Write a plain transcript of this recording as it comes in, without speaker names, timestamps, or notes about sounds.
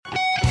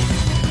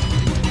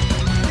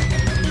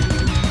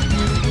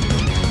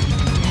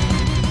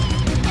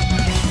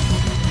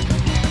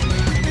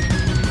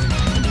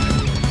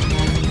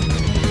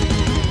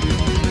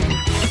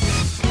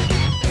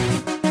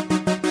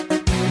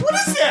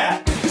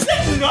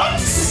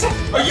nuts?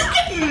 Are you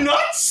getting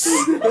nuts?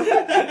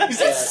 Is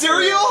that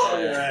cereal?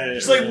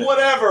 It's like,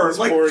 whatever. It's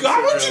like,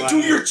 how about you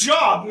do your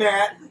job,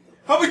 Matt?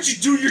 How about you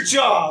do your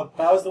job? If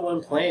I was the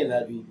one playing,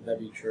 that'd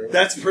be true.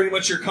 That's pretty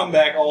much your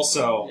comeback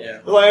also.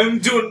 Yeah. Like, I'm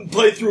doing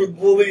playthrough with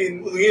Wooly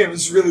and Liam.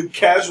 It's really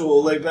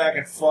casual, laid back,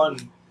 and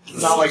fun.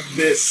 Not like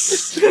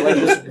this. Like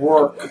this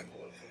work.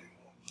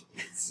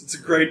 It's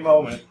a great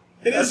moment.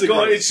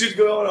 It should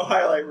go on a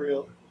highlight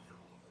reel.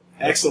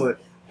 Excellent.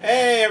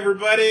 Hey,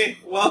 everybody.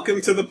 Welcome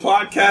to the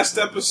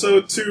podcast,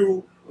 episode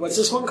 2. What's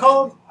this one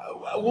called?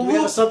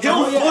 It's all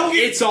downhill from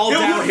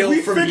here.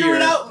 We figure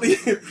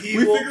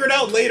it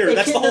out later.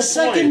 That's the whole The point.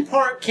 second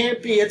part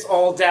can't be it's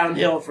all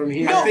downhill from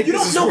here. No, you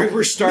don't know.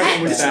 We're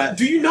starting with that.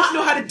 Do you not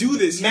know how to do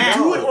this? You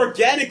do it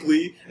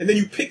organically, and then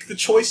you pick the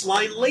choice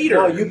line later.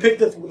 No, you pick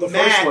the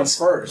first one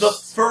first. The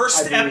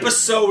first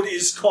episode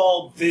is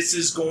called This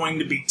Is Going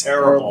to Be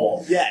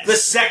Terrible. Yes. The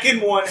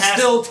second one has...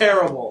 Still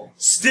terrible.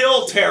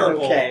 Still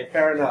terrible. Okay,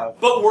 fair enough.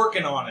 But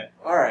working on it.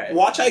 Alright.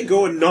 Watch I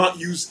go and not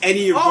use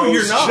any of those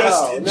you're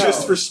not.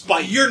 just for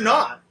spite. You're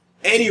not.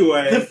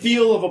 Anyway. The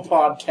feel of a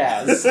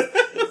podcast.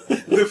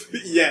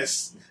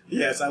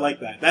 Yes, I like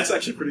that. That's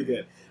actually pretty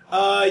good.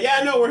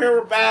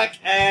 We're back,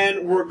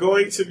 and we're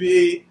going to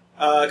be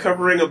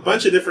covering a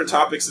bunch of different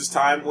topics this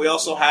time. We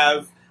also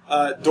have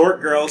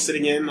Dork Girl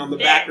sitting in on the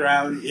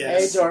background.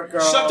 Yes. Hey, Dork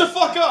Girl. Shut the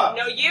fuck up!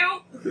 No,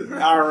 you!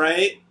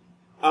 Alright.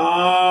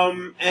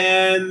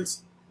 And...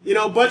 You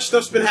know, a bunch of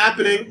stuff's been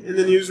happening in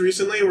the news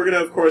recently. We're going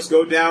to, of course,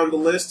 go down the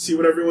list, see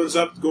what everyone's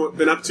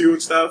been up to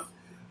and stuff,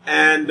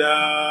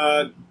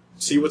 and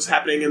see what's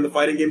happening in the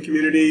fighting game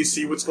community,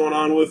 see what's going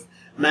on with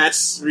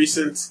Matt's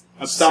recent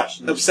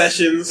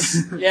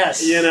obsessions.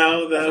 Yes. You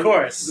know, of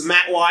course. The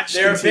Matt Watch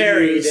They're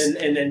continues.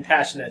 varied and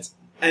passionate.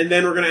 And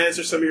then we're going to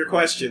answer some of your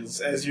questions,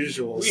 as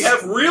usual. We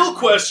have real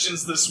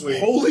questions this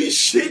week. Holy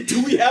shit,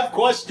 do we have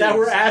questions? That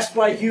were asked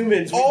by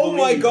humans. Oh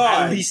my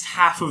god. At least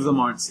half of them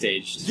aren't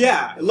staged.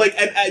 Yeah, like,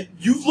 and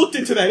you've looked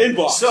into that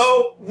inbox.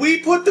 So, we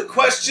put the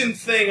question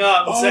thing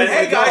up and said,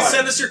 hey guys, God.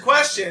 send us your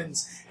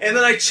questions. And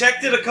then I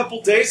checked it a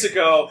couple days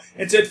ago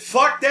and said,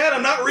 fuck that,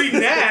 I'm not reading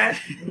that.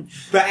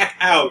 Back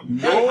out.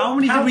 How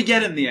many did we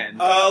get in the end?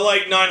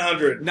 Like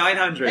 900.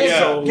 900. Hey,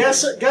 So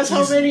guess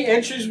how many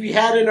entries we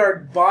had in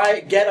our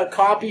get a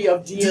copy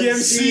of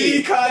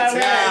DMC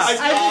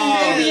contest.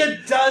 I think maybe a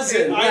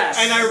dozen. And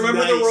I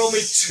remember there were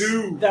only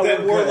 2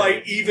 that were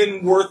like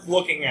even worth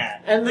looking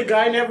at. And the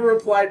guy never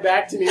replied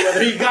back to me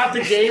whether he got the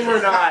game or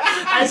not.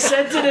 I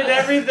sent it and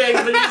everything,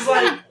 but he's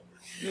like...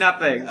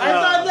 nothing.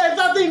 I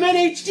thought they meant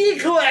HD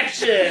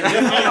collection.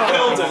 You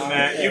killed him,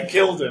 Matt. You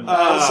killed him.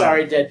 I'm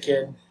sorry, dead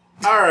kid.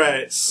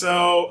 Alright,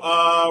 so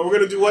we're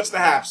gonna do What's the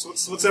Haps?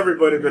 What's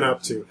everybody been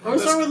up to? I'm gonna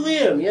start with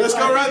Liam. Let's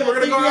go around. We're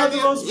gonna go around.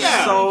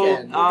 Yeah. So,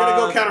 We're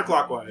gonna go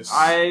counterclockwise.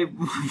 I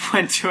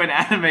went to an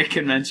anime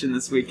convention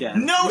this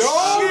weekend. No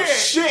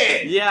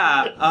shit!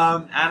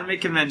 Yeah, anime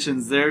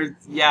conventions.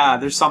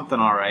 There's something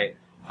alright.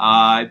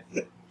 I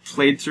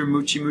played through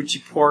Moochie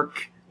Moochie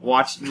Pork.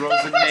 Watched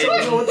Rosen Maiden.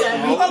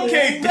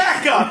 Okay,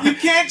 back up. You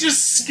can't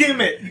just skim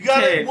it. You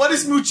gotta. What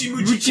is Moochie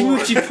Moochie Pork?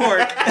 Moochie Moochie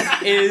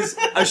Pork is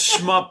a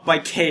shmup by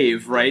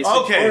Cave, right?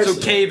 Okay. So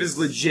Cave is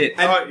legit.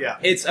 Yeah.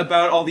 It's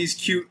about all these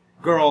cute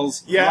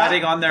girls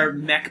riding on their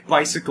mech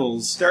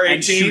bicycles They're 18?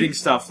 and shooting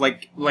stuff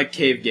like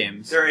Cave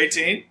games. They're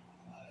 18?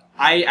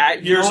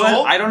 Years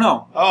old? I don't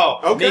know.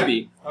 Oh, okay.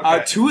 Maybe.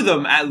 Okay. 2 of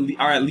them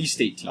are at least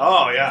 18.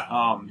 Oh, yeah.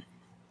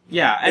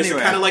 Yeah, anyway. Is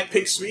it kind of like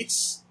Pink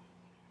Sweets?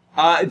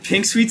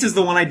 Pink Sweets is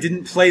the one I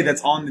didn't play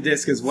that's on the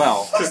disc as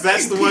well. Because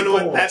that's the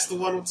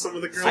one with some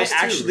of the girls I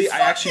actually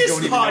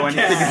don't even know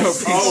anything about Pink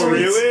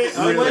Sweets.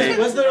 Oh, really?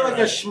 Was there like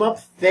a shmup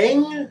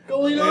thing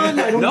going on?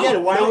 I don't get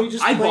it. Why don't you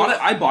just play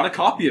I bought a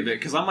copy of it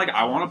because I'm like,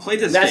 I want to play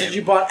this That's game. what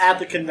you bought at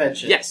the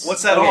convention? Yes.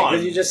 What's that on?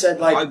 Because you just said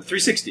like...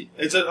 360.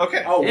 It's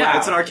okay. Oh, yeah, wow.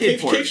 it's an arcade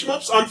port. Cave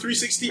shmups on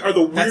 360 are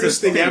the weirdest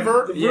thing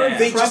ever. They're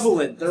very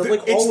prevalent. They're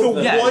like it's all of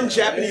the them. one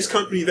Japanese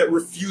company that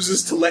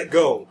refuses to let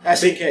go.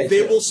 SNK,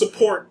 They will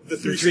support the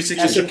 360 in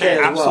SNK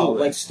Japan. as well.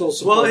 Like still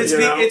support. Well,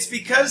 it's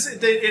because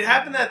it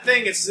happened that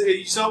thing.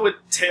 You saw it with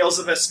Tales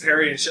of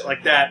Vesperia and shit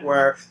like that,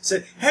 where it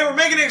said, "Hey, we're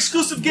making an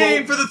exclusive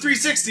game for the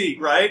 360,"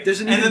 right?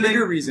 There's an even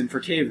bigger reason for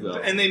Cave though,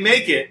 and they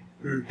make it,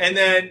 and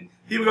then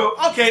people go,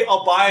 "Okay,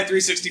 I'll buy a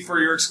 360 for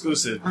your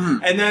exclusive,"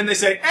 and then they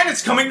say, "And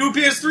it's coming to a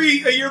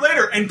PS3 a year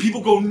later," and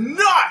people go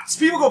nuts.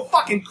 People go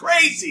fucking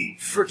crazy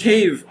for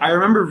Cave. I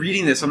remember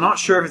reading this. I'm not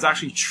sure if it's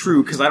actually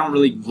true because I don't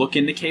really look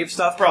into Cave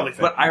stuff. Probably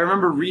fake. But I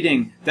remember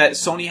reading that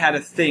Sony had a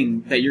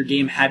thing that your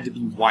game had to be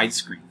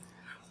widescreen.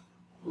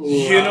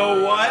 You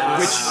know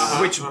what?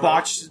 Which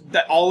botched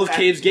that all of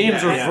Cave's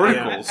games are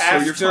vertical.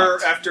 So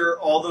after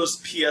all those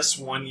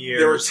PS1 years,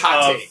 there was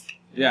hot take.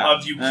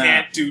 Of you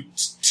can't do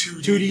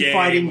 2D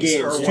fighting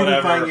games or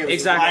whatever.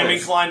 Exactly. I'm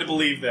inclined to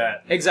believe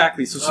that.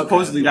 Exactly. So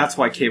supposedly that's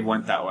why Cave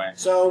went that way.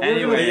 So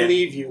we're going to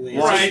believe you, Lee.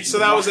 Right, so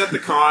that was at the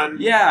con.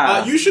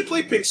 Yeah. You should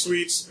play Pink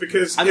Sweets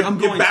because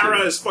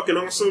Ibarra is fucking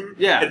awesome.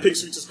 Yeah. And Pink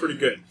Sweets is pretty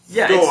good.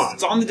 Yeah, Go on.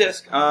 It's on the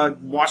disc.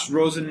 Watched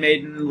Rosen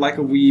Maiden like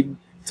a weeb.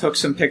 Took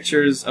some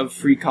pictures of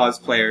free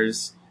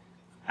cosplayers.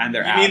 and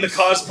their You abs. mean the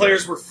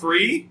cosplayers were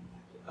free?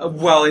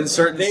 Well, in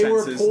certain They were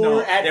senses, poor no,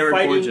 at they were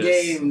fighting gorgeous.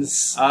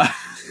 games.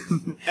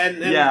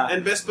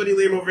 And Best Buddy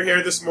Liam over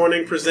here this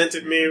morning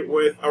presented me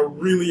with a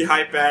really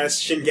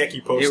hype-ass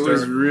Shingeki poster. It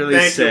was really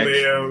Thank sick. you,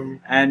 Liam.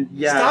 And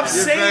yeah, Stop you're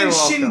saying very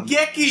welcome.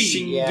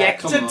 Shingeki! Yeah, Shingeki.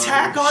 come It's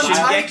Attack on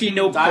Titan. Shingeki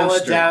no Dial it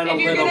poster. down a If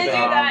you're little gonna do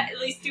bit. that, at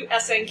least do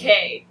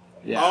SNK.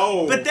 Yeah.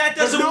 Oh. But that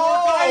doesn't No!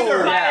 work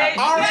either! Yeah.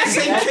 Our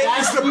SNK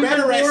is the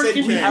better That's even more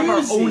SNK. We have our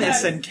own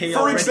confusing. SNK For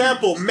already.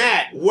 example,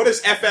 Matt, what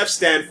does FF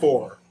stand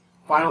for?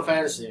 Final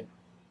Fantasy.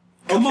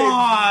 Come Okay.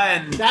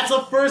 on! That's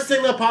the first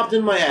thing that popped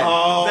in my head.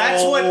 Oh.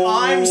 That's what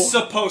I'm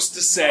supposed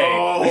to say.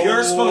 Oh.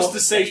 You're supposed to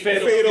say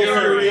Fatal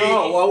Fury.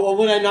 No, well,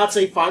 would I not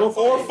say Final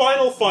Fight? Or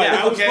Final Fight. Yeah,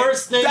 That was okay.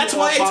 First thing That's that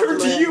why I popped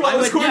turned in to my you. head. I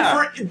was going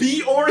yeah. for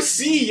B or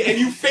C, and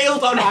you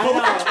failed on I both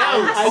know, counts.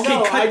 I Okay,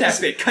 know, cut I that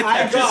just- bit, cut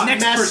I that. got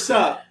Next messed person.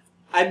 up.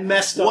 I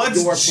messed up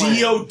your What's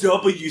plan.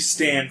 GOW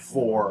stand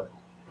for?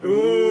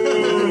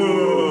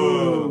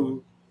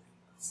 Ooh.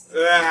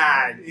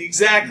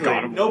 Exactly.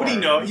 God of Nobody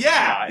War. knows.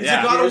 Yeah, it's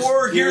Yeah. a God of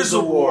War, Gears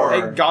of War.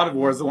 Hey, God of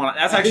War is the one.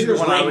 That's actually the there's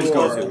one I always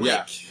go War. to.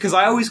 Yeah, because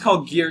I always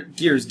call Gears.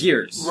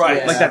 Right.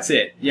 Yeah. Like that's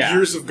it. Yeah.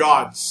 Years of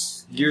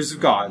Gods. Gears of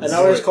God. And I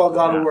always call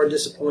God of War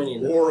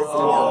disappointing. War of the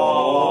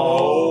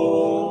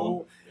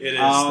Oh. It is,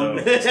 though.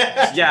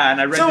 Yeah, and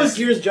I read So is this.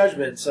 Gears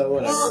Judgment, so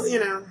whatever. Well, you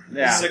know.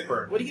 Yeah. Sick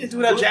burn. What are you going to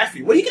do without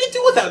Jaffe? What are you going to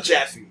do without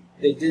Jaffe?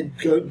 They did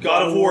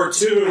God of War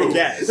 2.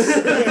 Yes.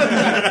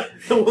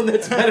 The one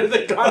that's better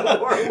than God of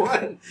War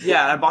 1.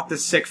 Yeah, I bought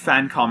this sick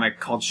fan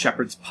comic called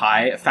Shepherd's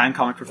Pie, a fan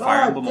comic for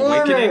Fire Emblem damn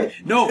Awakening. it.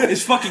 No,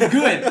 it's fucking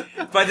good.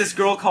 By this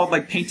girl called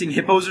like Painting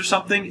Hippos or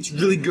something. It's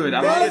really good.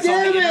 I God it's on the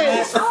damn it.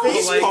 internet.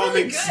 Face Like,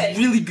 comics. good.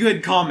 really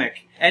good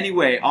comic.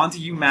 Anyway, on to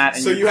you, Matt.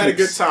 And So your you had a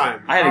creeps. good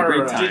time. I had a great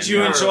Alright. time. Did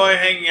you enjoy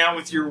hanging out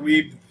with your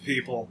weeb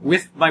people?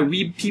 With my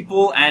weeb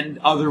people and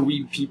other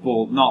weeb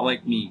people, not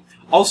like me.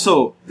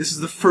 Also, this is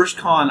the first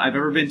con I've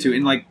ever been to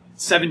in like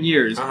 7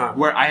 years Uh-huh.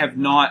 where I have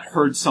not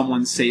heard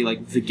someone say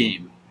like the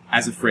game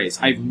as a phrase.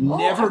 I've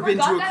never I been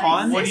to forgot a that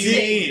con. What do you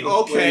mean?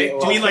 Okay. Wait,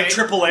 Do you mean like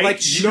Triple H? Like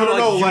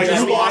No, like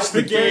just you lost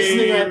the the first thing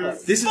game. I-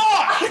 This is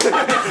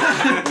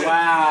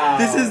Wow.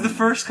 this is the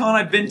first con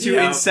I've been to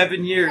Yeah. in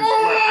 7 years where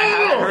I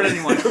haven't heard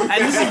anyone,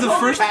 and this is the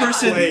first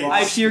person Wait.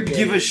 I hear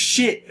give a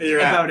shit Yeah.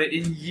 about it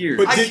in years.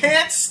 But I did-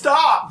 can't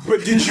stop!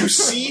 But did you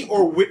see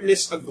or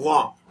witness a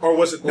glomp? Or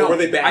was it? no, or were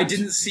they banned? I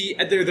didn't see.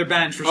 They're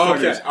banned for Okay,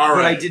 starters, all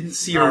but I right. didn't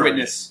see All or right.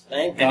 witness.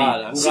 Thank any.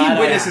 God. I'm See, glad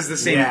witness I- is the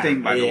same Yeah,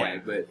 thing, by the yeah.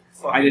 way, but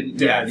I didn't.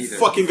 Yeah, neither.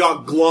 Fucking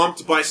got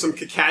glomped by some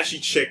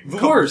Kakashi chick a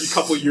course.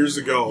 couple years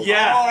ago.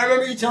 Yeah. Oh, I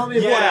remember you telling me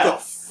about Yeah. What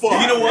the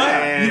fuck? You know what?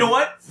 man? You know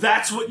what?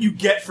 That's what you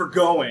get for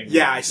going.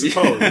 Yeah, I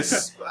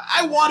suppose.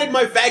 I wanted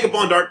my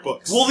Vagabond art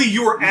books. Wooly,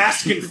 you were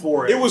asking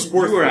for it. It was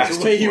worth You were it.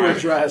 asking Pay you a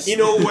dress. You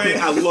know what?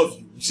 I love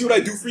you. See what I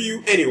do for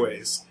you?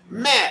 Anyways.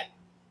 Matt,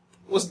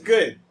 what's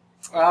good?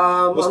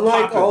 What's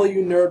Unlike poppin'? all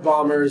you nerd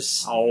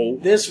bombers, Oh,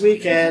 this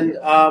weekend,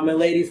 my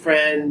lady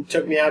friend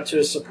took me out to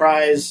a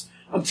surprise.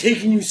 I'm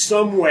taking you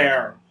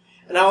somewhere.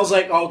 And I was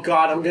like, oh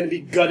God, I'm going to be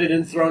gutted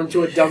and thrown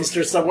into a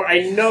dumpster somewhere.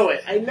 I know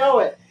it.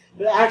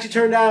 But it actually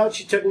turned out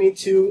she took me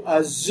to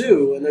a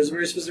zoo, and there's a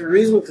very specific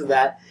reason to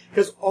that.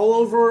 Because all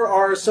over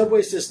our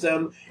subway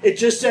system, it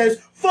just says,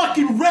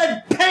 fucking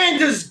red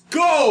pandas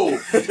go!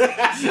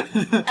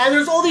 And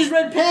there's all these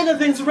red panda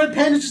things, and red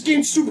pandas just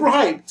getting super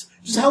hyped.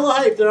 Just hella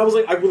hyped. And I was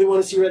like, I really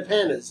want to see red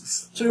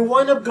pandas. So we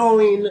wind up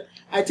going.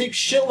 I take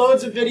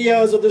shitloads of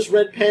videos of this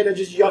red panda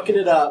just yucking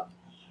it up.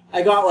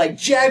 I got like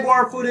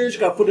jaguar footage,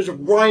 got footage of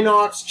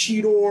Rhinox,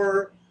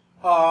 Cheetor,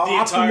 The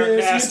entire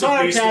Optimus, cast the entire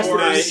of Beast cast of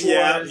Wars. Beast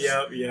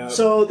Wars. Yeah.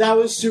 So that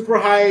was super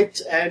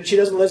hyped, and she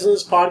doesn't listen to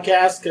this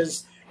podcast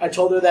because I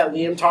told her that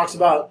Liam talks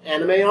about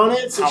anime on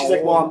it, so she's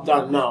like, well, I'm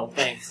done. No,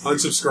 thanks.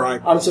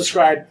 Unsubscribe. I'm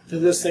subscribed to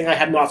this thing I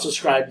have not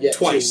subscribed yet.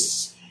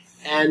 Twice.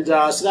 To. And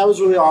so that was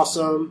really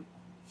awesome.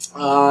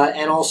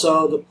 And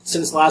also,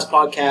 since last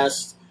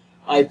podcast,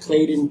 I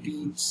played and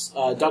beat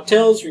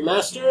DuckTales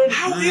Remastered.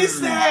 How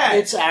is that?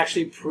 It's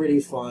actually pretty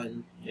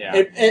fun. yeah.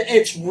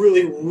 It's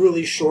really,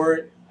 really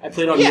short. I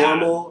played on Yeah.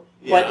 normal,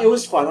 but Yeah. it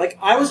was fun. Like,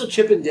 I was a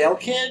Chip and Dale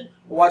kid.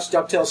 I watched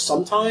DuckTales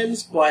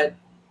sometimes, but,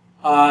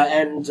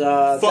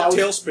 that Fuck was...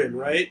 Tailspin,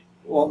 right?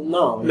 Well,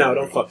 no. No,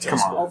 don't fuck Tailspin. Come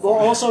on. Although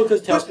also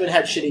because Tailspin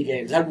had shitty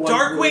games. It had one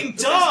Darkwing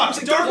Duck!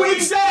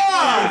 Darkwing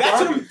Duck!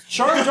 That's what I'm...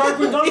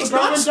 Darkwing Duck. It's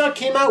not- Darkwing Duck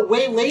came out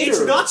way later.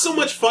 It's not so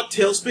much fuck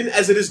Tailspin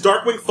as it is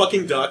Darkwing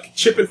fucking Duck,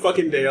 Chip and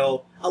fucking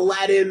Dale,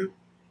 Aladdin,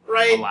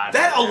 right? Aladdin.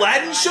 That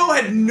Aladdin show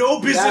had no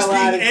business being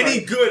Aladdin any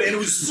part. good, and it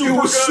was super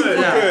It was good. super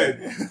Yeah.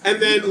 good.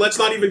 And then let's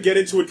not even get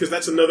into it because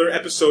that's another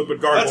episode. But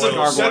That's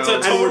Gargoyles. a And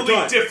we're totally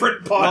done.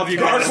 different Love you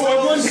podcast. guys.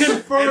 Someone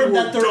confirmed And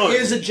we're that there done.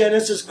 is a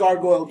Genesis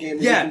Gargoyle game.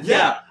 that Yeah, you can get.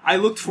 yeah. I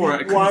looked for it. I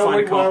couldn't Why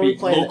find a are we copy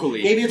playing it?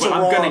 locally. Maybe it's but a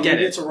I'm ROM. gonna get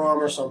Maybe it. it's a ROM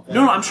or something.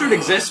 No, I'm sure it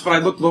exists, but I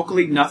looked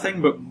locally,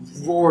 nothing. But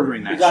we're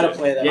ordering that. We gotta shit.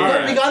 play that.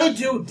 Yeah. We gotta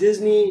do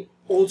Disney,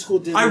 old school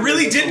Disney. I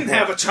really games at didn't some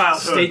have a point.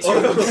 childhood. Stay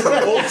tuned.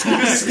 Old school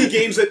Disney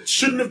games that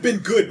shouldn't have been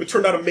good but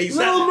turned out amazing.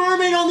 Little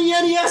Mermaid on the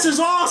NES is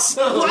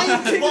awesome!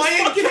 Lion King is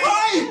Lion fucking King.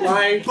 hype!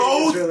 Lion King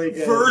Both is really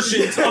good.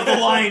 versions of The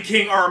Lion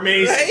King are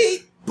amazing. Right?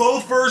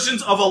 Both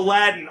versions of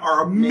Aladdin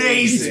are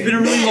amazing. It's been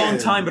a really long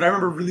time, but I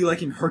remember really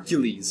liking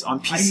Hercules on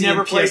PC I never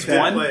and played PS1.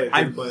 that.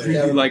 I Didn't play it.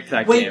 really liked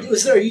that Wait, game.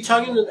 are you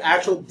talking an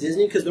actual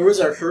Disney? Because there was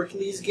a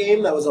Hercules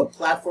game that was a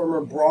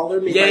platformer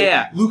brawler made by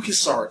Yeah.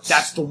 LucasArts.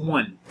 That's the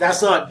one.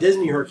 That's not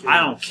Disney Hercules.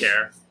 I don't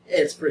care.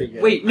 It's pretty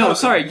good. Wait, no,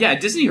 sorry. Yeah,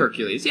 Disney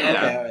Hercules. Yeah.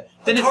 Okay, all right.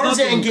 Then it's not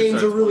Tarzan the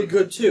games LucasArts are really one.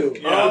 good too.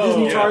 Yeah.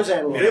 Disney yeah.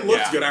 Tarzan one. It looked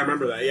Yeah. good. I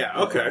remember that.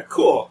 Yeah. Okay.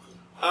 Cool.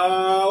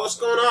 What's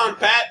going on,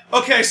 Pat?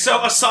 Okay,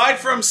 so aside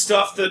from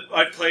stuff that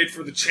I played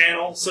for the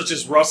channel, such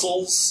as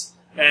Russell's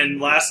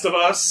and Last of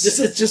Us, This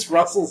is just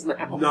Russell's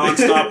now.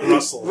 Non-stop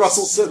Russell.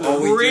 Russell sitting All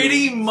we do.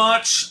 pretty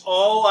much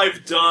all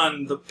I've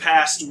done the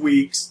past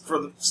weeks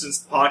since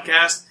the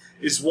podcast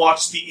is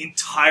watch the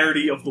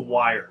entirety of The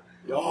Wire.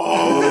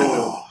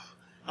 Oh.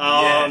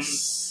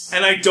 Yes.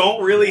 And I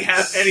don't really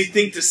have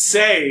anything to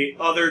say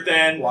other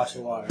than, Watch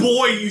The Wire.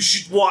 boy, you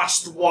should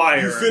watch The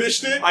Wire. You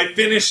finished it? I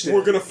finished it.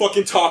 We're gonna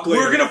fucking talk later.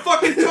 We're gonna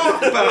fucking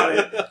talk about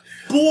it.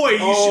 Boy, you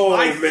Oh,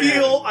 should.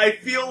 man. I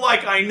feel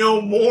like I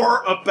know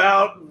more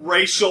about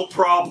racial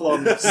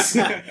problems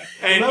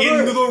and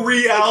in the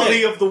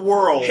reality of the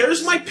world.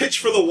 Here's my pitch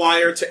for The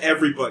Wire to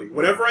everybody.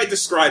 Whenever I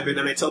describe it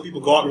and I tell people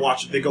go out and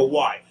watch it, they go,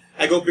 why?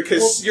 I go, because...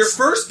 Well, your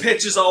first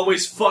pitch is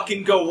always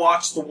fucking go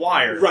watch The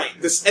Wire. Right.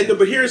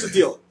 But here's the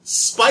deal.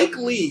 Spike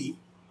Lee,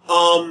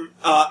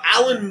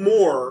 Alan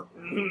Moore,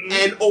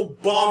 and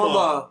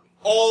Obama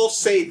all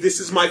say this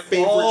is my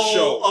favorite All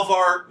show. of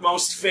our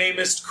most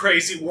famous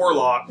crazy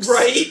warlocks.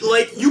 Right?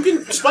 Like, you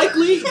can... Spike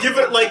Lee, give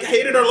it, like,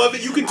 hate it or love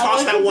it, you can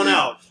toss that one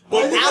out.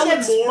 But Alan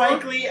Moore...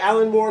 Spike Lee,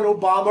 Alan Moore, and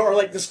Obama are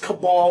like this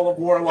cabal of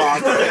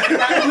warlocks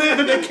that live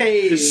in a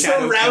cave.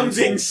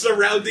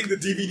 surrounding the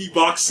DVD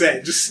box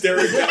set, just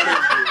staring down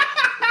at you.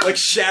 Like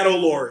Shadow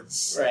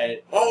Lords.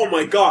 Right. Oh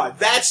my god.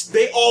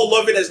 They all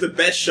love it as the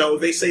best show.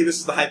 They say this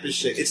is the hypest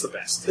shit. It's the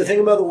best. The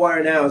thing about The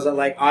Wire now is that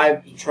like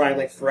I've been trying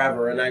like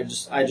forever, and I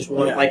just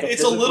want like a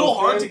It's a physical little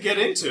hard thing. to get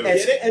into.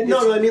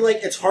 No, I mean like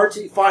it's hard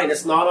to find.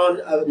 It's not on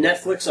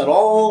Netflix at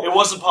all. It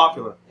wasn't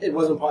popular. It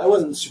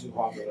wasn't super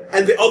popular.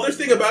 And the other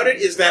thing about it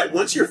is that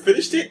once you're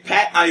finished it,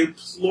 Pat, I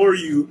implore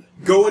you,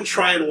 go and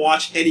try and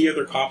watch any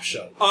other cop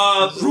show.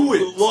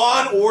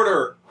 Law and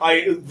Order.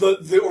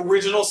 The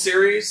original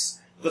series,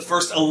 the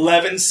first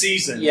 11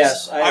 seasons.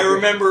 Yes, I agree.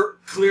 remember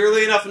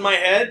clearly enough in my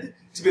head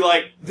to be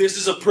like, this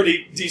is a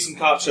pretty decent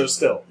cop show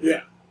still.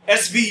 Yeah.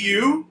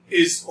 SVU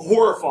is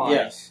horrifying.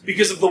 Yes.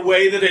 Because of the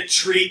way that it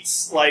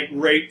treats like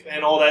rape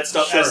and all that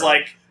stuff Sure. as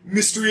like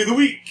mystery of the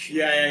week.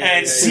 Yeah.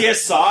 And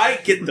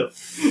CSI, get the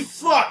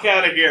fuck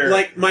out of here.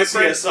 Like my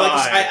friend, CSI.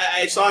 like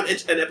I saw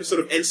an episode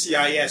of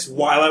NCIS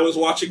while I was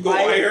watching The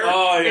Wire.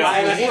 Oh, yeah.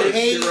 I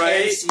hate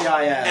right?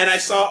 NCIS. And I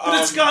saw,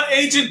 But it's got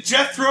Agent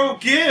Jethro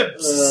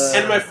Gibbs.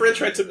 and my friend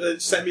tried to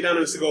set me down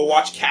and to go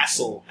watch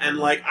Castle, and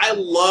like I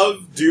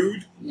love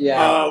Dude,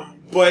 Yeah.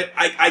 but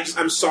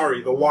I'm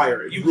sorry, The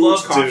Wire. You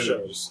rules love cop Dude.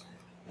 shows.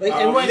 Like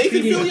Nathan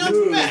NYPD Fillion's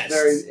Blue best.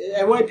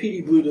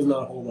 NYPD Blue does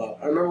not hold up.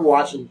 I remember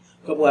watching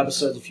a couple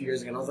episodes a few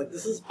years ago, and I was like,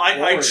 "This is." I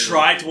boring.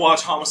 tried to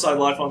watch Homicide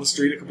Life on the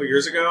Street a couple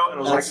years ago, and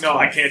I was That's like, no,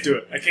 tough. I can't do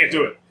it. I can't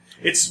do it.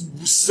 It's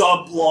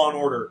sub Law and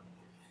Order.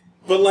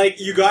 But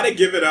like, you gotta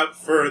give it up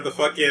for the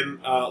fucking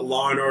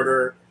Law and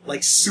Order,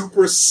 like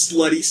super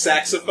slutty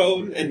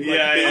saxophone and like,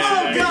 Yeah, bass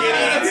yeah, in the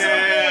yeah, beginning.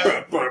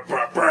 yeah,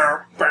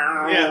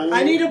 Yeah.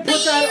 I need to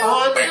put that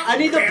on. I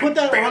need to put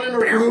that on in a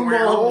room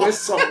while I'm with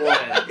someone.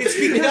 It's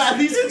because Yeah,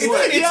 these it's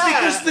work.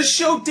 because the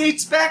show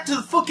dates back to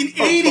the fucking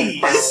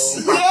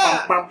 80s.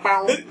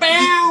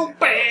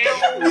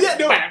 Yeah,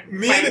 no,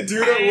 me and a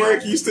dude at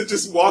work used to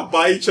just walk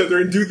by each other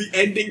and do the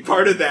ending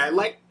part of that,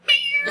 like.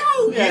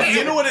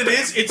 You know what it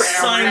is? It's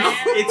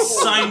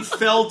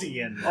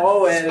Seinfeldian.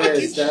 Oh, it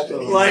is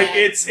definitely. Like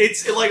it's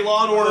like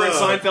Law and Order and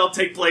Seinfeld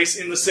take place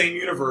in the same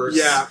universe.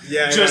 Yeah,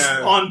 just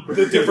on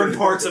the different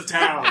parts of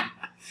town.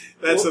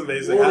 That's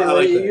amazing. What I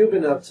like have that. you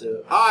been up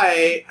to?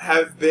 I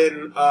have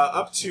been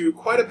up to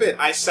quite a bit.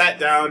 I sat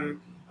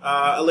down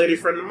a lady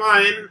friend of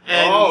mine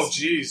and Oh,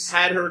 jeez.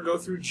 had her go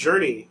through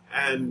Journey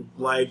and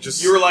like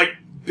just You were like,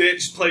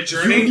 bitch, play you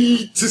Journey?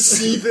 need to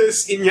see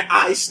this in your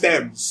eye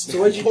stems. So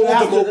what'd you do Hold them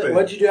after? open.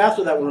 What'd you do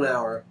after that 1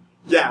 hour?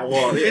 Yeah,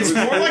 well, It's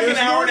more like an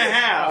hour and a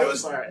half. It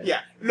was, Sorry.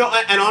 yeah. No,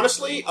 and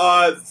honestly,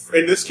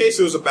 in this case,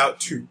 it was about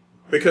 2.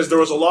 Because there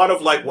was a lot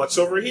of, like, what's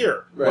over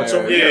here? What's Right,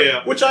 over right. here?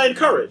 Yeah. Which I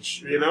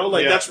encourage, you know?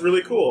 Like, Yeah. that's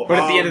really cool. But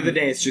at the end of the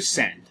day, it's just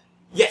sand.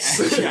 Yes.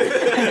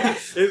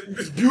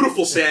 It's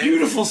beautiful sand.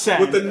 Beautiful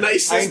sand. With the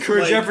nicest, I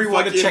encourage like,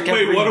 everyone to fucking- check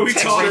Wait, every what are we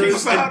talking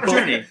textures and about?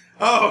 Journey.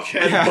 Oh, okay.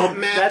 And Yeah. bump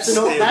maps.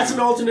 That's an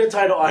alternate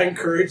title. I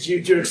encourage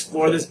you to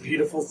explore this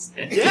beautiful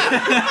city.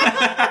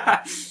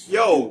 Yeah.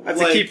 Yo. That's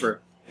like, a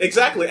keeper.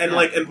 Exactly. And,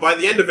 and by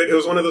the end of it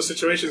was one of those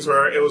situations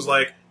where it was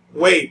like,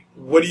 wait,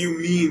 what do you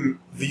mean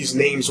these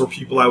names were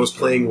people I was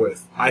playing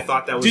with? I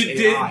thought that was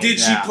AI. Did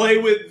she Yeah. play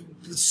with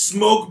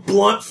smoke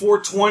blunt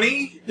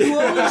 420. You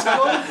always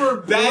go for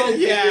blunt.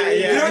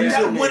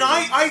 When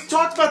I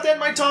talked about that in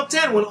my top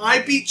 10, when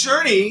I beat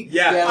Journey,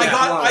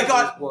 I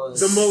got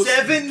the most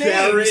 7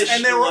 names,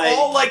 and they were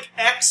all like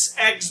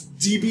XX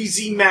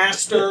DBZ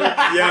Master,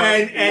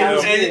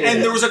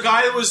 and there was a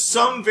guy that was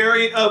some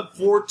variant of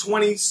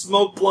 420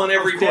 smoke blunt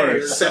every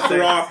day.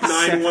 Sephiroth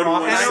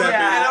 9117. And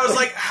I was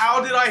like,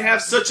 how did I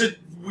have such a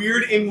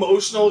weird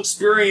emotional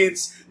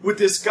experience with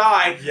this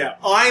guy? Yeah.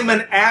 I'm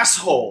an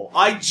asshole.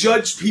 I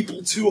judge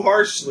people too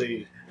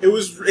harshly.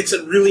 It's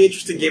a really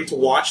interesting game to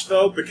watch,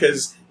 though,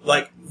 because,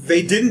 like,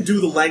 they didn't do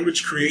the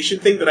language creation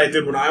thing that I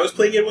did when I was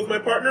playing it with my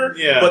partner,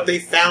 but they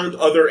found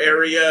other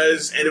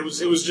areas, and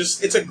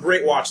it's a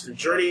great watch through.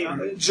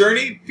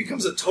 Journey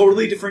becomes a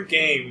totally different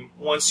game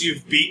once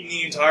you've beaten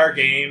the entire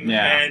game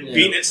and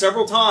beaten it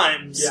several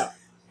times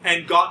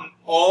and gotten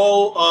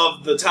all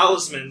of the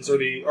talismans or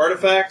the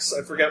artifacts,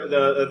 I forget,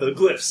 the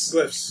glyphs.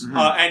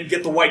 And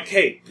get the white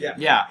cape.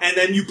 Yeah. And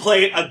then you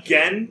play it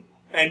again,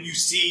 and you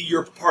see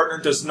your partner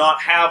does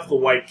not have the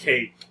white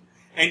cape.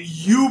 And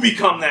you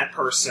become that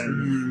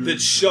person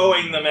that's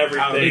showing them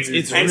everything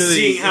it's and really,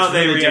 seeing how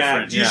they really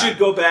react. different, You should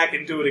go back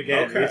and do it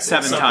again. Okay. It's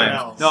 7 something times.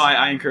 else. No,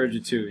 I encourage you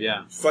to,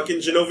 yeah.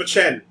 Fucking Genova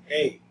Chen.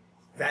 Hey,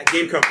 that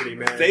game company,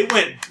 man. They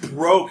went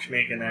broke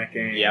making that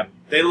game. Yep.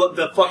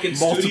 The fucking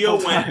studio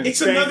Multiple went times.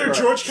 It's another bankrupt.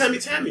 George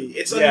Kamitami.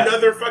 It's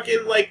another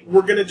fucking, like,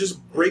 we're gonna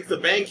just break the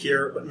bank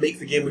here, but make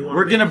the game we want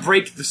We're to make. gonna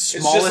break the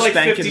smallest like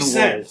bank in 50 the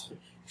Cent. world.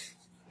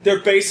 They're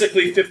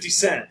basically 50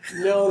 Cent.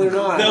 No, they're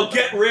not. They'll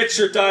get rich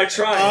or die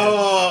trying.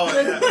 Oh,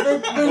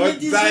 But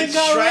these that's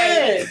got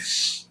right.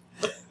 rich.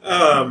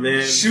 Oh,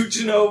 man. Shoot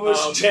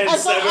Genova's Chen I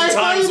thought- 7 I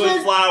thought times you with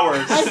meant-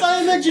 flowers. I thought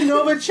you meant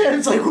Genova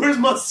Chen's like, where's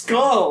my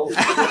skull?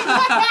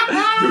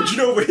 Yo,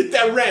 Genova, hit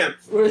that ramp.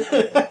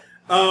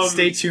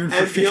 Stay tuned for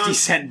and 50 beyond-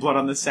 Cent Blood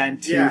on the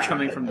Sand 2 Yeah.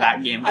 coming from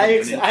that game I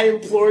company.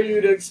 implore you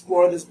to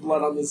explore this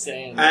blood on the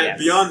sand. And Yes.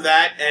 beyond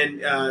that,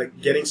 and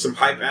getting some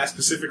hype-ass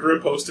Pacific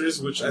Rim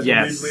posters, which I believe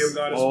Liam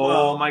got as well.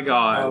 Oh my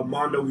god.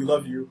 Mondo, we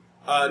love you.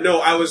 No,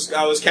 I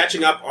was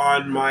catching up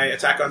on my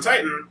Attack on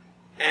Titan,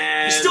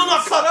 and You're still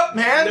not caught up,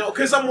 man. No,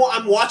 because I'm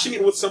watching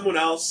it with someone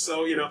else,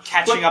 so you know.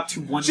 Catching up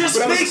to one Just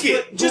But I was fake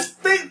it. expla-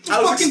 Just fake. Just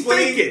I was fucking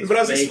explaining, fake it. but I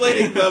was Fake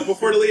explaining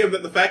before to Liam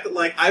that the fact that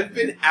like I've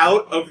been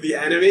out of the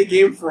anime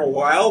game for a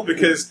while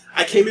because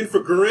I came in for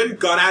Gurren,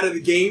 got out of the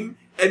game,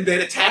 and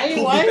then Attack pulled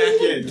me Why back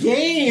is it in. a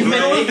game?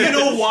 You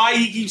know why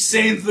he keeps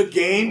saying the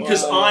game?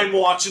 Because Why? I'm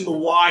watching The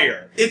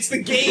Wire. It's the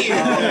game, Oh,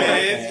 man.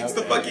 okay, It's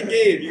the okay, fucking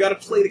okay. game. You got to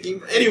play the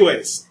game,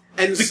 anyways.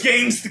 And The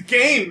game's the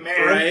game,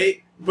 man.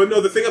 right? But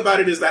no, the thing about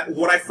it is that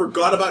what I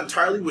forgot about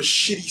entirely was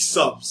shitty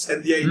subs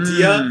and the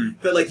idea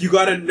that like you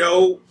gotta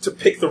know to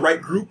pick the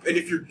right group, and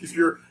if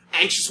you're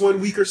anxious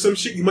one week or some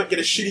shit, you might get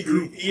a shitty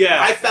group.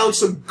 Yeah. I found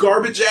some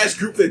garbage ass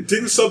group that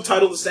didn't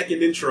subtitle the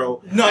second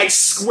intro. Nice. Like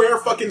square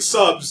fucking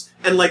subs,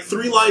 and like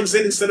 3 lines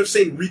in, instead of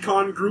saying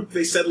recon group,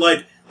 they said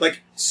like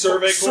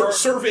Survey Corps?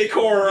 Survey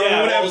Corps or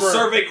Yeah, whatever. well,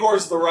 Survey Corps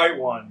is the right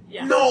one.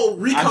 Yeah. No,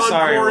 Recon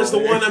sorry, Corps is the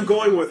Roy. one I'm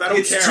going with. I don't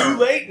It's care. too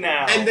late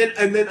now. And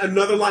then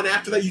another line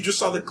after that, you just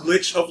saw the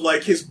glitch of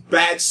like his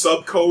bad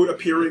subcode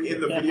appearing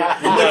in the video.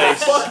 I'm like,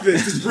 Nice. fuck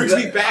this. This brings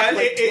me back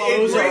like 12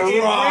 those are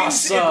raw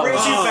it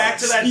brings you subs. back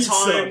to that Speed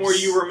time subs. where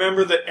you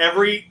remember that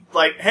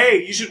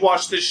hey, you should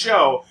watch this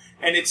show,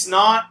 and it's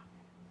not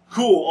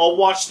cool. I'll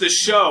watch this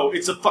show.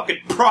 It's a fucking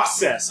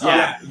process.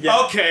 Yeah.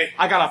 Okay.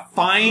 I gotta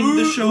find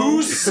the show.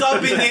 Who's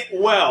subbing it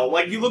well?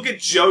 Like you look at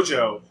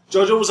JoJo.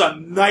 JoJo was a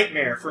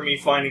nightmare for me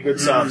finding good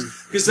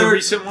subs because The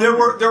recent one? there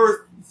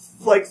were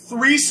like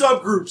 3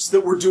 subgroups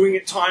that were doing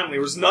it timely.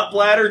 It was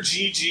Nutbladder,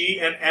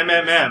 GG, and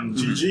MMM.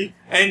 GG.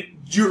 And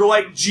you're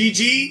like,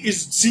 GG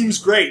seems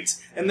great,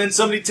 and then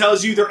somebody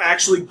tells you they're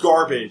actually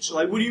garbage.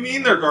 Like, what do you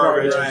mean they're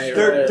garbage? Right,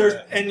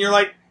 They're and you're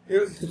like,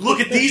 look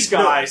at these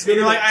guys, and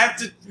you're like, I have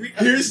to.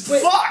 Here's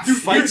Fuck.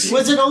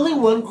 Was it only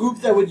one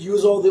group that would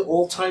use all the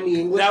old-timey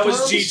English That was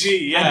terms?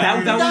 GG. Yeah.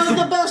 And That was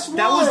the best one.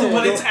 that was the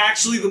But it's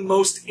actually the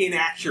most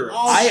inaccurate.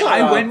 Oh, shut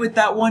I up. went with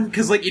that one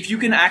because, like, if you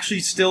can actually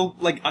still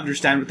like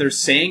understand what they're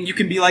saying, you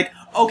can be like,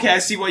 okay, I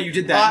see why you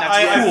did that.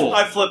 And that's cool.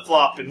 I flip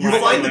flop and You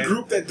find the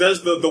group that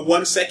does the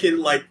 1 second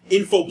like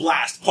info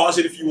blast. Pause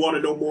it if you want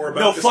to know more about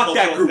No, this fuck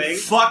that cultural group. thing.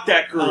 Fuck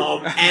that group.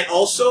 And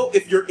also,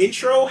 if your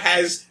intro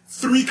has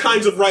 3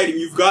 kinds of writing,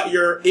 you've got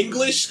your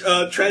English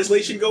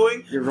translation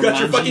going, Your you've got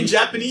your Romaji. fucking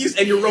Japanese,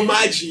 and your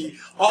Romaji,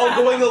 all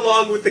going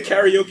along with the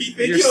karaoke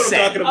thing. Your You know what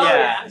set. I'm talking about?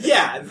 Yeah.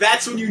 Yeah,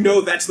 that's when you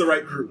know that's the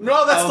right group.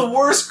 No, that's the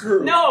worst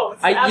group. No,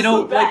 it's the you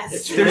know, absolute like,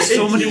 best. there's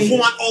so And many. You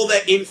want all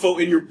that info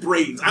in your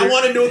brains. I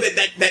want to know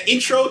that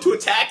intro to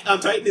Attack on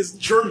Titan is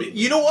German.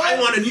 You know what? I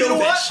want to You know that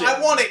what? shit.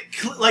 I want it.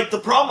 Like the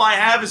problem I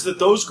have is that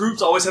those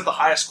groups always have the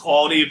highest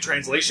quality of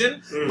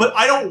translation, but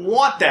I don't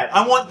want that.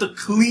 I want the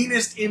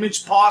cleanest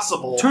image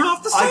possible. Turn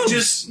off the I subs.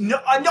 just no,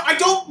 I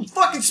don't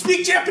fucking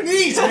speak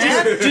Japanese,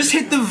 man. Just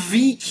hit the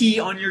V key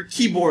on your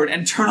keyboard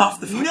and turn off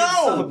the fucking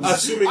No, subs.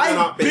 Assuming they're I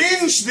not based.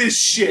 binge this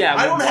shit. Yeah,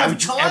 I don't why have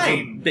would you time.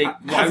 ever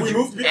why Have would we you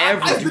moved?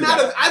 ever I've do been that?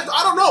 out of.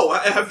 I don't know.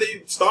 Have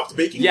they stopped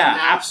baking? Yeah,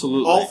 now?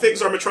 absolutely. All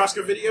things are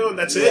Matroska video, and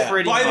that's it. Yeah.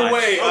 Pretty By the much.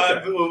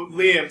 the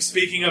way, Liam,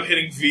 speaking of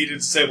hitting V to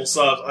disable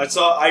subs,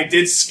 I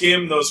did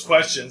skim those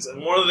questions,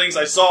 and one of the things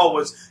I saw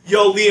was,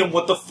 yo, Liam,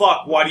 what the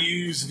fuck? Why do you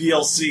use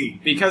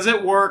VLC? Because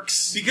it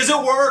works. Because it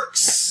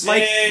works!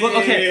 Like, look,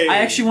 okay, I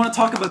actually want to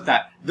talk about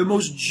that. The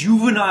most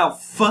juvenile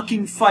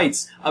fucking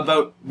fights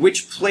about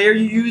which player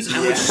you use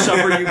and which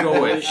subber you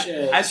go with.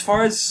 As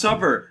far as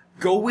subber,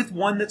 go with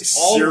one that's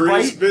all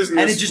right, business,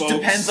 and it just folks.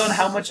 depends on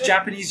how much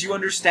Japanese you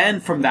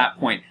understand from that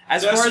point.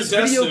 As far as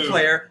video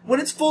player, when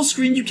it's full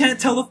screen, you can't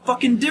tell the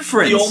fucking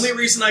difference. The only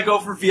reason I go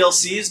for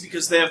VLC is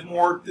because they have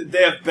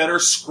better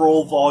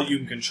scroll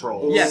volume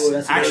control.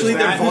 Yes, actually,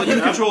 their volume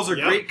controls are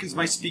great because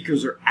my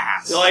speakers are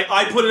ass. Like,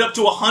 I put it up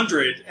to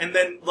 100, and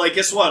then, like,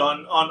 guess what?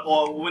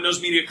 On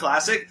Windows Media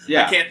Classic,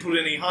 I can't put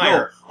it any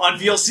higher. No. On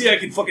VLC, I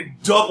can fucking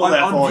double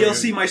that volume. On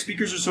VLC, my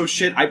speakers are so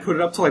shit, I put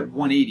it up to like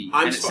 180.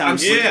 I'm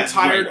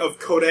tired of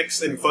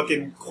codecs and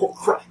fucking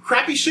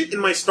crappy shit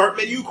in my start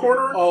menu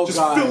corner,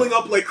 filling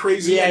up like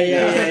crazy.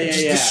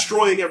 Just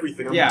destroying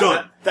everything. I'm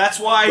done. That's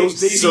why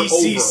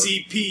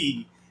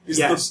CCCP is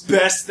the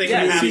best thing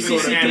that happens to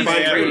an anime.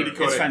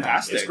 It's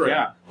fantastic. It's great.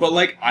 Yeah. But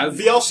like,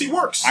 VLC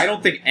works. I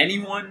don't think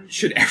anyone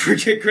should ever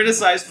get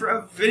criticized for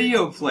a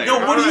video player. No,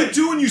 what are you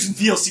doing using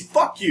VLC?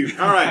 Fuck you.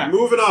 Alright,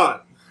 moving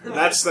on.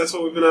 That's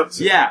what we've been up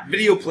to. Yeah,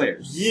 video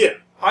players. Yeah.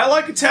 I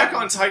like Attack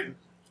on Titan.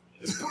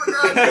 It's pretty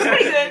good.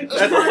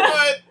 That's pretty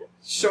good.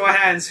 Show of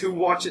hands who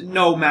watch it.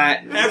 No,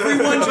 Matt.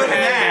 Everyone but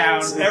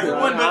Matt.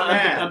 Everyone but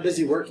Matt. I'm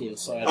busy working,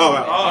 so I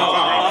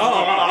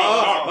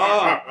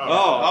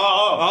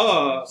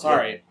don't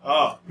sorry.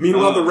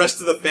 Meanwhile, the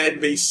rest of the fan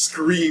base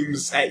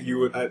screams at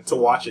you to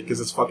watch it because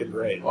it's fucking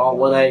great. Well,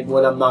 when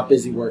I'm not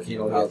busy working,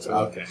 I'll get to it.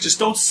 Okay. Just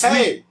don't sleep.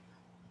 Hey,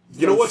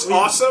 you know what's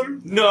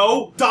awesome?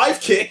 No.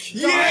 Divekick.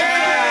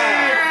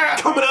 Yeah!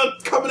 Coming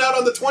out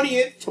on the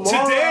 20th.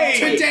 Tomorrow. Today.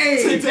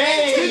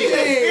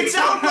 It's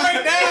out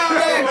right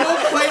now.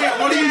 Go play it.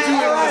 What are you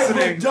doing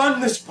listening? We've done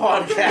this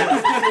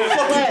podcast.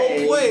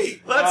 Go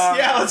play.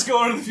 Let's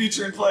go into the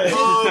future and play.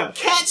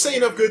 Can't say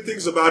enough good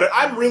things about it.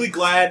 I'm really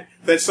glad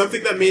that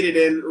something that made it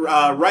in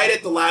right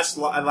at the last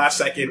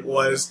second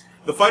was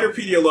the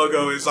Fighterpedia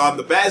logo is on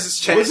the Baz's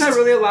chest. Was that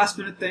really a last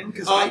minute thing?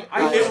 Because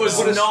it was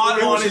not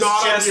on his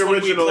chest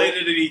when we played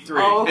it at E3.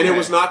 Oh, okay. And it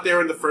was not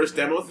there in the first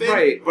demo thing.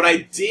 Right. But I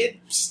did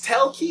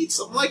tell Keats,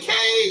 I'm like,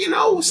 hey,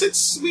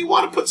 since we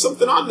want to put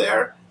something on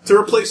there to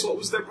replace what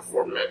was there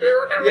before, maybe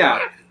or whatever. Yeah.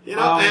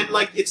 And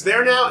like it's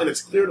there now and it's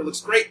clear and it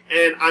looks great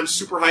and I'm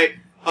super hyped.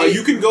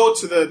 You can go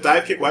to the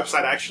Divekick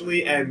website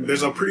actually and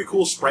there's a pretty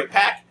cool sprite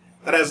pack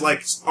that has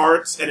like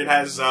arts and it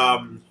has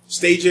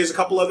stages, a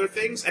couple other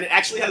things, and it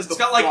actually has the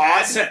got like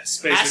assets,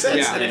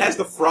 basically. And it has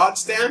the fraud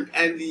stamp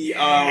and the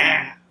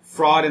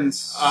fraud and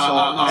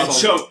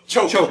choke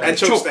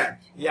stamp.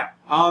 Yeah.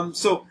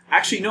 So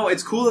actually, no,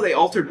 it's cool that they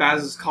altered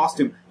Baz's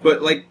costume,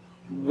 but like,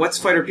 what's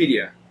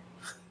Fighterpedia?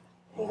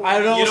 I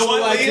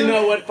don't like to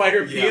know what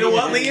Fighterpedia is. You know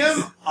what,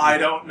 Liam? I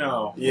don't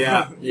know.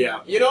 Yeah.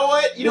 You know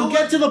what? You'll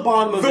get to the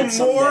bottom of it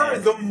someday.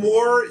 The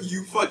more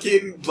you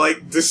fucking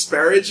like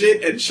disparage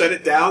it and shut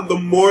it down, the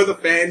more the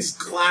fans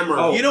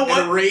clamor. You know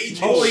what? And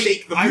rage and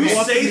shake the You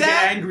fans. say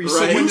that? Angry, right?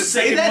 so when You the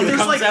say second that? one There's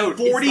comes like out,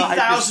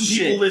 40,000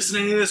 people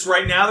listening to this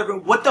right now. They're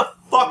going, what the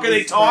fuck are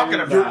they talking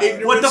about?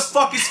 What the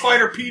fuck is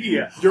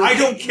Fighterpedia? I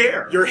don't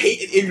care. Your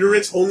hate and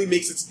ignorance only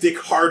makes its dick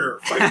harder.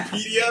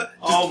 Fighterpedia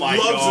just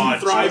loves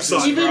and thrives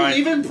on it.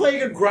 Even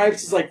Plague of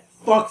Gripes is like,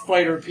 fuck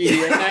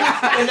Fighterpedia in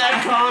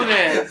that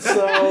comment.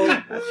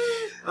 So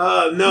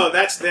no,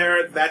 that's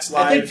there. That's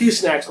live. I think Few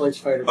Snacks likes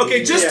Fighterpedia.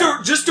 Okay, just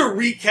to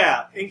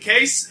recap, in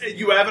case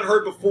you haven't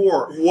heard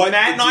before,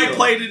 Matt and I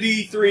played at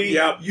E3.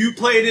 Yep. You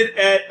played it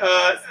at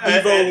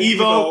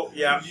Evo.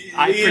 Yeah.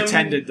 I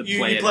pretended to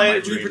play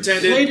it. You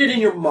pretended. Played it in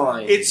your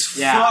mind. It's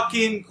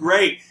fucking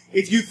great.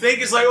 If you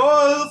think it's like,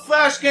 oh, the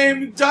Flash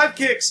game, dive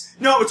kicks.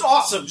 No, it's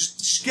awesome.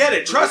 Just get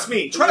it. Trust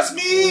me. Trust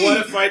me. What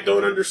if I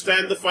don't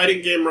understand the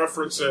fighting game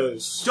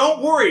references?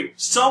 Don't worry.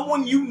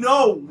 Someone you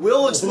know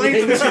will explain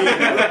them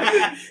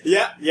to you.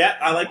 Yeah,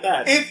 I like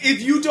that.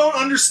 If you don't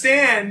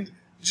understand,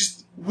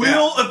 just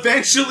will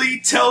eventually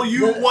tell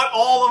you what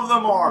all of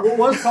them are. Well,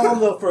 one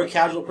problem, though, for a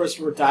casual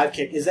person for dive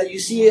kick is that you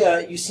see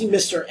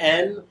Mr.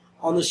 N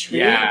on the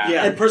screen,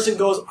 and person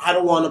goes, I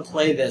don't want to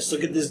play this.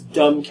 Look at this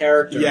dumb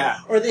character. Yeah.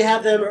 Or they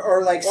have them,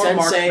 or like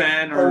Sensei,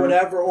 Markman, or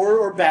whatever,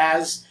 or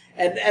Baz,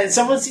 and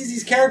someone sees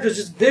these characters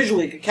just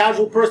visually, like a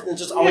casual person that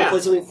just, I want to play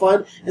something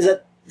fun, is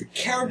that the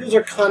characters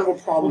are kind of a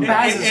problem.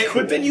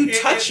 But then you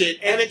touch it,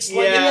 and it's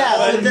like,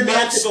 but then they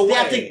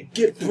have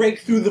to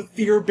break through the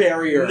fear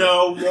barrier.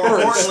 No, more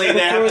importantly, they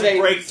have to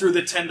break through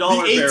the $10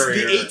 barrier.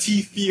 The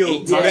AT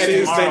field. That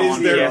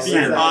is their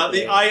fear.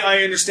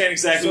 I understand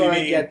exactly what you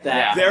mean. I get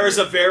that. There is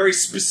a very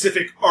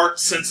specific art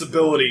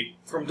sensibility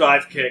from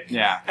Divekick.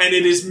 Yeah. And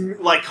it is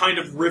like kind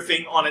of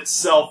riffing on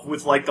itself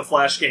with like the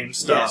Flash game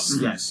stuff.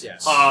 Yes.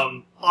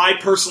 I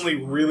personally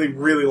really,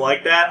 really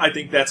like that. I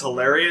think that's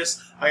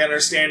hilarious. I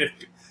understand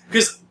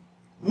because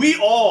we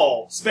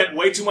all spent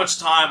way too much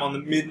time on the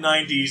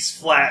mid-90s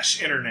Flash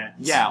internet.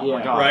 Yeah, oh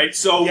my god. Right?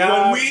 So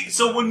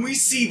when we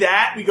see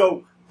that, we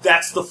go,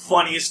 that's the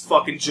funniest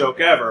fucking joke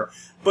ever.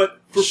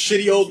 But for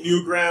shitty old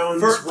Newgrounds,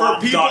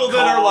 for people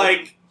that are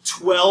like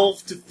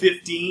 12 to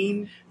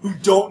 15 who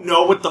don't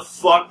know what the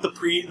fuck the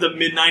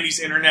mid-90s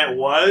internet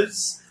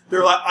was,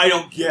 they're like, I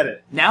don't get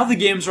it. Now the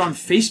games are on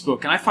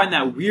Facebook, and I find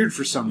that weird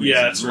for some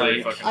reason. Yeah, it's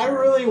really fucking I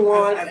really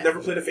want... I've never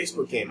played a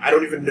Facebook game. I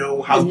don't even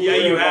know how... Yeah,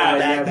 you have.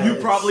 Yeah,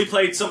 You probably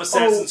played some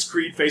Assassin's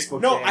Creed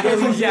Facebook No, game. I played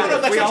we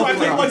all I played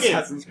played one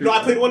Assassin's game. Creed. No,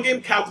 I played one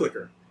game, Cow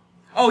Clicker.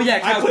 Oh, yeah,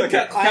 Cow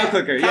Clicker. Cow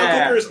Clicker, Cow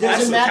yeah. Clicker is Does it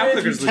awesome. matter Cow if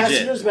you Clicker's tested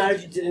legit. it? Does it matter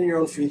if you did it in your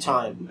own free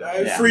time?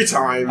 Free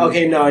time.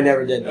 Okay, no, I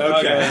never did.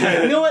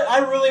 Okay. You know what? I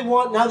really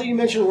want, now that you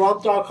mentioned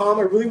Romp.com,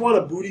 I really want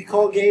a booty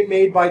call game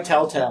made by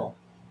Telltale.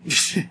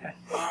 Damn!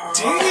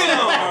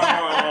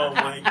 Oh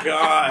my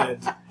god.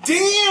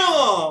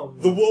 Damn!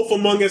 The Wolf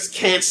Among Us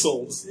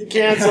cancelled.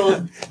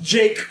 Cancel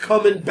Jake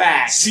coming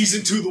back.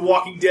 Season 2 The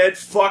Walking Dead?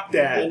 Fuck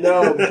that.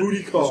 No,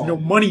 booty call. There's no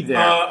money there.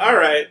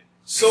 Alright.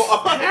 So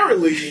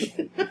apparently,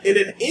 in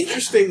an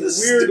interesting, weird...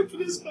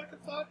 Stupidest fucking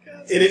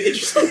podcast. In an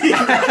interesting...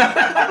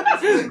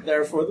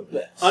 Therefore the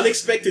best.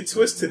 unexpected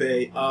twist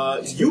today,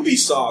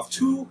 Ubisoft,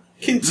 who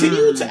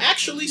continue to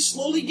actually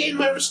slowly gain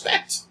my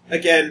respect,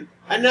 again,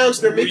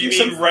 announced they're making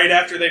You mean right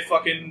after they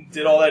fucking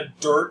did all that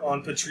dirt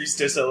on Patrice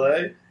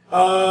Desailly?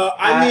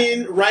 I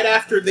mean, right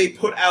after they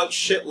put out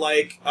shit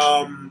like,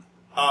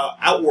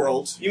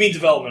 Outworld, You mean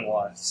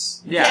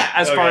development-wise? yeah,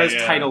 as far as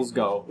yeah. titles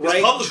go.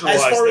 right? publisher-wise,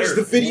 As far as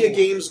they're the video cool.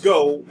 games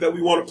go that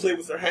we want to play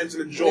with our hands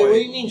and Wait, what do enjoy.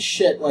 you mean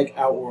shit like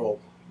Outworld?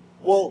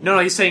 Well, No,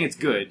 he's saying it's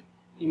good.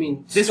 You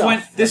mean This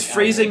stuff this like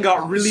phrasing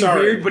got really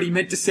Sorry. weird, but he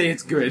meant to say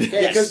it's good.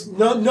 Yeah, because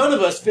none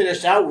of us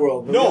finished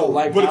Outworld. But No, we don't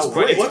like but it's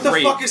Outworld. great. What the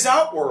great. fuck is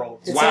Outworld?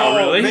 It's Wow, a-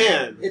 really?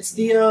 man. It's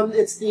the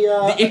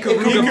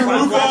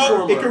Ikaruga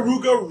platformer.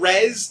 Ikaruga,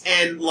 Rez,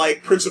 and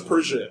like Prince of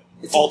Persia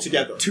all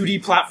together.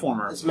 2D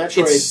platformer. It's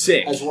Metroid It's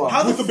sick. as well.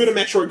 How With a bit of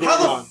Metroid going How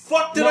the on.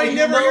 fuck did No, I you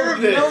never know- hear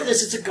of You know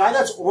this? this? It's a guy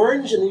that's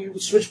orange, and then you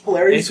switch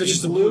polarities. And it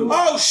switches to to blue. blue.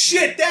 Oh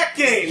shit, that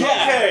game! Yeah.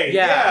 Okay,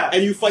 Yeah. yeah.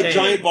 And you fight Yeah,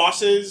 giant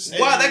bosses. And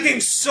Wow, that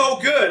game's so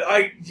good.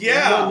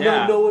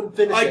 No one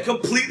finished I it.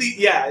 completely,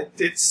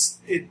 it's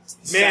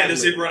man,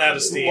 does it run out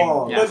of steam.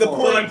 Long. Yeah. But the Long.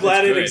 point, But I'm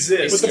glad It's it good.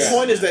 exists. But the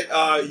point is that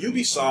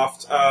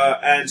Ubisoft,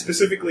 and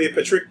specifically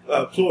Patrick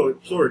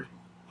Plurd,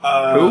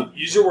 Who?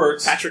 Use your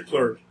words. Patrick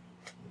Plurd,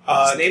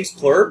 His name's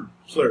Plurd?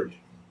 Plurd,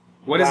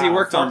 What has he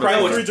worked on Far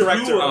Cry before? 3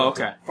 director, Oh,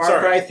 okay. Far Sorry.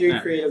 Cry 3 Yeah.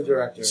 creative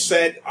director.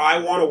 said, I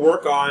want to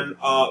work on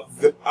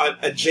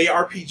a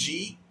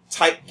JRPG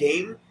type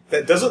game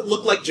that doesn't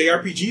look like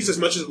JRPGs as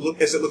much as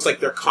it looks like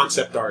their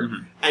concept art.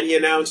 Mhm. And he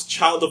announced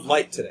Child of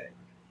Light today.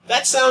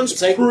 That sounds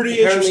It's like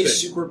pretty apparently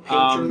interesting. super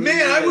painterly.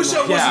 Man, I wish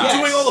I wasn't Yeah.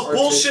 doing all the Yes.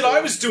 bullshit I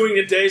was doing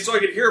today so I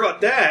could hear about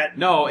that.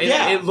 No,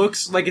 Yeah. it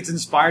looks like it's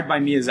inspired by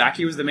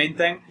Miyazaki was the main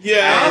thing.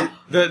 Yeah. And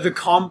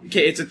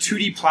it's a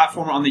 2D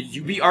platformer on the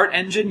UbiArt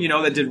engine,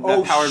 that did that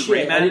Oh, powered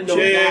shit, I didn't Rayman. know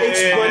Yeah. that.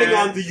 It's running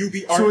on the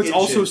UB art So it's engine.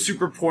 also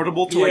super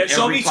portable to Yeah, like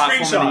show every me platform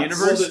in screenshots. the Well,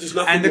 universe. there's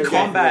nothing And the to get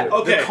combat, through.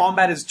 Okay. the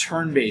combat is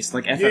turn-based,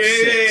 like Yeah,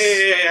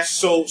 FF6.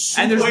 So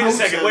And there's Wait no a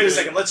second.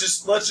 Let's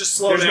just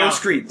slow There's down. no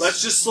screens.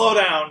 Let's just slow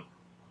down.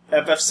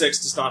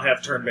 FF6 does not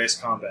have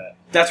turn-based combat.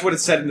 That's what it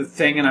said in the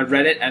thing, and I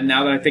read it, and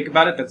now that I think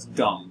about it, that's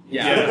dumb.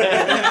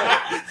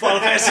 Yeah.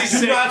 Final Fantasy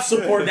Do not 6.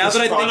 support Now this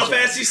that I think Final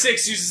project. Fantasy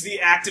 6 uses the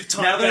active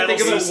time Now that I think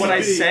battle about what I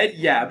CCP. said,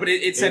 yeah, but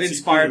it said ACP.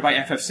 inspired by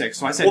FF6,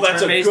 so I said Well,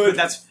 that's a turn-based, good- but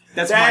that's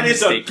That my is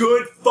mistake. a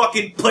good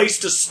fucking place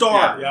to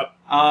start. Yep.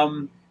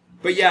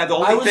 But yeah, the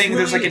I only was thing,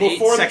 there's like really an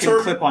before the 8-second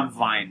term- clip on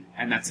Vine,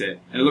 and that's it.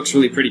 And it looks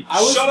really pretty.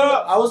 I was Shut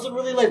up. I was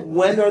really like,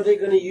 when are they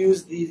going to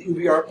use the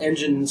UbiArt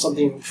engine in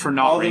something For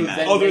not other Rayman.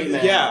 than Other Rayman?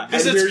 than, yeah.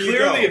 Because And it's there you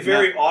clearly go. a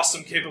very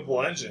awesome,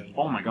 capable engine.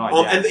 Oh my god,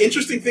 yeah. And the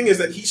interesting thing is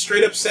that he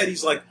straight up said,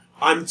 he's like,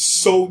 I'm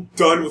so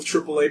done with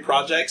AAA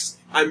projects.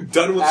 I'm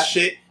done with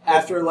shit.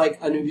 After like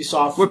an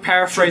Ubisoft, We're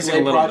paraphrasing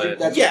AAA a little project, bit.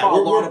 That's Yeah, a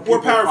lot of we're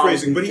people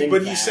paraphrasing, but probably he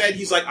think he that. said,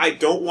 he's like, I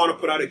don't want to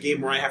put out a game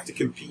where I have to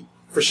compete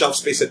for shelf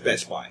space at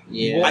Best Buy.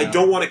 Yeah. I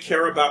don't want to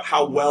care about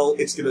how well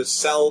it's going to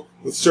sell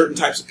with certain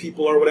types of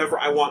people or whatever.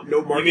 I want no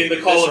You marketing. mean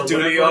the Call this of or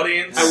Duty whatever.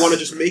 audience? I want to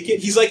just make it.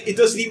 He's like, it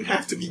doesn't even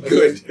have to be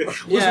good.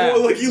 Yeah.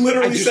 Like he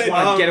literally I just said,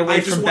 want to get away I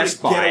just from wanna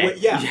Best get Buy. away-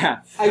 Yeah. Yeah.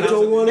 I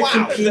don't want to Wow,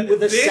 compete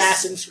with this-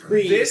 Assassin's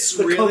Creed, this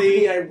the really-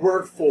 company I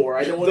work for.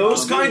 I don't want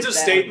Those to kinds of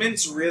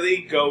statements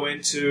really go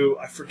into,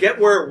 I forget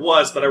where it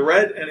was, but I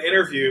read an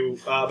interview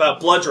about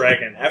Blood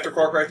Dragon after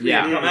Far Cry 3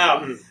 had Yeah. come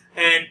out,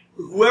 and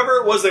whoever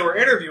it was they were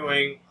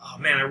interviewing, oh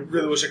man, I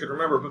really wish I could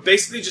remember, but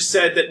basically just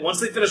said that once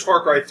they finished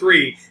Far Cry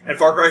 3, and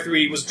Far Cry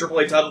 3 was a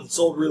AAA title that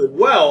sold really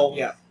well,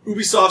 Yeah.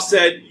 Ubisoft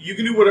said, you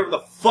can do whatever the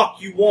fuck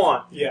you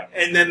want. Yeah.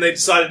 And then they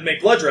decided to make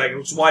Blood Dragon,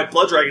 which is why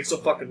Blood Dragon's so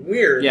fucking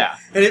weird. Yeah.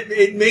 And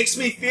it makes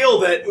me feel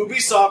that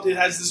Ubisoft, it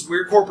has this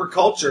weird corporate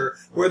culture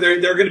where they're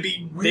going to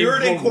be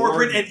weird and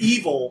corporate reward- and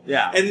evil.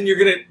 Yeah. And then you're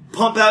going to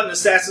pump out an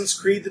Assassin's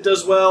Creed that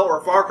does well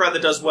or a Far Cry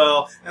that does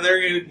well, and they're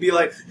going to be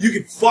like, you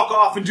can fuck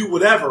off and do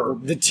whatever.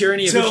 The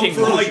tyranny of the king.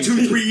 For like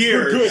 2-3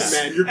 years. You're good,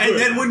 man. You're good. And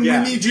then when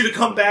Yeah. we need you to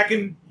come back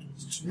and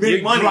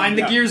make money. Grind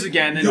the gears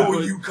again. And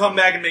you come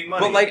back and make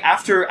money. But like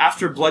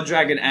after Blood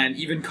Dragon and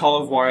even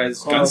Call of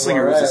Juarez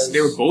Gunslinger,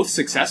 they were both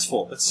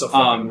successful. That's so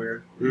fucking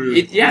weird.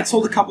 It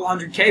sold a couple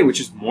 $100K, which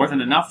is more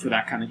than enough for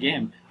that kind of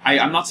game.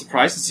 I'm not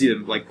surprised to see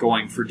them like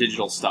going for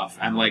digital stuff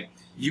and like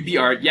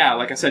UBR. Yeah,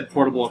 like I said,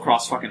 portable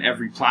across fucking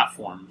every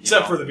platform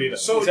except for the Vita.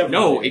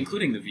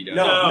 Including the Vita.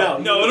 No,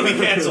 it'll be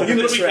canceled.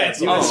 It'll be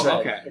canceled. Oh,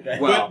 okay.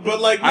 Well, but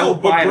like, I will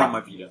buy it on my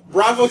Vita.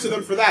 Bravo to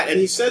them for that. And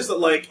he says that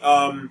like,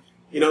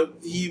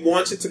 he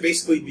wants it to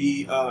basically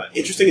be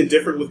interesting and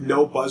different with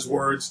no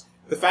buzzwords.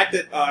 The fact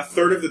that a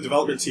third of the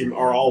development team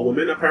are all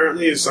women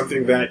apparently is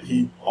something that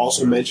he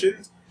also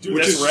mentioned. Dude,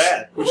 which that's is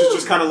rad. Which is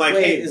just kind of like,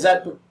 hey, is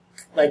that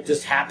like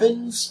just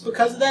happens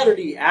because of that, or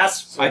do you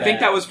ask for I think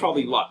that was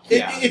probably luck.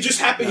 It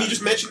just happened. He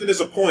just mentioned it as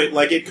a point.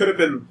 Like it could have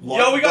been luck.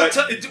 Yo, we got.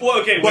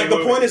 But the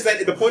point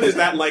is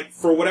that like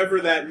for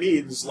whatever that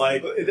means,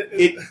 like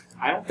it.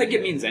 I don't think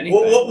it means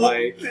anything.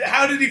 Like,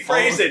 how did he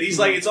phrase it? He's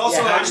like, it's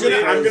also actually.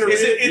 I'm gonna read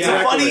it. It's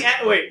a funny.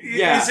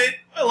 Is it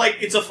like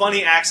it's a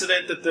funny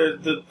accident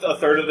that a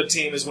third of the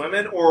team is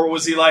women, or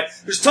was he like,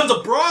 there's tons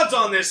of broads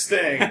on this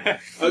thing? No.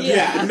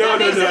 That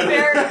makes a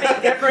very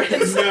big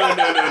difference.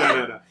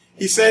 No.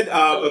 He said,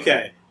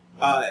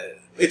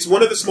 it's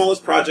one of the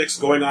smallest projects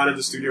going on in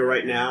the studio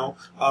right now.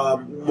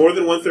 More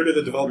than 1/3 of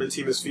the development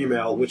team is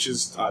female, which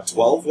is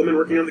 12 women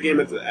working on the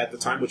game at the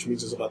time, which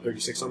means there's about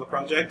 36 on the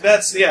project.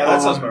 That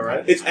sounds about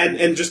right.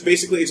 And just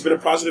basically, it's been a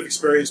positive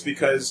experience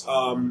because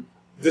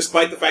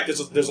despite the fact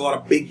that there's a lot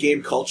of big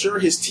game culture,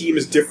 his team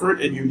is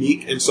different and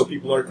unique, and so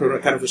people are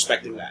kind of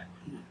respecting that.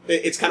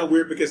 It's kind of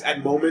weird because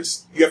at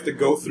moments you have to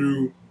go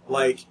through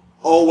like,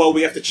 oh, well,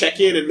 we have to check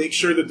in and make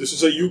sure that this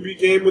is a UB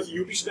game with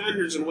UB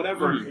standards and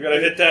whatever. You gotta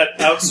hit that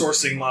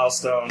outsourcing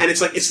milestone. And it's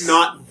like, it's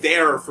not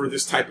there for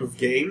this type of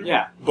game.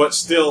 Yeah. But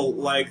still,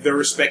 like, they're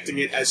respecting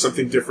it as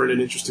something different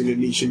and interesting and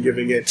niche and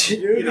giving it,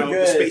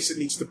 the space it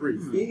needs to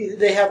breathe.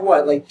 They have,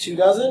 what, like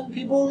 24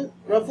 people,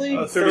 roughly?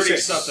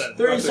 30-something.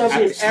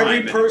 30-something.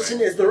 Every person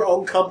is their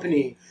own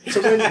company.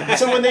 So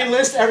when they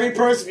list every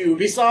person,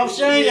 Ubisoft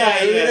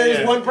Shanghai,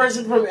 there's one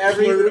person from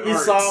every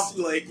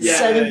Ubisoft,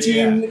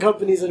 17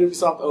 companies that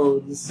Ubisoft owns.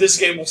 This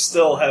game will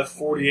still have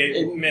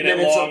 48-minute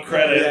long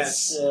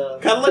credits. Yeah.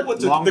 Kind of like what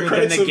longer the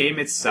credits than the of, game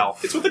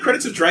itself. It's what the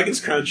credits of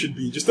Dragon's Crown should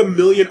be. Just 1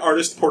 million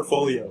artist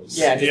portfolios.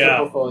 Yeah, just the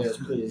portfolios,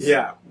 please.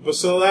 Yeah. But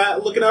so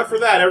looking out for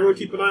that. Everyone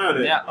keep an eye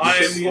on it. Yeah, I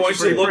am going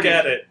to look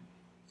at it.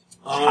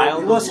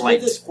 You must have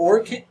made this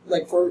for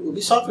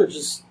Ubisoft or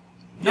just...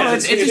 No,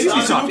 it's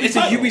Ubisoft. It's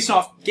a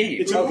Ubisoft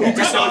game. It's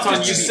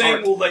just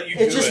saying we'll let you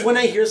do it. It's just when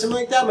I hear something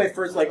like that, my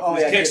first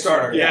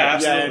Kickstarter. Yeah,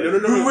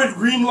 absolutely. Who would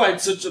greenlight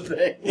such a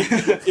thing?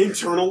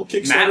 Internal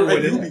Kickstarter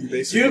at Ubi,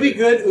 basically. It would be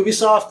good,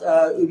 Ubisoft,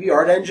 Ubi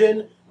Art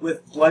Engine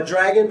with Blood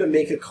Dragon, but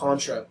make it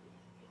Contra.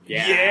 Yeah.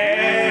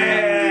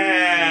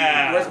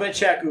 Where's my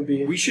check,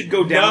 Ubi? We should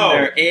go down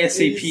there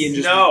ASAP and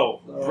just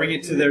bring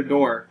it to their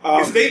door.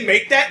 If they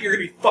make that, you're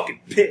going to be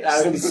fucking pissed.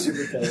 I'm going to be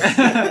super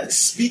pissed.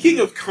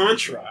 Speaking of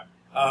Contra...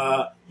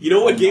 you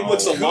know what game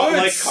looks a lot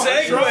like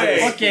Contra?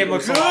 What game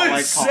looks a lot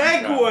like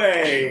Contra?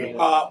 Good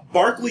segue!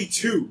 Barkley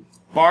 2.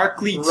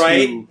 Barkley 2.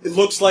 Right? It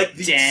looks like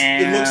the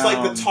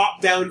Damn.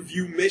 top-down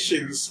view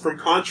missions from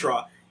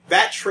Contra.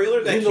 That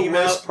trailer that the came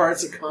worst out...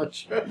 parts of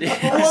Contra.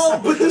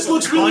 Well, but this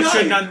looks really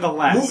Contra nice.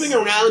 nonetheless. Moving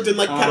around in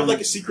kind of like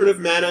a Secret of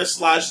Mana /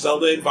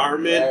 Zelda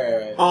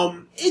environment.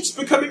 Right. It's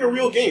becoming a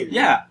real game.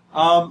 Yeah.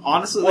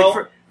 Honestly,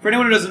 for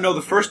anyone who doesn't know,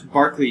 the first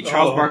Barkley,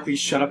 Charles Barkley's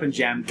Shut Up and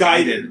Jam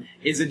Gaiden,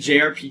 is a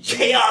JRPG.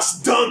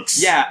 Chaos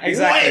Dunks! Yeah,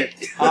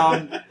 exactly.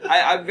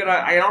 I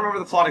don't remember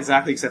the plot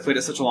exactly because I played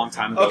it such a long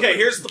time ago. Okay,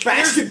 here's the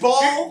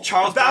basketball.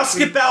 Charles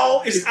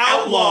Basketball is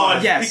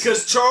outlawed. Yes.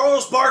 Because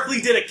Charles Barkley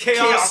did a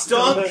chaos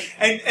dunk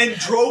and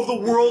drove the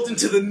world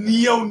into the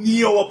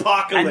Neo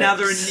apocalypse. And now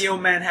they're in Neo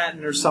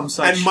Manhattan or some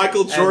such. And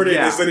Michael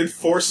Jordan is an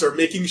enforcer,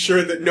 making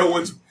sure that no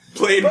one's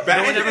playing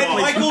basketball.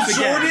 And Michael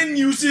Jordan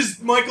uses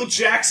Michael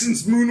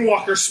Jackson's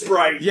Moonwalker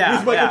sprite.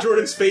 With Michael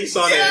Jordan's face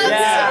on it.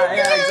 Yeah,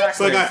 exactly. It's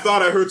like, I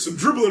thought I heard some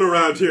dribbling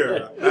around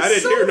here. I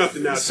didn't hear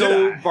nothing now.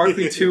 So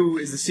Barkley 2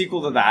 is the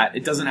sequel to that.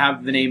 It doesn't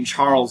have the name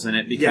Charles in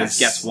it because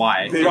guess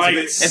why? Right.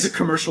 It's a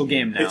commercial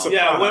game now.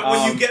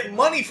 When you get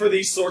money for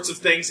these sorts of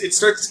things, it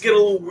starts to get a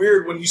little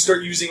weird when you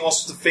start using all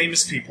sorts of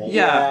famous people.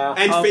 Yeah.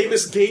 And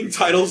famous game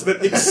titles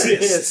that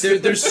exist.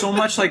 There's so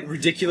much like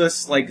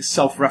ridiculous, like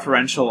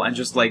self-referential and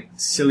just like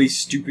silly,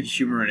 stupid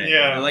humor in it.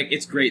 Yeah. And, like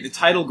it's great. The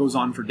title goes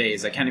on for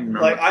days. I can't even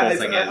remember what the whole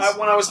thing is.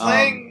 When I was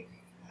playing,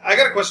 I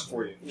got a question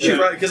for you.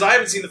 Sure. Because I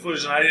haven't seen the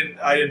footage and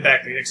I didn't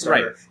back the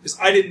Kickstarter. Because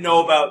I didn't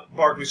know about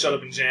Barkley Shut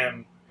Up and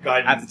Jam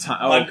Gaiden At the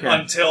time.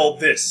 until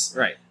this.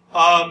 Right.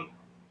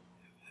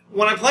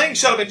 When I'm playing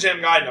Shut Up and Jam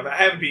Gaiden, I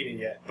haven't beaten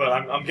it yet, but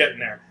I'm getting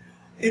there.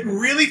 It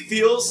really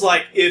feels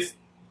like if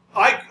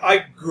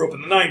I grew up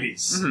in the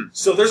 90s,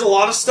 so there's a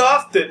lot of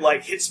stuff that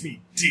like hits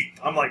me deep.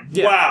 I'm like,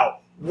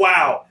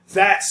 wow,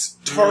 that's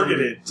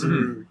targeted.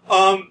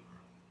 Mm-hmm.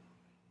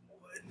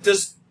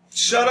 Does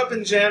Shut Up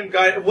and Jam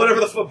Gaiden, whatever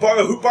the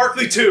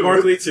Barkley 2.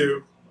 Barkley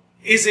 2.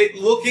 is it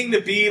looking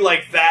to be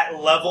like that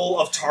level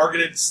of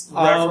targeted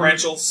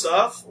referential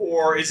stuff,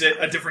 or is it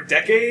a different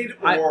decade?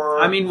 Or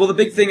I mean, well, the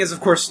big thing is, of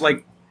course,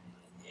 like,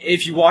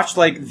 if you watch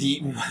like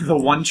the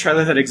one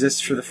trailer that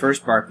exists for the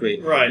first Barkley,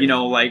 right? You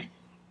know, like,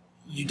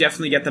 you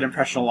definitely get that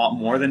impression a lot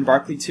more than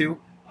Barkley 2.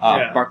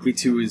 Barkley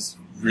 2 is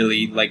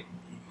really like,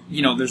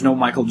 you know, there's no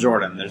Michael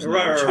Jordan. There's no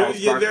Charles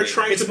Barkley. They're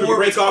trying to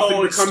break off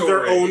and become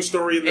their own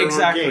story in their own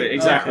game.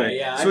 Exactly. Okay,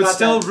 yeah, so it's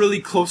still really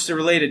closely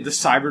related. The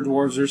cyber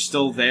dwarves are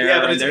still there.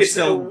 Yeah, but they're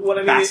still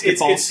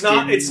basketball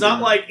skins. It's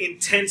not like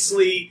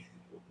intensely.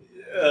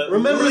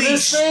 Remember leashed,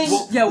 this thing?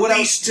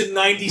 Leashed to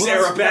 90s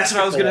era basketball. That's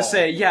what I was going to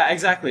say. Yeah,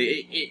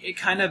 exactly. It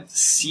kind of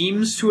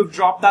seems to have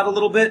dropped that a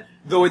little bit,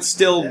 though it's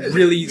still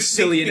really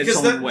silly in its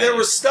own way. There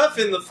was stuff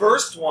in the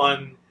first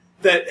one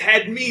that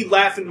had me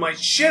laughing my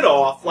shit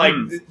off, like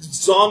the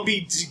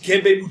zombie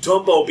Dikembe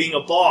Mutombo being a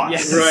boss.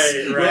 Yes.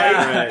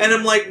 Right. And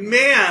I'm like,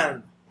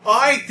 man,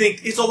 I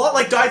think it's a lot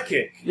like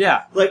Divekick.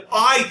 Yeah. Like,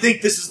 I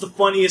think this is the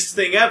funniest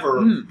thing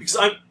ever, because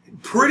I'm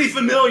pretty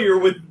familiar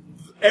with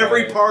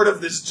every part of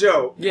this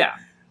joke. Yeah.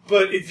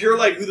 But if you're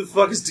like, who the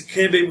fuck is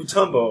Dikembe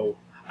Mutombo?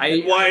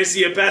 And why is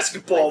he a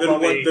basketball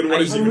dummy?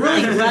 I'm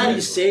really glad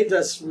he saved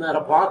us from that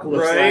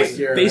apocalypse last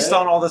year. Based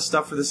on all the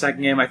stuff for the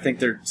second game, I think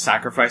they're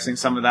sacrificing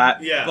some of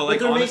that. Yeah. But, like,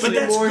 they're honestly,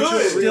 making it more into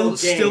a real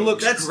still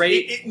looks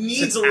great. It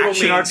needs it's a an little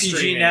action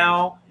mainstreaming. RPG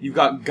now. You've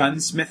got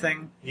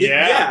gunsmithing.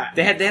 Yeah.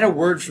 They had a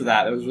word for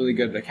that. It was really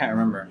good, but I can't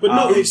remember. But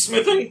no,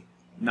 smithing?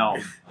 No.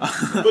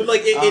 But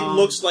like it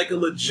looks like a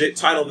legit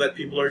title that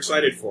people are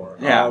excited for.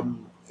 Yeah.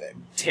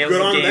 Tales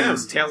Good of on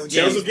Games. them.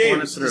 Tales of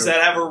Games. Does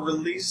that have a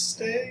release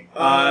date?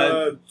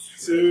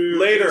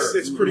 Later.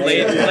 It's pretty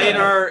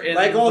later in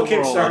like all the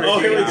world. Kickstarter. Oh,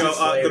 here we games,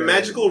 go. The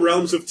Magical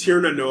Realms of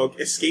Tirnanog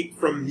escape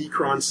from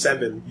Necron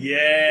 7.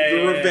 Yeah.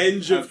 The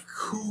Revenge of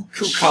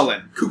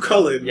Cuchulainn.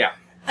 Cuchulainn. Yeah.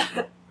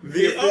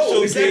 The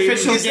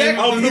official game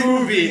of the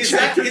movie. Is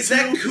that of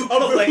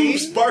the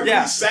Hoops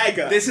Barkley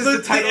saga. This is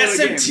the title of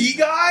the game. SMT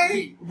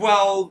guy?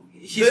 Well,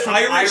 he's The from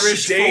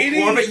Irish dating?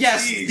 folklore, but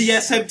yes, Jeez. the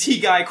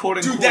SMT guy, quote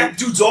unquote. Dude, that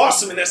dude's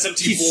awesome in SMT4.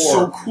 He's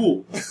so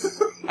cool.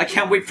 I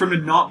can't wait for him to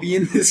not be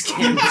in this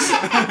game.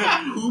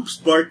 Hoops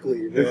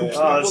Barkley.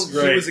 That's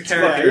great. He was a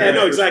character. Yeah,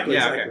 no, exactly.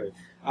 Okay.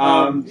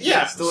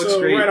 Still looks so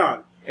great. right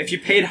on. If you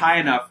paid high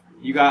enough,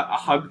 you got a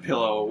hug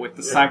pillow with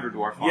the cyber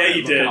dwarf on it. Yeah,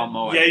 you did.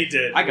 Yeah, you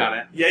did. I got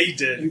it. Yeah, you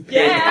did. You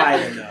paid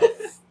high enough.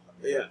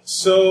 Yeah.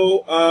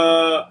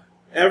 So,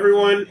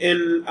 everyone,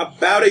 in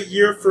about a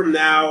year from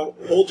now,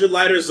 hold your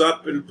lighters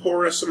up and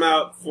pour us some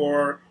out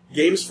for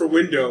Games for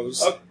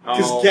Windows.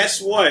 Because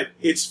guess what?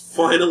 It's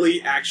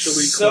finally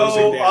actually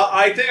closing down.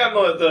 I think I'm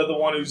the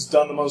one who's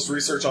done the most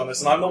research on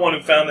this, and I'm the one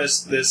who found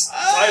this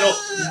title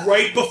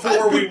right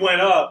before we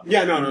went up.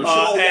 Yeah, no.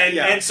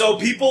 And so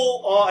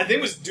people, I think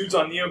it was dudes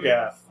on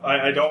NeoGAF.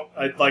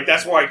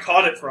 That's where I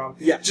caught it from.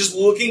 Yeah. Just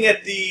looking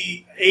at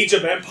the Age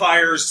of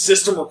Empires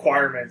system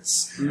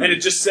requirements, and it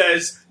just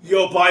says,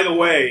 yo, by the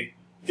way,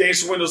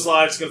 Games for Windows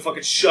Live is going to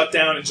fucking shut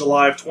down in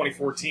July of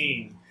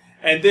 2014.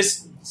 And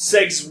this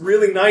segs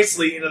really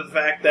nicely into the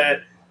fact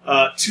that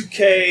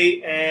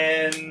 2K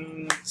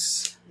and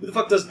who the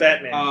fuck does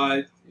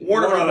Batman?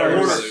 Warner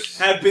Brothers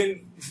have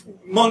been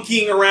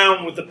monkeying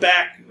around with the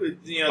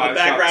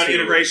background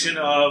integration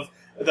of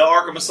the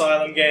Arkham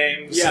Asylum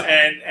games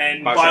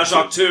and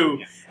Bioshock 2.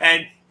 Yeah.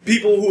 And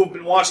people who have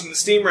been watching the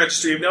Steam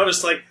registry have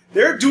noticed like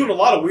they're doing a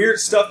lot of weird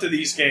stuff to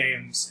these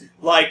games,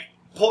 like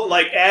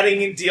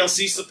adding in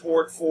DLC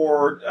support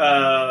for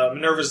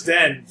Minerva's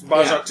Den for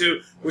Bioshock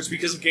 2, which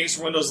because of Games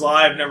for Windows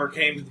Live never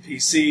came to the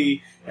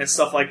PC and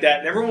stuff like that.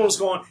 And everyone was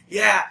going,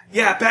 yeah,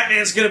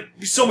 Batman's going to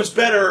be so much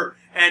better.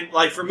 And,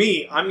 like, for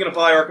me, I'm going to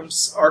buy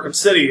Arkham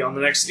City on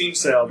the next Steam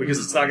sale because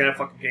it's not going to have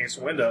fucking games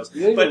for Windows.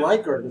 You don't even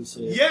like Arkham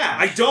City. Yeah,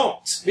 I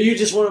don't. But you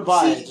just want to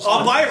buy it.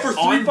 I'll buy it for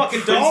 $3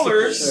 fucking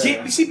dollars.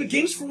 Sure. But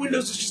Games for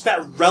Windows is just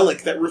that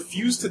relic that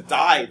refused to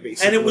die,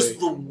 basically. And it was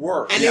the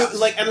worst.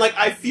 And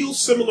I feel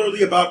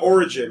similarly about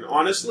Origin,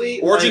 honestly.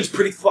 Origin's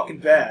pretty fucking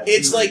bad.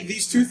 It's like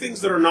these two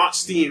things that are not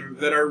Steam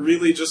that are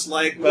really just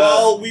like,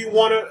 well, we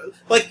want to...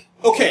 Like,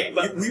 okay,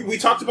 we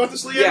talked about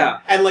this, Liam. Yeah.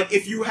 And, like,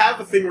 if you have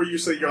a thing where you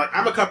say, you're like,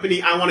 I'm a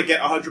company, I want to get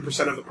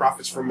 100% of the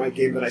profits from my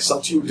game that I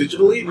sell to you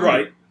digitally.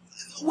 Right.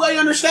 Well, I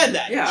understand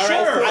that. Yeah,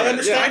 sure. I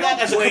understand that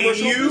as a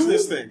commercial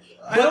business thing.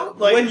 But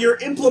when your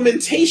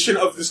implementation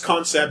of this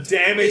concept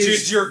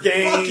damages your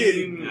game,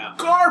 fucking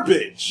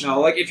garbage. No,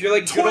 like, if you're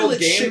like good old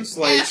games,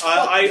 like...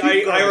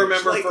 I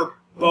remember like, for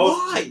both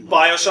why?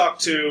 Bioshock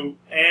 2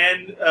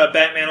 and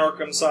Batman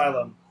Arkham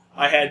Asylum,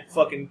 I had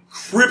fucking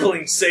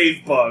crippling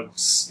save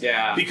bugs.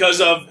 Yeah.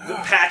 Because of the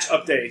patch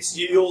updates.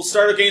 You'll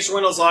start a Games for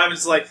Windows Live and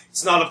it's like,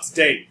 it's not up to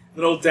date.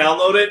 Then it'll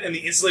download it and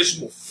the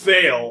installation will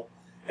fail.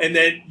 And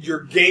then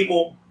your game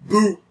will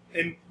boot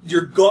and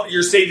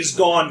your save is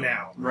gone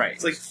now. Right.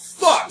 It's like,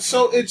 fuck.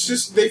 So it's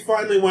just, they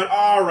finally went,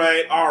 all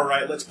right,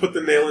 let's put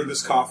the nail in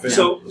this coffin.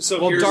 So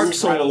well, here's Dark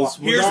Souls.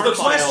 Here's Dark the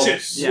question.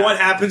 Souls. Yeah. What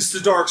happens to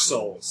Dark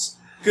Souls?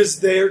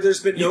 Because there's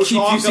been no You keep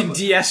talk using of...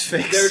 DS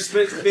fix.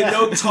 There's been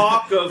no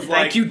talk of,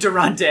 Thank you,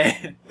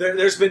 Durante.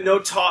 There's been no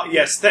talk...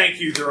 Yes, thank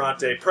you,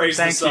 Durante. Praise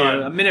the Thank sun.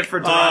 you. A minute for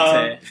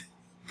Durante.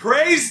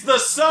 Praise the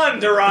sun,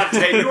 Durante.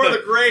 You are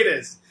the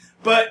greatest.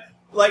 But,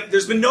 like,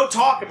 there's been no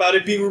talk about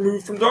it being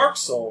removed from Dark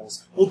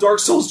Souls. Will Dark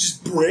Souls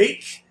just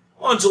break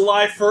on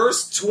July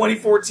 1st,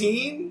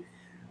 2014?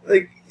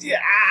 Like, yeah,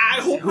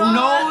 I hope Who not.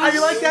 knows? I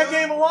like that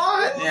game a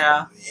lot.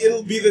 Yeah.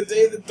 It'll be the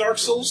day that Dark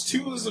Souls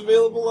 2 is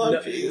available on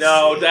PC.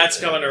 No, that's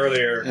coming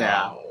earlier.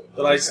 Yeah.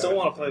 But I still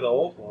want to play the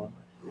old one.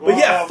 But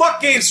yeah,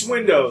 fuck Games for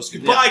Windows.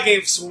 Goodbye,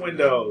 Games for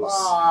Windows.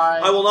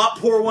 Bye. I will not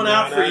pour one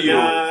out for you.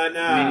 Nah. Me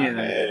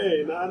neither.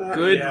 Hey, nah.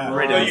 Good Yeah. No,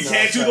 riddance. you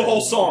can't do the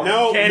whole song.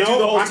 No, you can't do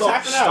the whole I'm song.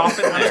 tapping out. Stop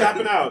it I'm there.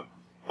 tapping out.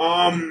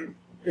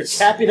 You're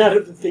tapping out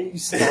of the thing you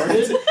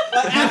started?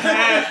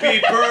 Happy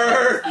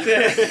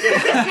birthday!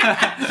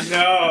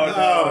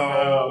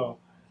 No.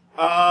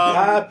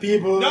 Happy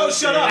birthday. No,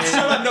 shut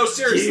up. No,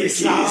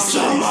 seriously.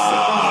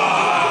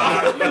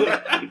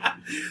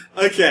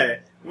 Okay.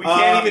 We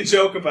can't even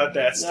joke about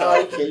that No,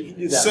 stuff. okay, you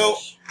can do that. So,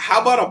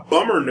 how about a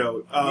bummer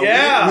note?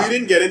 Yeah. We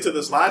didn't get into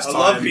this last I time.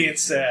 love being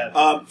sad.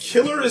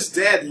 Killer is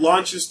Dead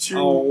launches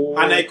to,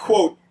 and I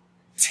quote,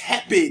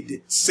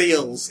 tepid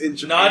sales in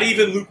Japan. Not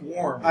even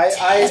lukewarm.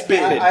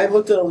 I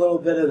looked at a little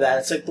bit of that.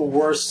 It's like the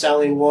worst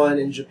selling one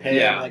in Japan.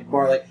 Yeah.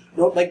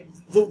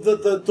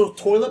 The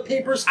toilet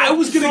paper stuff. I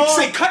was going to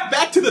say, cut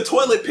back to the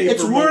toilet paper.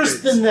 It's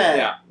worse than that.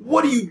 Yeah.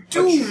 What do you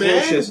do, man?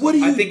 Atrocious. What do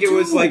you I think it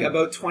was do? like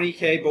about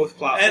 20k both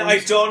platforms. And I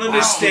don't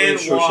understand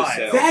Absolutely atrocious why.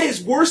 sales. That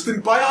is worse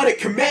than Bionic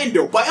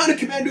Commando. Bionic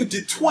Commando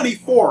did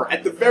 24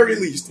 at the very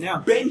least. Yeah.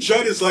 Ben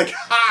Judd is like,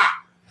 ha!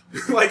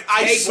 Like,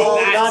 I Hey, saw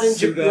Well, that. not in to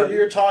Japan. the-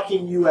 You're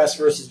talking U.S.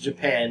 versus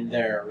Japan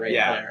there, right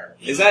Yeah. there.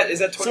 Is that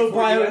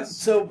 24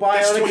 So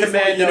Bionic 24,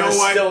 Commando you know is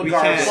what? still We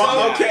garbage. can't-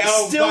 Well, okay,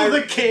 Still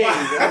the king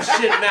of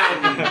Shit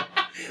Mountain.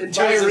 In By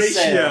terms of ratios.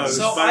 sales.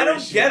 So I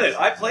don't get it.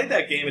 I played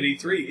that game at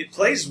E3. It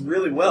plays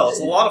really well. It's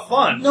a lot of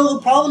fun. No, the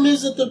problem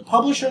is that the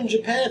publisher in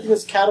Japan, I think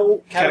it's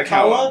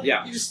Kadokawa.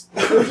 Yeah. They're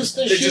just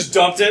They just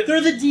dumped it. They're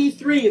the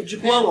D3 of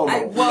Japan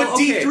almost. But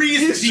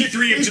D3 is the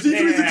D3 of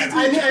Japan.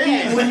 I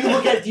mean, when you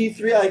look at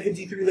D3, like the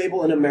D3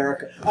 label in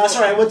America.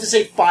 Sorry, I went to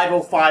say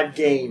 505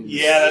 Games.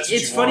 Yeah, that's what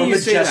It's you funny want. you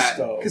say that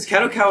Majesco. because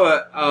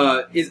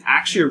Kadokawa is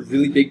actually a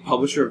really big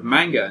publisher of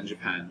manga in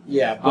Japan.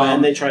 Yeah, but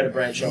and they try to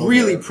branch over.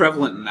 Really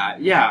prevalent in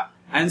that, yeah.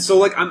 And so,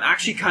 like, I'm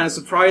actually kind of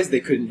surprised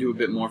they couldn't do a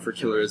bit more for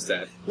Killer is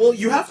Dead. Well,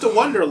 you have to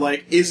wonder,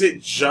 like, is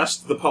it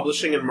just the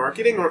publishing and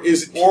marketing, or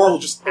is it people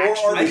just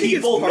actually are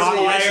people not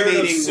tired of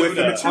resonating with the Suda?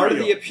 material? Part of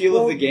the appeal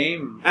of the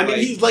game. I mean,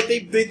 like, he's like they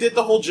did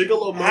the whole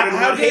Gigolo moment.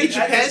 How Hey, did-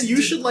 Japan, did- you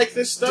should like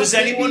this stuff. Does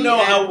anyone maybe? know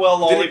how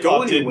well Did it go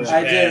Lollipop did in anywhere?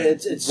 Japan? I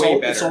did. It Way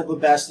sold better. the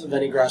best of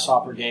any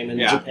Grasshopper game in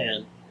Yeah.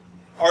 Japan.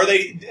 Are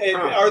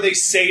they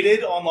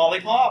sated on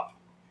Lollipop?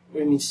 What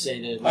do you mean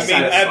sated? I mean,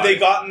 Satisfied. have they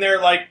gotten their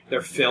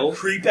their fill.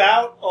 creep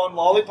out on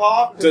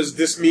Lollipop? Does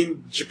this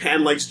mean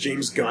Japan likes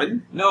James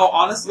Gunn? No,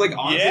 honestly,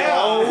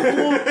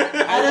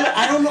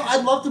 I don't know.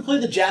 I'd love to play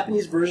the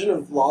Japanese version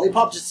of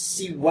Lollipop just to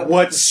see what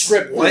the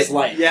script was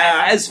like.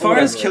 Yeah, as far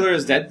as Whatever. Killer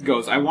is Dead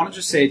goes, I want to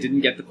just say it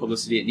didn't get the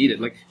publicity it needed.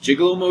 Like,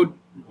 Gigolo mode,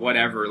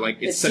 whatever. Like,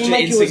 it's It such seemed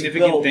an like it was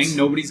insignificant built. thing,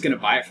 nobody's going to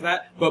buy it for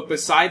that. But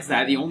besides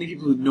that, the only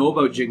people who know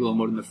about Gigolo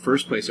mode in the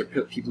first place are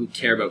people who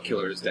care about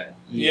Killer is Dead.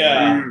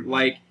 Yeah.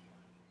 Like,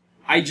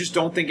 I just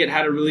don't think it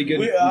had a really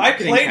good I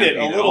marketing played it a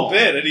campaign at little all.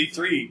 bit at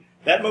E3.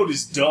 That mode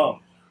is dumb.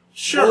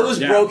 Sure. Well, it was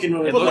Yeah. broken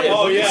when we It played looked- it.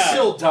 oh, But it's yeah.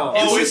 still dumb.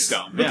 Oh, It's it's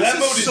dumb. but Yeah. That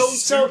this mode is is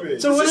so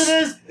stupid. So what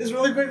it is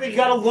really quickly, you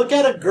gotta look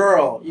at a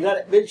girl. You're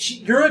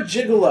a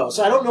gigolo,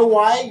 so I don't know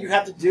why you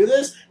have to do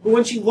this, but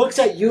when she looks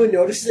at you and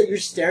notices that you're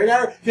staring at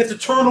her, you have to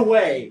turn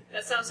away.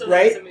 That sounds so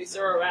Right? nice to me.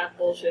 Zoro rap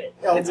bullshit.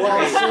 Oh, It's well,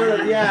 great. sort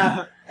of,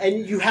 yeah.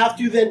 And you have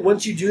to then,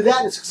 once you do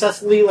that and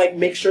successfully, like,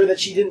 make sure that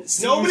she didn't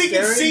see Nobody you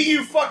can staring, see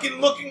you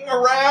fucking looking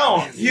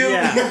around. You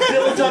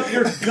build up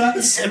your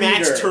guts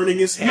Max meter. turning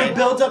his You head.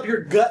 build up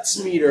your guts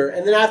meter,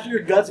 and then after your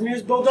guts meter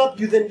is built up,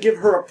 you then give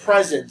her a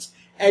present.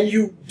 And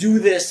you do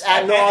this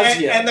ad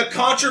nauseum. And the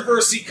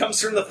controversy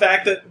comes from the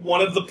fact that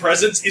one of the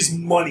presents is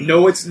money.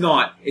 No, it's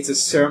not. It's a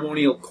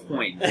ceremonial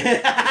coin.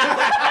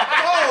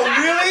 Oh,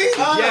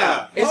 really?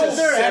 Yeah. It's Oh, a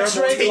they're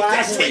X-ray ceremonial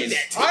glasses. coin.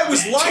 I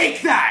was lied.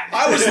 that!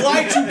 I was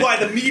lied to by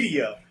the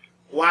media.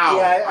 Wow.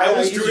 Yeah, I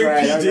was he's doing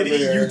right. I P. Diddy, remember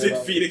you hearing did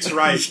about Phoenix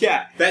Wright.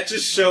 Yeah. That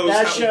just shows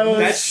That how... shows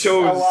That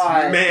shows, a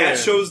lot. man. That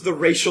shows the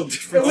racial It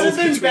differences. would have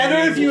been between better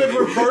if people. you had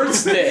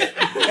reversed it.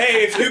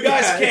 Hey, if you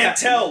guys Yeah, can't yeah.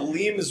 tell,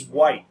 Liam is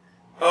white.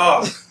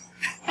 Ugh.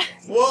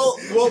 Well,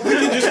 we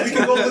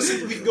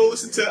can go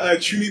listen to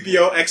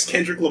Chunibyo x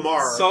Kendrick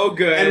Lamar. So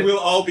good. And we'll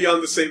all be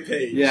on the same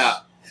page. Yeah.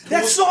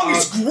 That song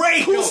is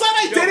great.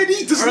 Poolside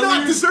Identity does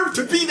not deserve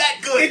to be that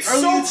good. It's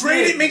so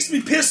great. It makes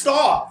me pissed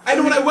off. I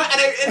know when I went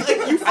and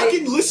like you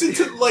fucking listen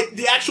to like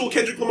the actual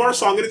Kendrick Lamar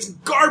song and it's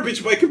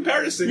garbage by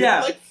comparison. Yeah.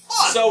 You're like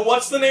fuck. So,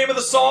 what's the name of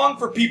the song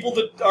for people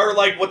that are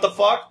like, "What the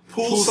fuck"?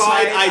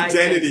 Poolside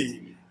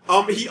Identity.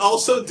 He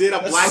also did a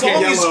black song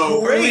and is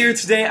yellow. great. Earlier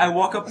today, I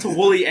walk up to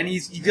Wooly and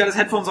he's got his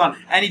headphones on,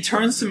 and he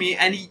turns to me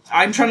and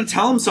I'm trying to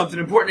tell him something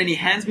important, and he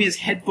hands me his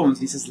headphones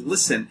and he says,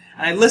 "Listen,"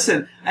 and I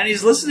listen, and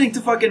he's listening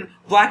to fucking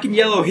Black and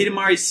Yellow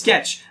Hidamari's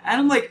sketch, and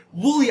I'm like,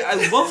 "Wooly, I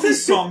love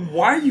this song.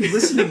 Why are you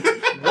listening?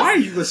 Why are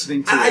you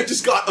listening to And it?" I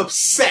just got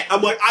upset.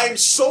 I'm like, I am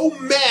so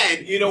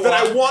mad that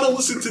I want to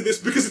listen to this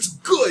because it's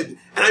good,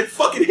 and I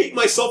fucking hate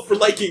myself for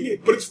liking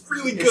it, but it's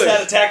really good. It's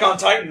that Attack on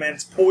Titan, man.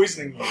 It's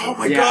poisoning you. Oh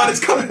my god, it's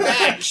coming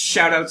back.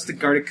 Shoutouts to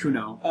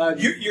Gardakuno.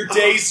 Your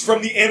days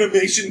from the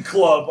animation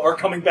club are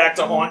coming back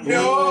to haunt you.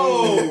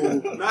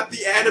 No, not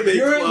the anime club.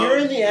 You're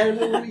in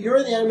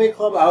the anime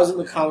club. I was in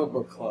the comic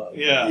book club.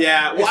 Yeah.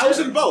 Yeah, well, I was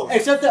in both.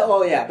 Except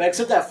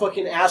that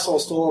fucking asshole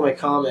stole all my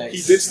comics.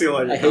 He did steal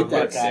all your I hate that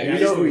comics. guy. Yeah,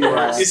 You know who you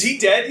are. Is he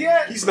dead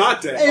yet? He's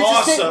not dead. Hey, it's the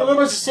Awesome. same,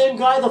 remember, it's the same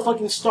guy that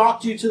fucking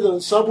stalked you to the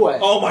subway.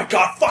 Oh my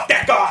god, fuck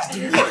that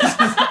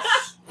guy!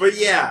 But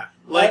yeah,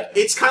 like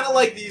it's kind of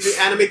like the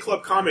anime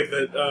club comic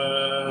that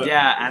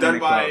Anime done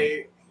Club.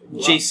 by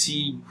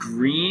J.C.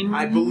 Green,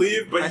 I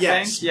believe, but I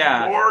yes, think,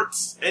 yeah.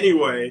 sports.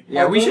 Anyway,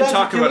 Yeah, we Go should back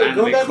talk to about Killer-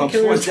 go Anime back to Club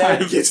Killer's one time.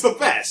 Dead. it's the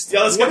best. Yeah,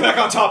 let's get back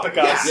on topic,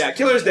 guys. Yeah,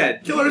 Killer's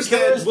dead. Killer's Dead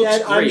Killer's looks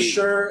Dead, I'm great.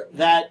 sure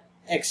that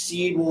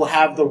Xrd will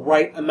have the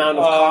right amount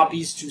of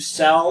copies to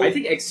sell. I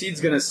think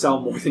Xseed's gonna sell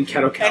more than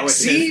Keto Cow.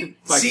 Xseed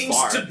by seems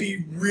far. to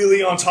be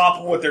really on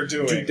top of what they're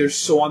doing. Dude, they're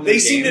so on the They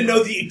seem to game.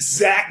 know the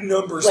exact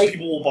numbers Like,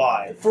 people will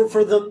buy.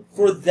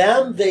 for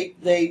them,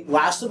 they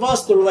Last of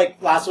Us, they were like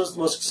Last of Us, the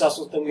most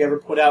successful thing we ever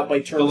put out by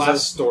terms The last of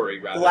story,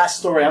 rather. the last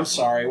story. I'm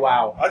sorry,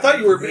 wow. I thought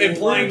you were We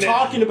implying were that.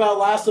 talking about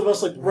Last of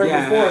Us like right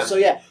Yeah. before, so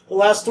yeah, the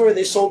last story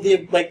they sold they're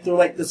like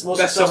this most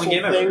Best-selling successful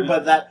game ever, thing, yeah.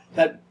 but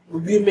that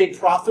we made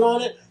profit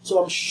on it.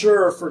 So I'm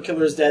sure for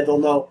Killer's Dead they'll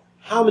know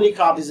how many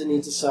copies it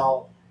needs to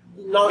sell.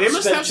 Not They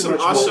must spend have too some much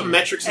awesome money.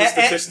 metrics and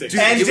statistics.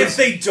 And It if was-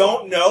 they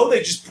don't know, they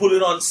just put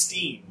it on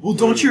Steam. Well,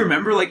 don't you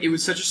remember, like, it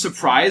was such a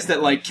surprise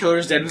that, like,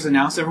 Killer's Dead was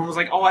announced, everyone was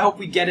like, oh, I hope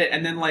we get it,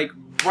 and then, like,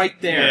 right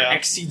there, Yeah.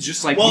 Xseed's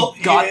just like, Well,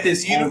 we got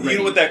this you know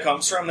already. what that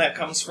comes from? That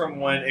comes from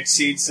when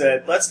Xseed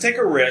said, let's take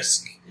a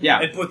risk Yeah.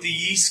 and put the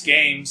Yeast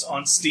games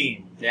on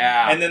Steam.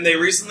 Yeah. And then they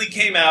recently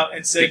came out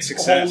and said, Big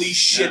success. holy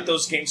shit, Yeah.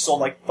 those games sold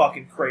like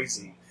fucking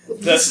crazy.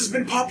 This has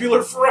been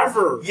popular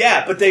forever.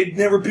 Yeah, but they've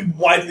never been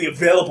widely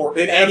available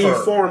In ever.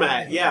 any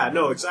format. Yeah,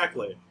 no,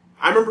 exactly.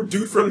 I remember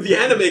dude from the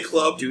anime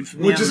club Dude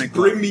from the would just Anime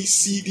bring Club. me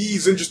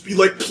CDs and just be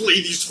like, play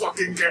these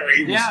fucking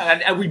games.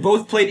 Yeah, and we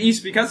both played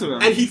East because of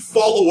him. And he'd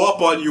follow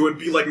up on you and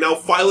be like, now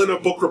file in a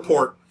book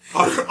report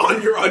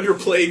on your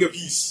playing of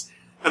Ys.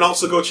 And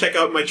also go check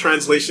out my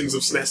translations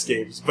of SNES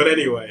games. But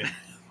anyway.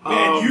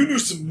 Man, you knew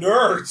some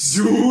nerds.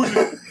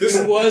 Dude, this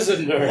He was a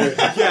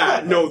nerd.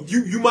 yeah, no,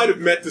 you might have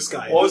met this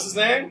guy. What was his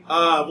name?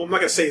 Well, I'm not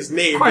gonna say his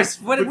name. Of course,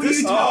 what but are you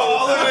this- doing?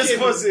 Oh, look at his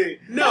fucking- pussy.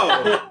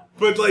 No.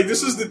 But, like,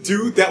 this is the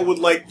dude that would,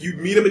 like, you'd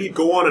meet him and he'd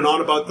go on and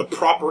on about the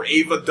proper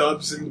Ava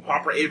dubs and the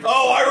proper Ava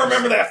Oh, I dubs.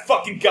 remember that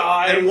fucking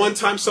guy. And one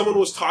time someone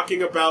was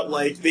talking about,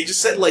 like, they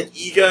just said, like,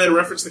 Iga in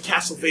reference to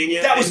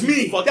Castlevania. That was and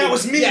me. fucking- That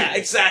was me. Yeah,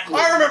 exactly.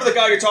 I remember the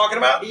guy you're talking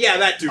about. Yeah,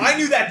 that dude. I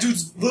knew that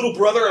dude's little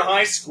brother in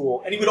high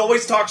school, and he would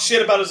always talk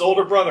shit about his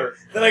older brother.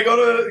 Then I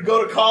go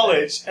to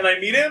college, and I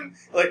meet him,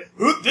 like,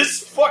 who,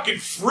 this fucking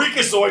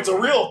freakazoid's a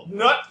real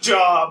nut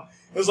job.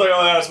 It was like,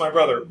 oh, that's my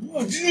brother.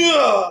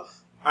 Ugh.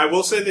 I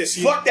will say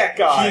this. Fuck that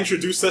guy. He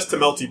introduced us to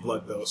Melty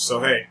Blood, though, so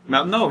hey.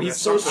 No, he's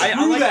So I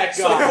Screw like that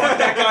guy. Fuck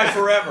that guy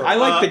forever. I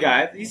like the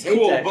guy. He's hate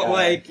cool, that but guy.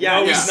 like, yeah,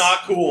 No, yeah. he's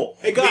not cool.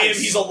 Hey, guys.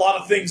 He's a lot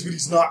of things, but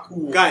he's not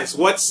cool. Guys,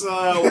 what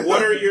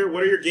are your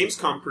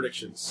Gamescom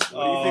predictions?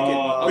 What are you thinking?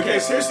 okay.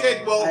 Because here's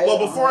the well,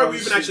 before we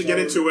even actually get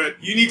into it,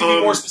 You need to be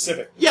more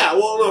specific. Yeah,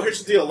 well, no,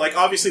 here's the deal. Like,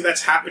 obviously,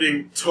 that's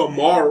happening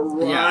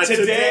tomorrow. Yeah.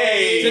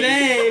 Today.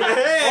 Today!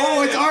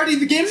 Oh, it's already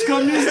the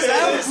Gamescom news is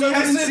out! We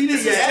haven't seen it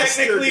This is yet.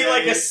 technically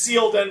like a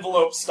sealed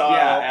envelope style.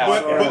 Yeah,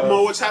 But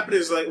Mo, what's happening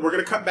is like we're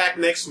gonna come back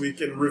next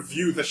week and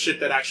review the shit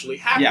that actually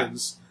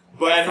happens.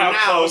 But And for how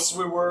now, close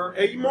we were.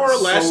 more or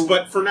less. So-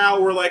 but for now,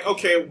 we're like,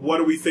 okay, what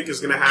do we think is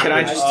gonna happen? Can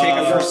I just take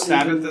a first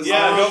stab at this?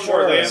 Yeah, go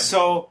for it, Liam.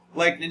 So,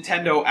 like,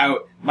 Nintendo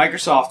out,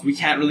 Microsoft, we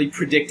can't really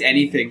predict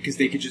anything because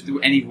they could just do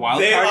any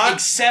wild They card are-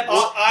 except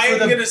I for am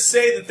the... going to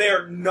say that they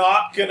are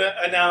not going to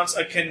announce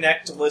a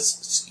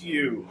Connect-less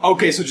SKU.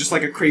 Okay, so just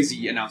like a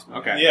crazy announcement.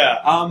 Okay.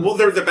 Yeah. Well,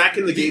 they're back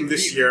in the game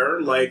this year.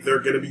 Like they're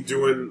gonna be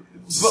doing.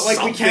 But, like,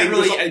 we can't something.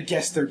 really There's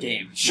guess their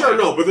game. Sure, Like,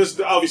 no, but there's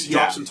obviously Yeah.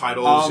 drop some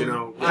titles. Um, You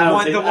know,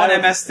 The one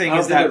MS thing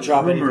is that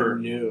rumor.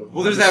 Anything new.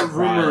 Well, there's that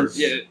rumor. Surprise.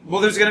 Yeah. Well,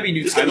 there's gonna be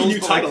new There's gonna be titles. new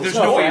but, like, titles. there's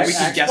No, no way we Xbox?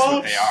 can guess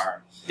what they are.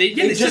 They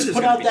They said just there's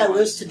put gonna out be that new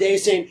list today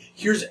saying,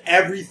 here's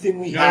everything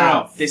we ones. have.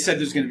 No. They said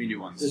there's gonna be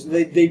new ones.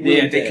 They really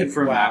Yeah, they did.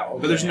 confirmed Wow,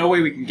 that. But there's okay. no way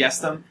we can guess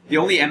them. The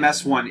only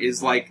MS one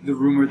is like the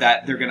rumor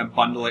that they're gonna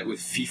bundle it with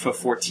FIFA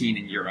 14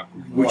 in Europe,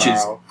 which Wow.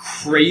 is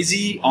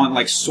crazy on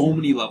like so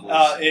many levels.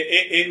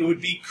 It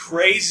would be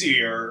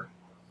crazier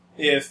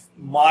if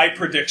my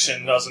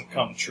prediction doesn't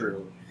come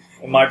true.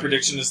 And my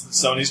prediction is that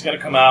Sony's going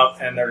to come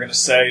out and they're going to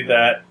say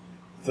that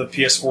the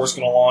PS4 is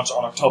going to launch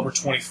on October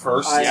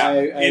 21st I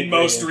in agree.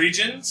 most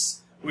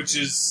regions, which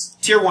is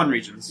Tier 1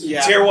 regions.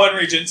 Yeah. Tier 1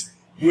 regions.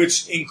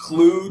 which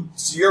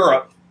includes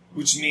Europe,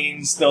 which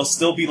means they'll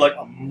still be like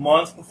a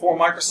month before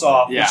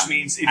Microsoft, which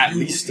means at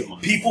least a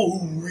month. People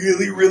who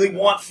really, really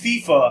want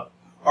FIFA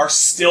are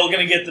still going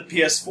to get the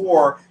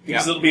PS4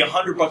 because it'll be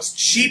 $100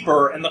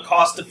 cheaper and the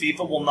cost of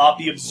FIFA will not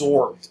be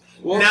absorbed.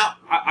 Well, now,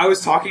 I was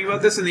talking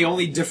about this, and the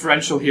only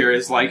differential here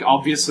is, like,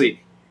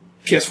 obviously,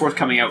 PS4 is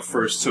coming out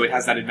first, so it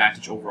has that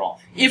advantage overall.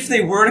 If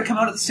they were to come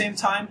out at the same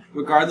time,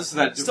 regardless of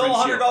that still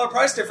 $100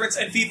 price difference,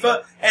 and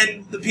FIFA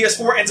and the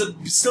PS4 ends up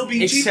still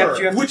being cheaper.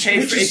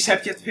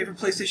 Except you have to pay for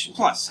PlayStation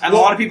Plus. And a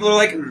lot of people are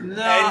like, no, and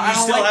I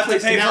don't still like have to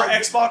pay for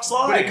Xbox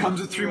Live. But it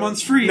comes with 3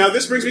 months free. Now,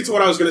 this brings me to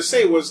what I was going to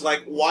say, was,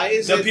 like, why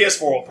is the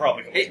PS4 will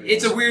probably come with 3 months.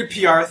 It's a weird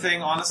PR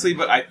thing, honestly,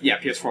 but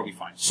PS4 will be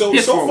fine. So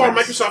far,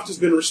 Microsoft has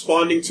been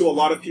responding to a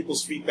lot of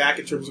people's feedback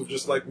in terms of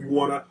just, like, we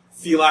want to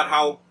feel out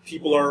how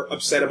people are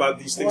upset about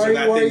these things and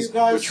that things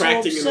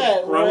retracting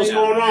and what's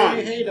going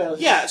on.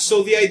 Yeah,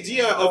 so the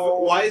idea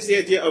of why is the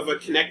idea of a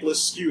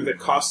Kinectless SKU that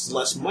costs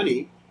less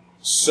money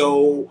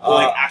so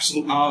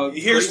absolutely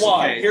here's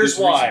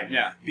why.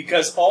 Yeah.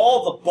 Because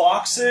all the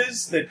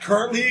boxes that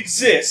currently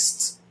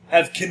exist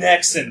have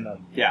Kinects in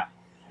them. Yeah.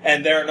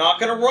 And they're not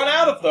going to run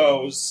out of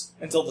those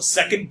until the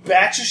second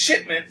batch of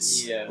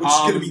shipments, which is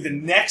going to be the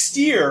next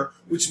year,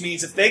 which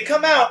means if they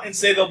come out and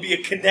say there'll be a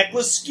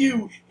Kinectless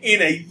SKU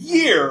in a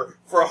year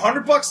for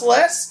 $100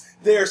 less,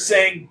 they're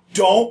saying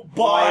don't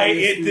buy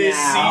it this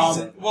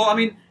season. Well, I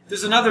mean,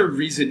 there's another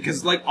reason,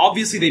 because, like,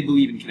 obviously they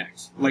believe in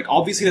Kinect. Like,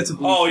 obviously that's a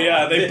belief. Oh,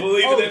 yeah, they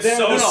believe in it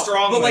so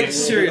strongly. But, like,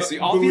 seriously,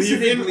 obviously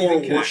they believe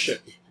in Kinect.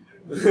 Worship.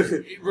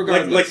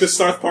 Regardless. like the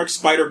South Park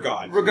spider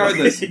god.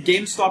 Regardless,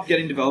 games stopped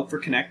getting developed for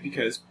Kinect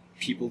because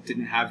people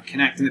didn't have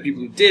Kinect, and the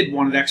people who did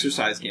wanted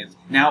exercise games.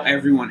 Now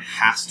everyone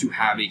has to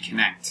have a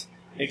Kinect.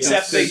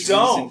 Except they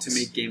don't. To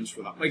make games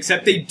for them.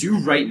 Except they do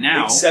right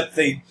now. Except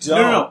they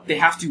don't. No. They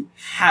have to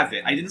have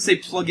it. I didn't say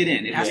plug it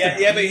in. It has to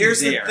be but here's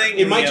there. the thing.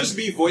 It might just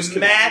be voice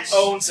commands. Matt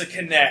owns a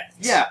Kinect.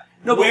 Yeah.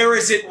 No, where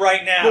is it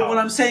right now? But what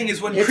I'm saying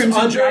is when it's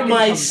Crimson under Dragon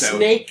my comes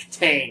snake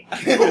tank.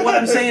 But what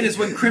I'm saying is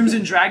when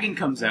Crimson Dragon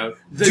comes out...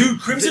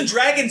 Crimson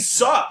Dragon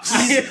sucks!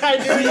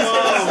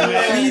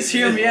 Please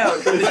hear me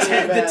out.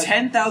 The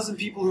 10,000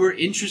 people who are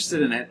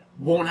interested in it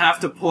won't have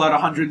to pull out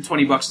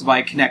 $120 to buy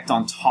a Kinect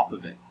on top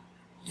of it.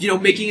 You know,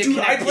 making a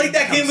Kinect I played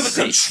that game with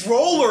a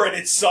controller and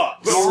it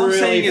sucks! But all I'm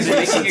saying is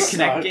making a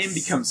Kinect game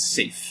becomes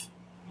safe.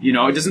 You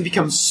know, it doesn't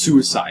become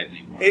suicide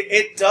anymore.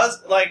 It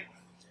does, like...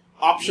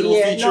 Optional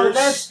features. No,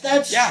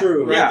 that's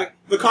true. Right? Yeah.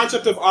 The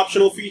concept of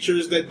optional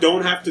features that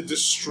don't have to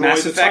destroy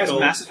the title.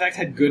 Mass Effect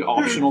had good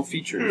optional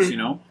features, you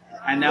know?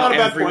 And now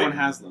everyone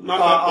has them.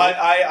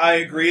 I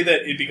agree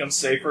that it becomes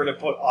safer to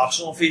put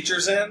optional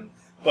features in,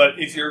 but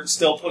if you're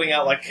still putting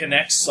out, like,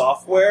 Kinect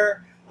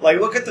software,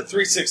 like, look at the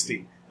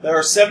 360. There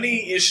are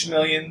 70-ish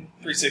million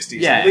 360s.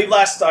 Yeah. I believe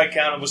last I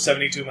counted was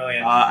 72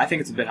 million. I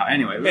think it's a bit high.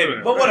 Anyway. Maybe.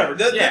 But whatever.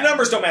 The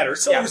numbers don't matter.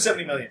 It's still over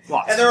 70 million.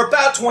 Lots. And there are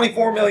about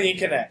 24 million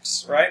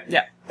Kinects, right?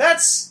 Yeah.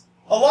 That's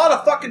a lot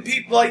of fucking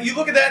people. Like, you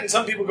look at that and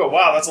some people go,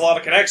 wow, that's a lot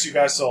of Kinects you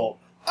guys sold.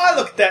 I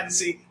look at that and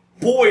see,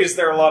 boy, is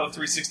there a lot of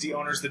 360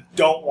 owners that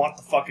don't want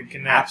the fucking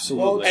Kinect.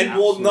 Absolutely. And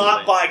will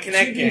not buy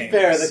Kinect games. To be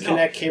fair, the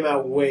Kinect came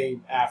out way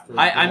after the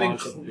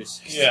launch of the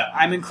 360. Yeah.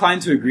 I'm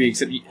inclined to agree,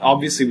 except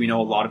obviously we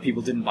know a lot of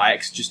people didn't buy it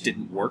because it just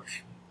didn't work.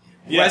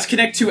 Yeah. Whereas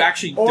Kinect 2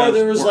 actually does Or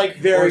there was, work. like,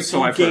 very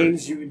So few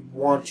games you would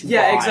want to buy.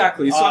 Yeah,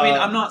 exactly. So, I mean,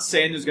 I'm not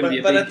saying there's going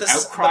to be a big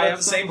outcry at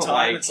the same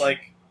time, it's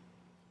like,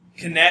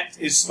 Kinect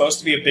is supposed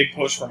to be a big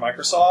push for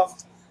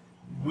Microsoft.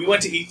 We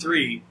went to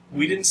E3,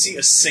 we didn't see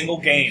a single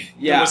game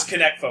that was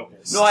Kinect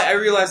focused. No, I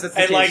realize that's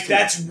the case, like, too.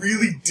 that's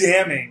really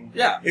damning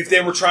if they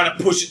were trying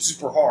to push it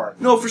super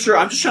hard. No, for sure.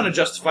 I'm just trying to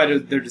justify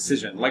their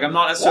decision. Like, I'm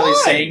not necessarily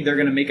saying they're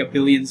going to make a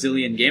billion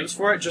zillion games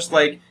for it, just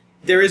like,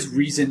 there is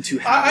reason to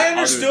have I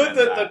understood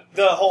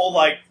the whole,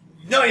 like,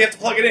 no, you have to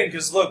plug it in,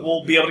 because, look,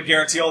 we'll be able to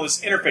guarantee all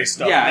this interface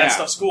stuff, and that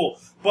stuff's cool.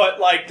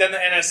 But, like, then the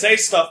NSA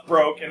stuff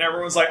broke, and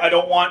everyone's like, I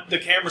don't want the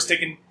cameras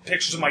taking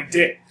pictures of my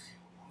dick.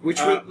 Which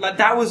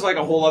that was, like,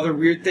 a whole other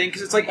weird thing,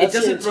 because it's like, it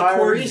doesn't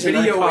record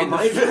video in No,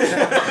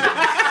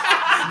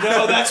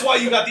 that's why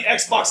you got the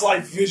Xbox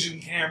Live Vision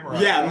camera.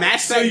 Yeah,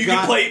 Matt's so you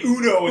can play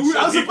Uno and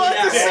I was about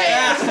to say!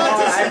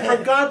 I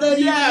forgot that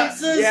even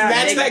exists. Yeah,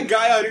 Matt's that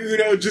guy on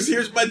Uno, just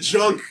here's my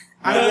junk.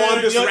 I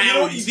want this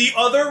round. The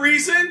other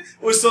reason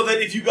was so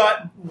that if you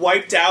got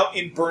wiped out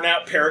in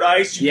Burnout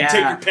Paradise, you could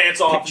take your pants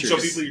off and show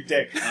people your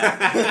dick.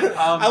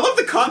 I love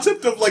the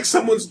concept of, like,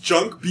 someone's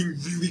junk being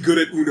really good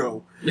at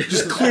Uno.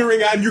 Just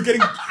clearing out, and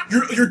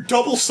you're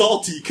double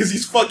salty because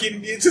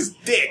it's his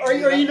dick. Or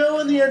you know,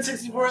 in the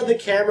N64, the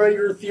camera,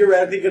 you're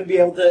theoretically going to be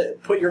able to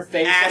put your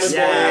face on his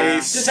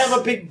face. Just have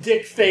a big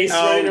dick face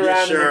running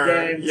around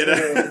in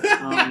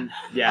the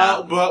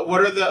game. But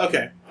what are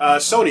the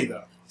Sony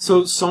though?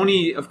 So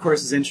Sony, of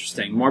course, is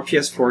interesting. More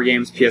PS4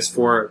 games,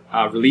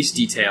 PS4 release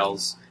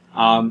details.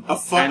 A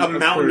mountain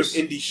of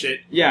indie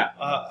shit. Yeah.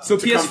 So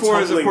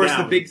PS4 is, of course,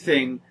 the big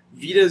thing.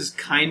 Vita's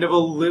kind of a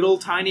little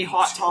tiny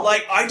hot topic.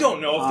 Like, I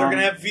don't know if they're going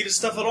to have Vita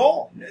stuff at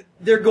all.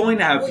 They're going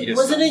to have Vita stuff.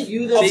 Wasn't it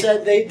you that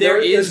said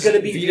there's going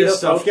to be Vita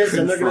focus,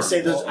 and they're going to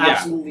say there's Yeah.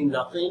 absolutely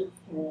nothing?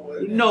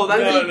 No,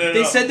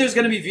 they said there's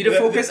going to be Vita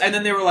focus, and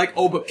then they were like,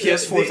 "Oh, but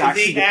PS4 is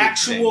actually the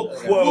actual big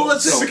thing." quote. Well,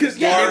 that's because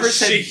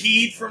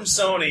Shahid from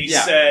Sony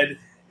said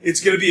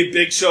it's going to be a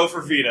big show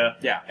for Vita.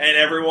 Yeah, and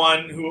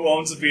everyone who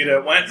owns a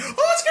Vita went,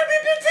 "Oh, it's going to be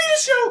a big Vita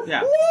show!"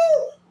 Yeah. Woo!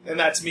 And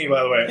that's me,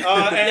 by the way.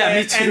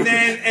 Me too.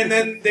 And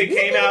then they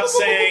came out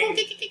saying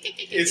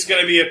it's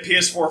going to be a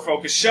PS4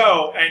 focused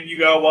show, and you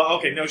go, well,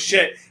 okay, no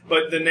shit.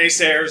 But the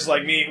naysayers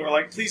like me who are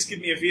like, please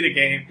give me a Vita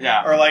game,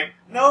 are like,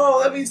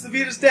 no, that means the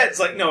Vita's dead. It's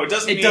like, no, it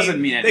doesn't. It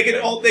doesn't mean anything.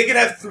 They could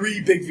have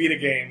 3 big Vita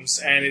games,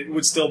 and it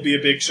would still be a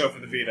big show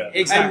for the Vita.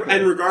 Exactly.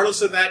 And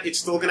regardless of that, it's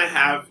still going to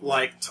have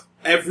like.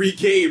 Every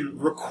game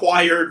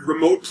required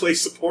remote play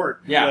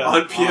support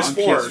on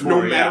PS4,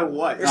 no matter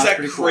what. There's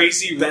that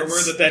crazy rumor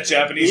that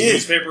Japanese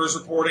newspaper is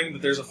reporting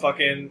that there's a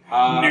fucking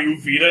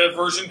new Vita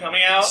version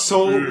coming out.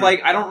 So,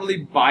 like, I don't really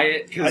buy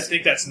it because I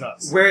think that's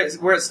nuts. Where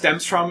it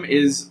stems from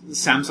is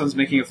Samsung's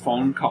making a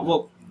phone call.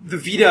 Well, the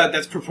Vita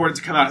that's purported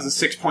to come out has a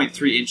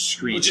 6.3-inch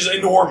screen, which is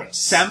enormous.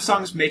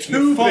 Samsung's making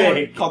a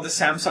phone called the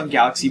Samsung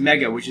Galaxy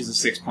Mega, which is a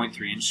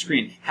 6.3-inch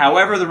screen.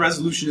 However, the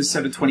resolution is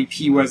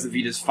 720p, whereas the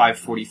Vita's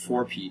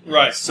 544p.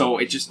 Right. So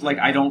it just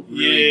I don't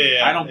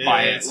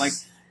buy it. Like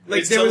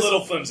it's a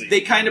little flimsy.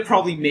 They kind of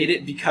probably made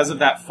it because of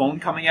that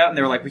phone coming out, and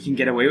they were like, we can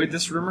get away with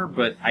this rumor,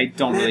 but I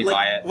don't really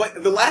buy it.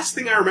 Like, the last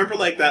thing I remember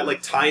like that,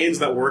 like tie-ins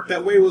that worked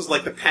that way was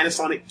like the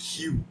Panasonic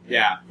Cube.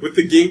 Yeah. With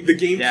the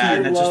GameCube. Yeah,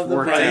 and that just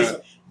worked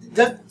out.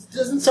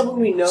 Doesn't someone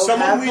we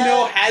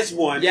know has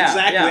one,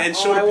 exactly, and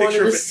showed a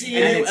picture of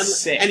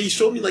it. And he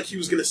showed me like he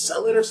was going to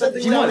sell it or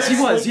something. He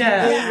was,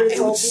 yeah. It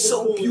was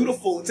so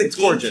beautiful. It's a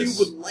gorgeous GameCube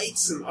with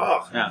lights and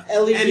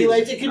LED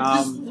lights. It could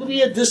just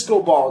be a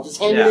disco ball. Just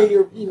hang it in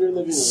your living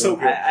room. So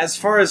good. As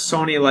far as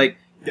Sony, like,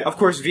 of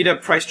course, Vita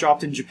price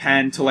dropped in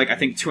Japan to like I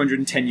think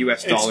 $210.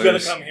 It's going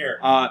to come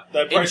here.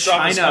 In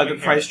China, the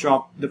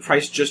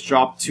price just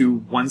dropped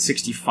to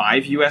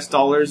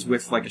 $165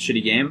 with like a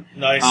shitty game.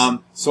 Nice.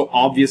 So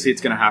obviously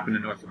it's going to happen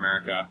in North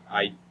America.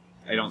 I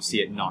don't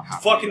see it not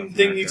happening. Fucking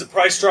thing needs a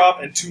price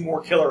drop and 2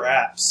 more killer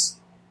apps.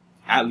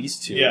 At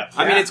least 2. Yeah.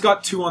 I mean, it's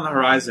got 2 on the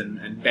horizon,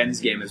 and Ben's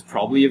game is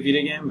probably a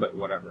Vita game, but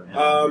whatever.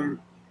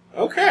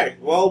 Okay,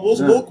 well,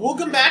 we'll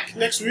come back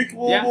next week.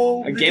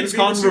 We'll a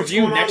Gamescom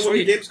review next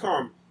week.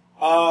 Gamescom.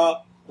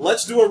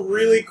 Let's do a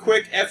really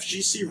quick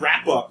FGC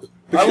wrap up.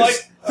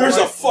 There's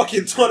a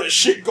fucking ton of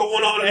shit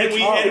going on, I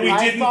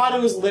thought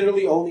it was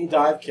literally only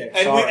Divekick.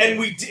 And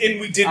we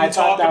didn't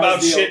talk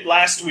about shit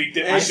last week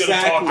that we should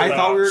have talked about. I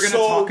thought we were going to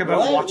talk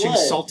about watching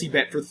Salty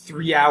Bet for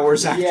 3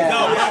 hours after that.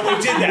 No, we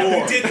did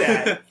that. We did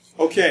that.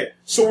 Okay,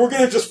 so we're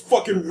gonna just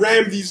fucking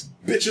ram these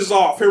bitches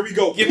off. Here we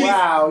go. You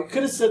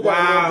could have said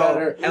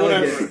that a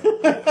little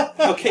better.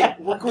 Okay,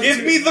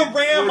 give me the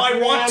ram. I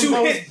want to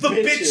hit the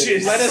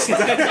bitches. Let us.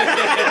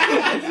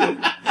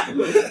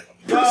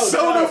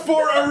 Persona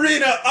 4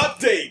 Arena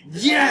update.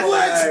 Yes,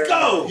 let's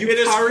go.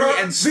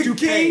 The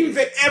game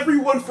that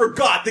everyone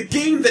forgot. The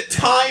game that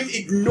time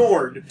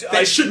ignored.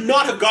 That should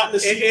not have gotten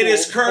a sequel. It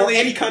is currently or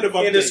any kind of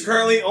update. It is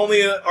currently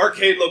only an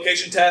arcade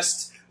location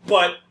test,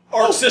 but.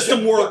 Our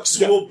System Works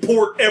will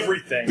port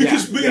everything.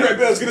 Because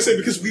I was going to say,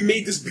 because we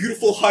made this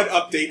beautiful HUD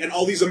update and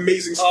all these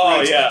amazing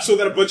sprites so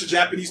that a bunch of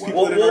Japanese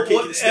people in an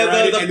arcade can stare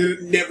at it and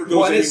it never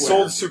goes anywhere. It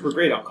sold super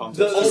great on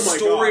consoles. The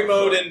story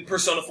mode in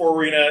Persona 4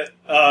 Arena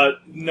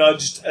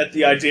nudged at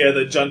the idea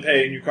that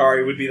Junpei and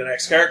Yukari would be the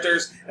next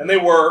characters, and they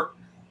were,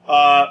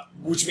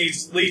 which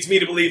leads me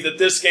to believe that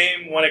this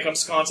game, when it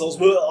comes to consoles,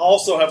 will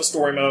also have a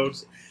story mode.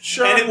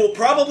 Sure. And it will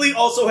probably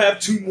also have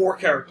 2 more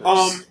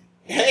characters.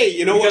 Hey,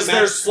 you know because what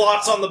matters? There's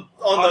slots on the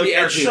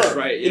edges,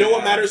 right? You know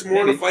what matters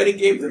more in a fighting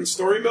game than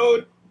story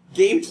mode?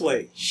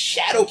 Gameplay.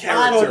 Shadow characters.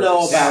 I don't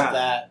know about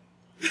that.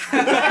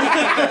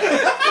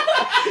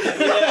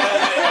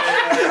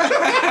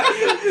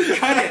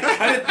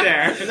 Cut it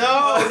there.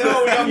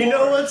 No. You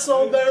know what's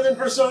sold better than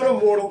Persona?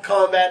 Mortal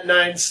Kombat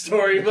 9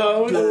 story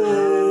mode.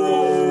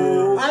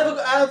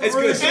 It's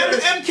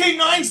good.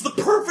 MK9's the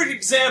perfect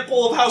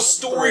example of how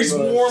story's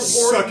more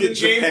important than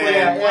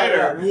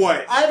gameplay.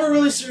 What? I have a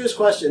really serious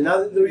question. Now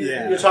that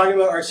you're talking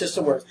about Arc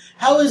System Works,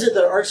 how is it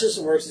that Arc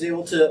System Works is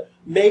able to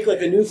make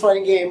like a new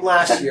fighting game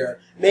last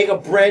year, make a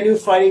brand new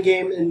fighting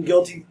game in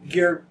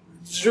Gear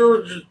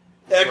Xrd?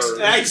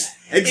 It's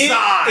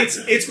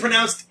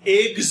pronounced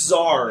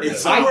Xrd.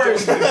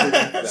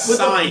 With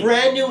a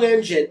brand new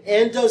engine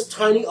and does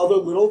tiny other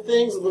little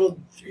things, little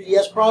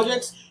 3DS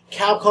projects.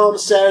 Capcom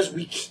says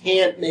we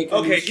can't make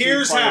a new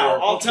here's how.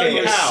 I'll tell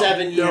you how.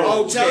 7 years.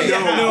 I'll tell you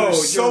how.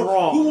 So,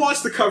 wrong. Who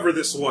wants to cover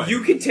this one?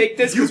 You can take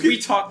this because we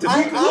talked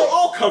about it. We'll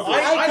all cover it.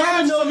 I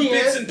kind of know the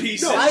bits answer. and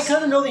pieces. No, I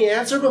kind of know the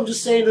answer, but I'm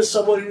just saying to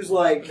someone who's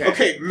like...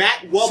 Okay,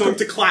 Matt, welcome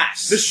to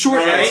class. The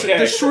short answer.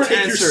 The short Take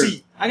answer. Your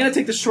seat. I'm going to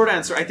take the short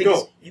answer. I think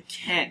you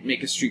can't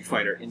make a Street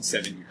Fighter in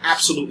 7 years.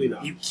 Absolutely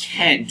not. You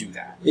can't do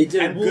that. They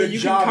did a good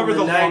job cover in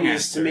the the long 90s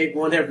answer. to make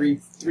one every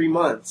 3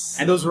 months.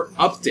 And those were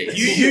updates.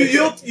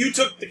 You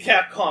took the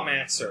Capcom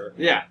answer.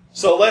 Yeah.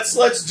 So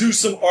let's do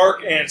some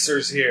ARC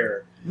answers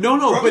here. No,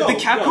 but the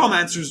Capcom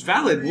answer is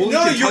valid. You're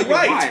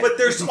right, but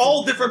there's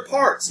all different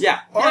parts. Yeah.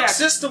 ARC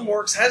System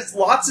Works has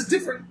lots of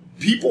different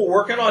people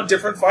working on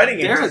different fighting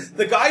games.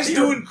 The guys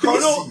doing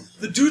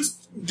the dudes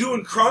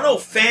doing Chrono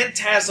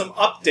Phantasm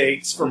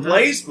updates for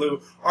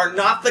BlazBlue are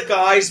not the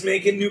guys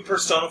making new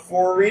Persona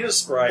 4 Arena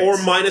sprites. Or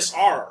minus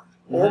R.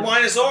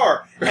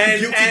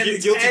 And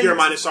Guilty Gear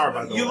minus R,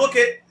 by the way. You look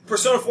at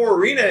Persona 4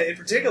 Arena in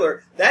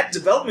particular, that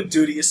development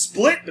duty is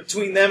split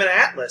between them and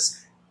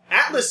Atlas.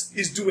 Atlas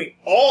is doing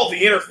all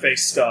the interface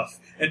stuff,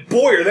 and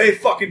boy, are they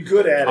fucking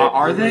good at it.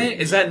 Are they?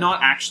 Is that not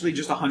actually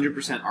just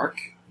 100% ARC?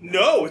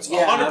 No, it's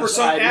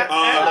 100%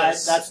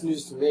 Atlas. That's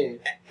news to me.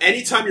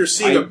 Anytime you're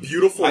seeing a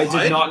beautiful HUD...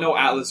 I did not know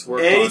Atlas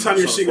worked Anytime on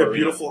you're seeing a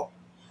beautiful...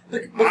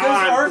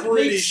 I'm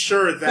pretty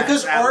sure that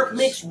because ARC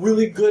makes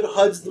really good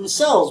HUDs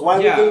themselves. Why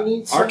would they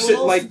need someone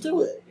else to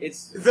do it?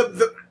 It's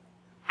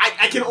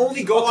I can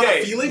only go on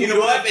a feeling. You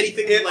don't have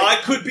anything. I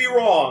could be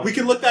wrong. We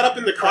can look that up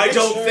in the credits. I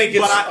don't think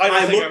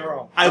I'm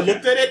wrong. I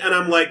looked at it and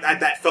I'm like,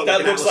 that felt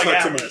like looks like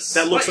Atlas.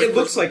 That looks like it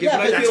looks like it. Yeah,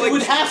 but I feel like it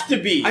would have to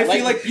be. I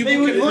feel like they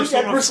would look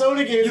at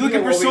Persona games. You look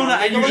at Persona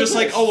and you're just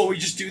like, oh, well, we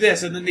just do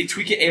this, and then they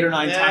tweak it 8 or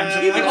 9 times.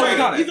 And you're like, oh, we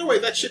got it. Either way,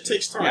 that shit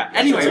takes time. Yeah.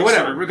 Anyway,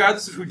 whatever.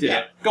 Regardless of who did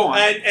it, go on.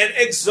 And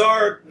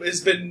Xrd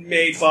has been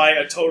made by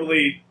a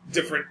totally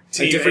different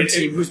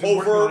team. Who's been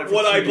working on it for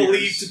what I 3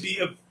 believe years. to be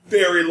a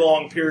very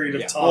long period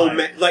of time. Oh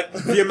man, like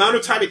the amount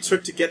of time it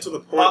took to get to the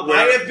point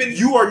where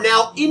you are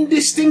now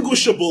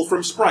indistinguishable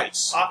from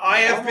sprites. I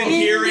have been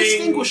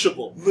hearing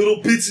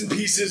little bits and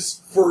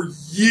pieces for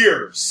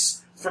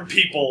years from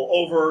people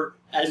over.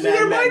 And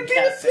there might be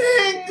a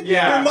thing.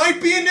 Yeah. There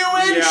might be a new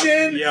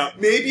engine. Yeah.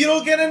 Maybe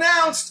it'll get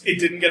announced. It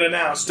didn't get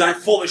announced. They're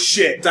full of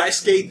shit.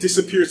 Daisuke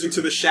disappears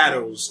into the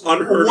shadows,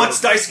 unheard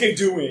What's of. Daisuke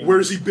doing?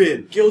 Where's he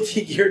been?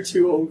 Guilty Gear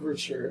 2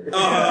 Overture.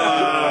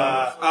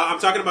 I'm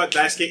talking about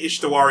Daisuke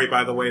Ishitawari,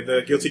 by the way,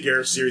 the Guilty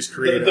Gear series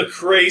creator. The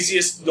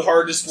craziest, the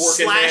hardest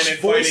working man in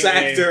voice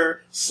fighting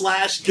actor, /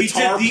 guitar he did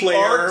the player,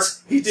 art,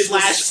 he did the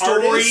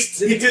story, artist,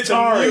 he did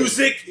the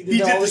music, he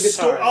did the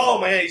story. Oh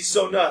man, he's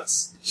so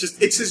nuts.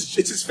 It's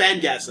his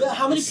fangasm. Yeah,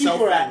 how many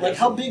people are at? Like,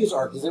 how big is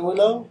ARC? Does anyone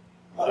know?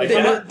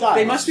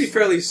 They must be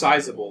fairly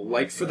sizable.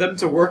 Like, for them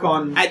to work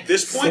on at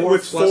this point 4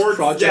 with 4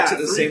 projects at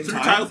the same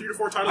time. 3 to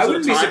 4 titles. I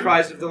wouldn't be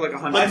surprised if they're like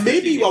 100.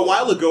 Maybe a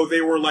while ago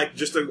they were like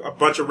just a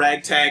bunch of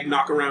ragtag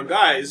knock around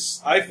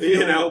guys. I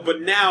feel,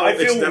 but now I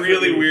feel it's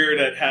really weird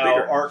at how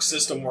bigger. Arc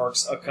System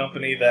Works, a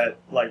company that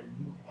like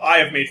I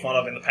have made fun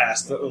of in the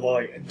past,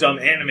 like dumb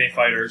anime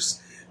fighters,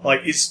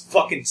 like is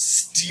fucking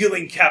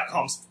stealing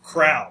Capcom's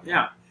crown.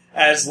 Yeah.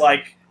 As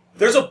like,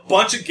 there's a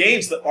bunch of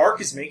games that ARC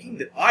is making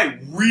that I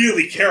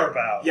really care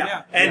about.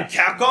 Yeah. And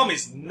Capcom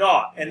is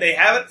not, and they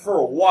haven't for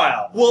a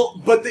while. Well,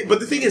 but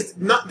the thing is,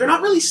 they're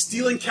not really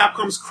stealing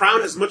Capcom's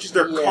crown as much as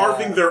they're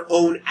carving their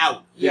own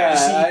out. Yeah.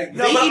 See,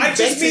 I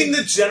just mean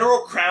the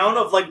general crown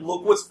of like,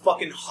 look what's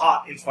fucking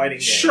hot in fighting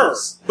games. Sure,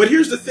 but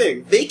here's the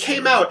thing: they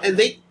came out and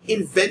they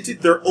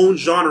invented their own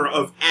genre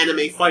of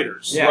anime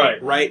fighters. Yeah.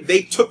 Right.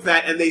 They took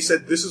that and they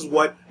said, "This is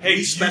what we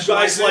you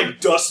guys in.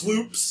 like dust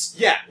loops."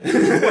 Yeah.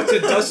 What's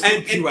a dust loop?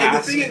 And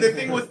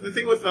the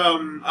thing with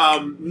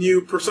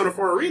new Persona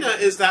 4 Arena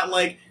is that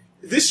like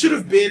this should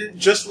have been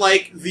just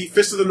like the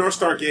Fist of the North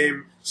Star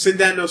game,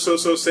 Sendan no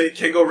Soso Sei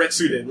Kengo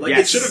Retsuden. Like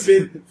it should have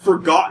been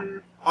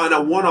forgotten on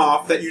a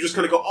one-off that you just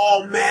kind of go,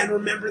 oh man,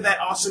 remember that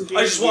awesome game?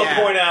 I just want to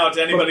point out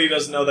to anybody who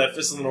doesn't know that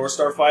Fist of the North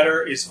Star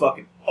Fighter is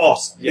fucking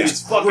awesome. Yeah.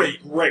 It's fucking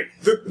great.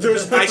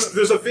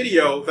 There's a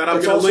video that I'm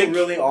it's going to also link.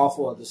 really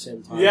awful at the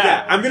same time.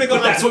 Yeah, I'm going to go.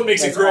 But that's what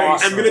makes it great.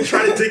 Awesome. I'm going to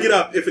try to dig it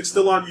up if it's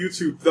still on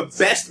YouTube. The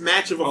best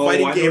match of a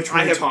fighting game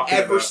I have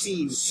ever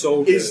seen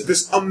is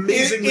this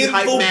amazingly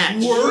hype match.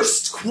 The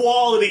worst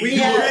quality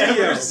you've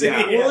ever seen.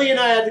 Yeah. Willie and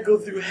I had to go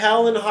through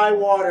hell and high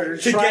water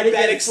to try to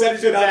get that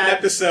accepted on an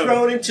episode.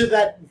 Thrown into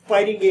that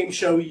fighting game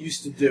show we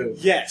used to do.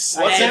 Yes.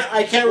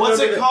 I can't What's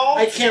remember it called?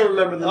 I can't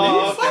remember the name.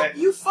 Oh, okay.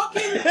 You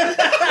fucking...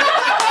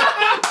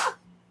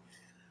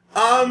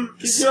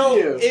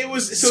 So it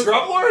was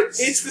Scrub-Lords?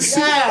 It's the it's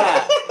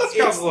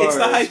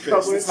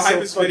the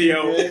hypest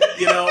video.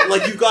 You know,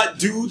 like you've got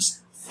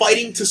dudes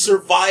fighting to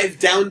survive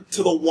down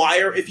to the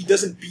wire. If he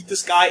doesn't beat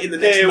this guy in the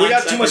next, we 9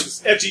 got too much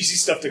seconds. FGC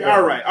stuff to go.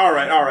 All right.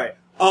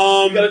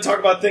 We got to talk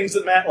about things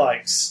that Matt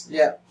likes.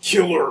 Yeah.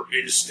 Killer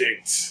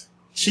Instinct.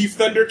 Chief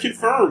Thunder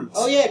confirmed.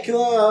 Oh yeah,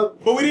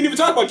 but we didn't even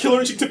talk about Killer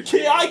Instinct.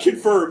 KI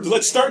confirmed.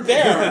 Let's start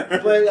there.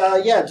 But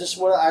just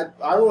what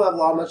I don't have a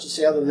lot much to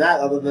say other than that.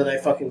 Other than I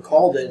fucking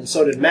called it, and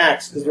so did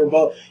Max because we're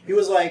both. He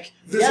was like,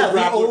 There's a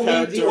grappler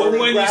character.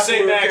 When you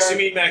say Max, you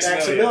mean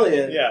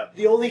Maximilian. Yeah.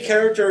 The only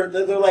character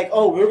that they're like,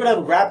 oh, we're gonna have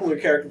a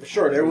grappler character for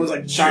sure. And everyone's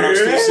like, shout out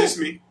to Assist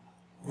Me.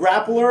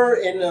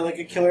 Grappler in like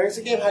a Killer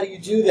Instinct game, how do you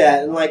do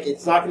that? And like,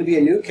 it's not going to be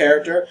a new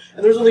character.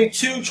 And there's only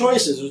 2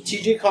 choices: there's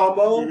TJ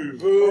Combo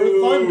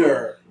or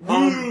Thunder.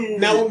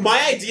 Now,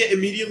 my idea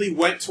immediately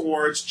went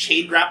towards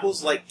chain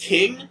grapples like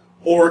King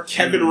or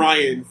Kevin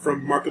Ryan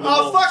from Mark of the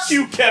Wolves. Oh, fuck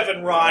you,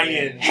 Kevin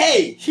Ryan.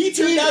 Hey, he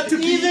turned out to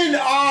be... Even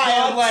I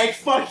am like,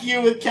 fuck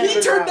you with Kevin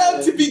Ryan. He turned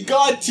out to be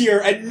God tier,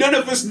 and none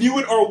of us knew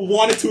it or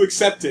wanted to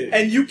accept it.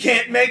 And you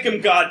can't make him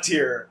God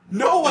tier.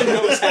 No one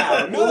knows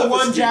how. Well,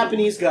 one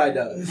Japanese guy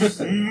does. Shut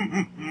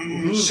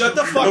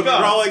the fuck up.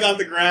 Crawling on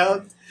the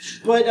ground.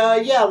 But,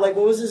 what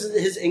was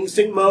his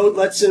instinct mode?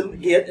 Lets him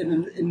get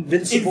an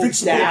invincible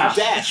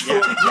dash for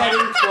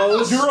getting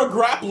close. You're a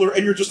grappler,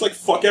 and you're just like,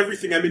 fuck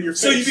everything, I'm in your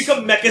face. So you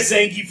become Mecha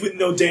Zangief with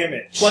no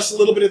damage. Plus a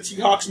little bit of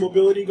T-Hawk's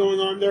mobility going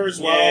on there as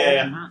well.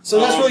 Yeah.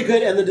 So that's really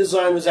good, and the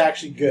design was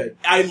actually good.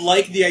 I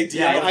like the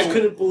idea of I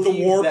couldn't believe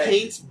the war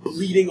paint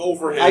bleeding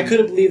over him. I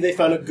couldn't believe they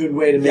found a good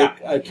way to make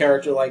a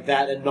character like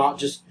that and not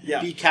just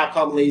be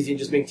Capcom lazy and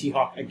just make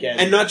T-Hawk again.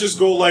 And not just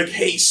go like,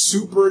 hey,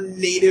 super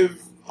native...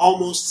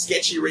 almost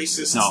sketchy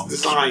racist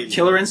design.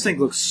 Killer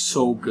Instinct looks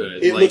so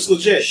good. It looks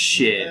legit.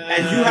 Shit.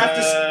 And you have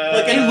to...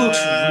 it looks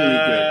really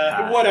good,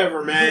 Pat.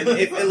 Whatever, man.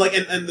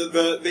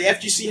 The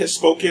FGC has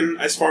spoken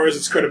as far as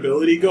its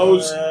credibility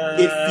goes.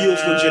 It feels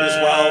legit as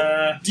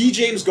well. D.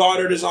 James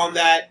Goddard is on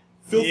that.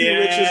 Filthy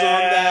Rich is on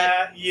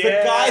that. The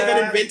guy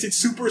that invented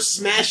Super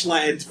Smash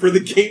Land for the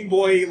Game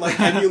Boy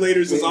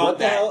emulators is on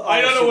that. I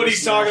don't know what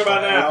he's talking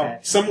about now. Okay.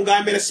 Some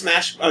guy made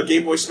a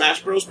Game Boy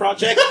Smash Bros.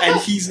 project, and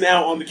he's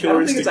now on the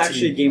Killer Instinct I don't think it's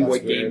actually team. a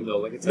Game Boy game, though.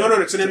 Like,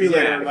 No, it's an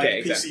emulator,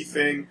 PC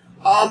thing.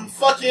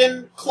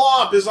 Fucking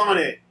Klopp is on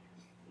it.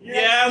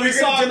 Yeah, we're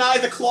going to deny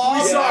the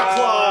Klopp? We saw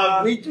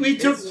Klopp. We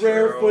took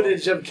rare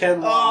footage of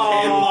Ken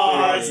Long.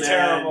 Oh, it's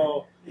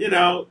terrible. You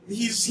know,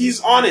 he's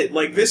on it.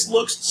 Like, this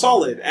looks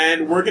solid,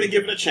 and we're going to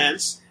give it a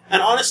chance.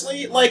 And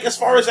honestly, as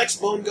far as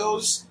X-Bone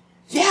goes,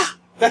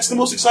 that's the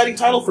most exciting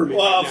title for me.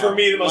 Well, for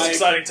me, the most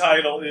exciting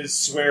title is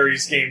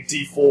Swery's game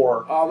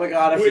D4. Oh my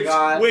god, I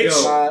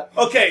forgot.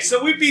 Okay,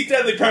 so we beat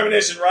Deadly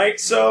Premonition, right?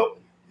 So,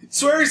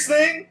 Swery's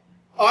thing,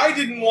 I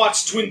didn't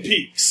watch Twin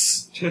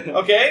Peaks.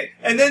 Okay?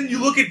 And then you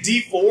look at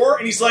D4,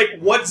 and he's like,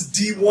 what's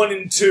D1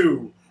 and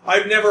 2?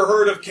 I've never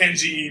heard of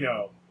Kenji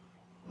Eno.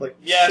 Like,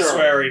 yeah, sure.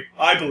 Swery,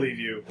 I believe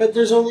you. But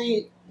there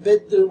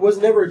was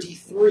never a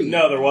D3.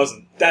 No, there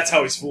wasn't. That's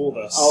how he's fooled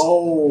us.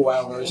 Oh,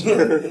 wow.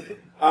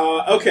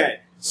 Okay,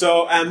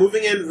 so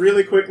moving in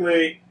really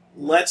quickly,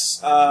 let's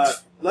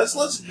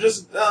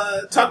just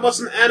talk about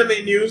some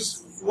anime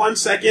news. 1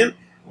 second,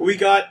 we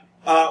got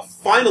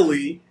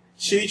finally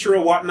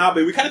Shinichiro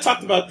Watanabe. We kind of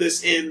talked about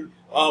this in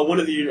one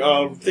of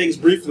the things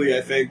briefly, I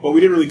think, but we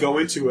didn't really go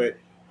into it.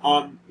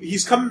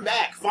 He's coming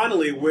back,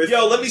 finally, with...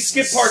 Yo, let me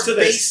skip parts of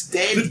this.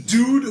 Dandy. The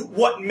dude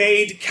what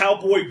made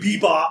Cowboy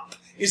Bebop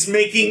is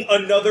making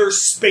another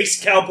Space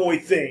Cowboy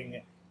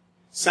thing.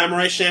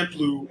 Samurai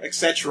Champloo,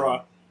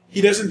 etc.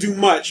 He doesn't do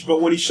much,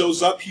 but when he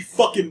shows up, he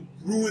fucking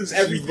ruins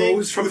everything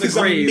with his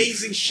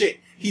amazing shit.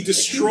 He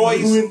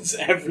destroys... He ruins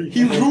everything.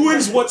 He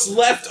ruins what's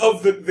left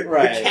of the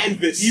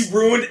canvas. He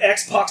ruined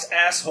X-Pac's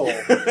asshole.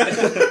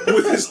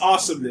 with his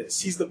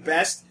awesomeness. He's the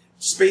best...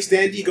 Space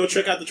Dandy, go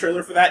check out the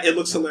trailer for that. It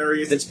looks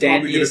hilarious. The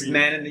dandiest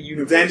man in the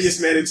universe. The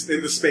dandiest man in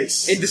the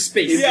space. In the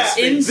space.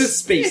 In the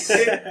space.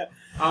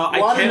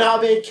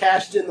 Watanabe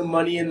cashed in the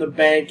money in the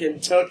bank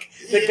and took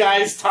the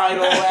guy's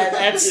title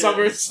at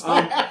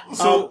SummerSlam.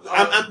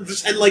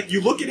 And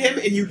you look at him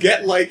and you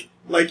get like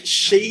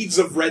shades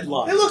of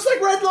Redline. It looks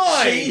like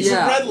Redline. Shades of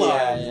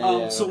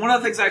Redline. So one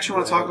of the things I actually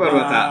want to talk about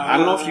that, I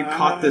don't know if you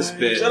caught this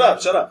bit. Shut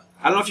up.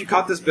 I don't know if you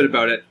caught this bit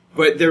about it,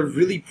 but they're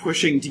really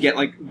pushing to get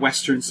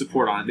Western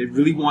support on it. They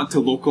really want to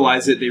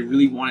localize it. They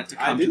really want it to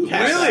come to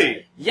Canada.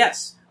 Really?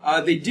 Yes,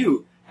 they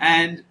do.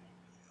 And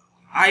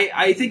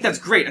I think that's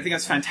great. I think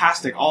that's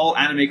fantastic. All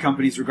anime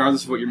companies,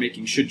 regardless of what you're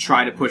making, should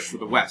try to push for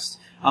the West.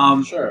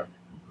 Sure.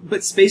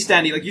 But Space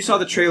Dandy, like you saw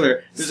the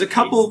trailer, there's a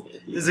couple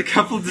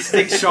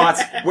distinct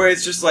shots where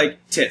it's just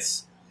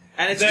tits.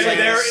 And it's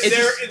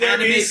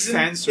anime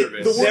fan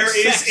service.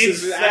 There is,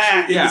 in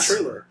fact, in the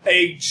trailer,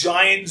 a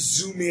giant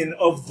zoom in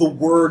of the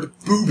word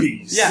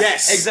boobies.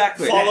 Yes,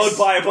 exactly. Followed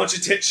by a bunch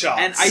of tit shots.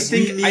 And I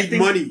think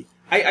money.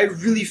 I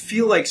really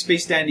feel like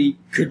Space Dandy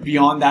could be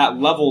on that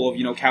level of,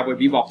 Cowboy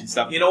Bebop and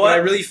stuff. You know what? But I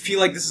really feel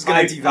like this is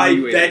going to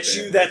devalue it. I bet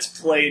you that's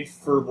played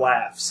for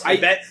laughs. I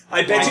bet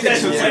you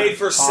that's played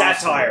for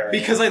satire.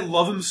 Because I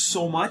love him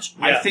so much,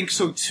 I think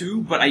so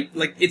too, but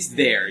it's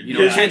there. You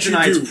Here's can't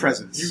deny its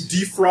presence.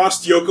 You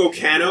defrost Yoko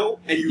Kanno,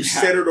 and you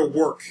set her to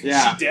work.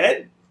 Yeah. She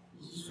dead?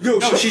 No,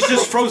 she's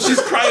just frozen.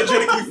 She's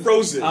cryogenically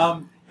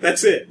frozen.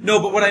 That's it.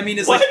 No, but what I mean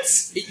is what?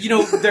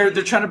 They're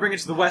trying to bring it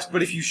to the West,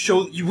 but if you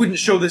wouldn't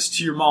show this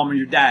to your mom or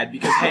your dad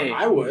because hey,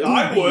 I would.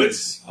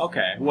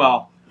 Okay,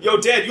 well, yo,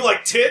 Dad, you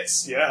like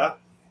tits? Yeah.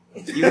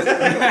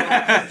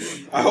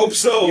 I hope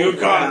so. You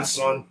got it,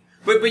 son.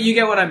 But you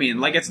get what I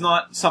mean. It's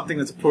not something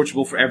that's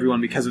approachable for everyone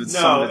because of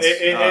some of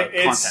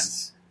its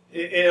contents.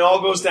 It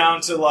all goes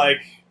down to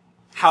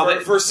how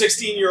for a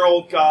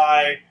 16-year-old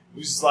guy.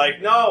 Who's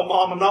like, no,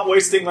 Mom, I'm not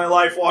wasting my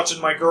life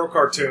watching my girl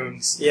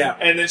cartoons. Yeah.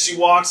 And then she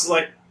walks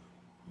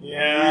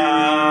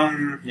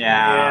yeah.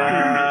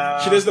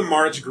 She does the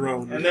Marge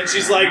groan. And then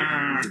she's like,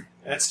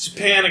 That's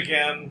Japan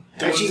again.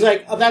 And she's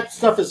like, oh, that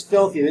stuff is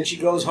filthy. And then she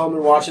goes home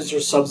and watches her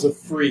subs of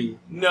Free.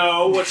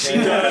 No, what she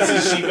does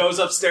is she goes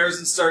upstairs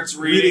and starts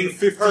reading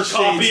her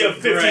copy of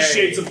 50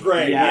 Shades of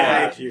Grey.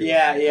 Yeah, thank you.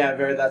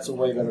 That's a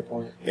way better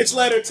point. It's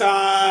letter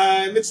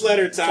time. It's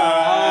letter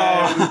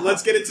time.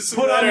 Let's get into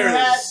some Put on letters. your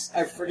hat.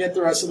 I forget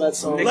the rest of that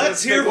song.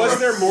 Let's hear Was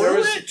there more? There to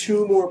was it?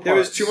 2 more parts. There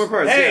was 2 more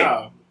parts. Hey,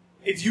 yeah.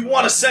 if you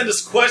want to send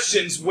us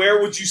questions,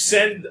 where would you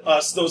send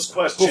us those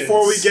questions?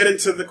 Before we get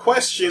into the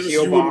questions,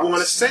 P.O. you would box. want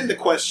to send the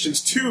questions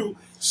to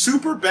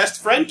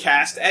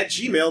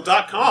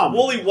superbestfriendcast@gmail.com.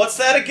 Wooly, what's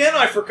that again?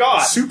 I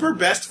forgot.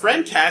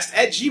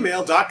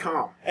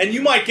 superbestfriendcast@gmail.com. And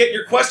you might get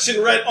your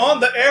question read on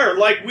the air,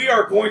 like we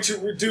are going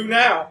to do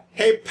now.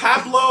 Hey,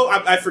 Pablo,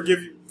 I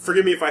forgive you.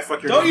 Forgive me if I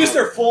fuck your Don't name use up.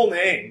 their full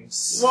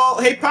names.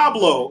 Well, hey,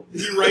 Pablo,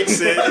 he writes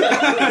in. Is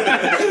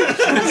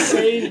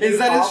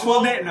that his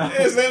full name? No.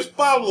 His name's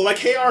Pablo, like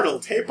Hey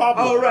Arnold. Hey,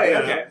 Pablo. Oh, right, You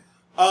know? okay.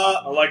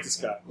 I like this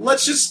guy.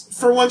 Let's just,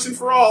 for once and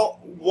for all,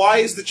 why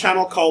is the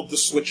channel called The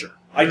Switcher?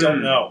 I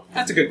don't know.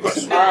 That's a good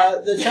question.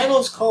 The channel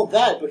is called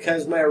that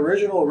because my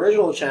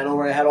original channel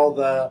where I had all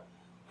the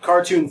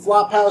cartoon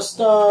Flophouse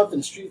stuff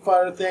and Street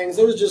Fighter things,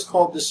 it was just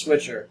called The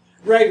Switcher.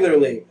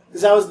 Regularly.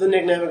 Because that was the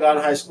nickname I got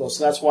in high school,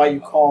 so that's why you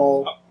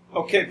call...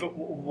 Okay, but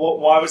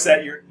why was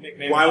that your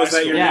nickname? Why in was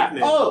high that your school?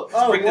 nickname? Oh,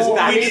 Bring this well,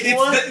 back. if you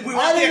want- We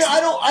want the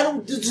I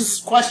don't, this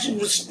question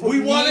was... We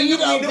want to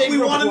know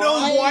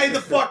reply. why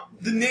the fuck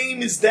the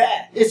name is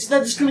that. It's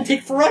going to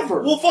take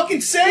forever. Well,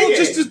 fucking say Well, it.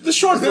 just the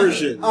short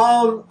version.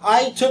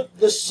 I took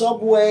the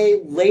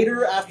subway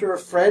later after a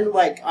friend,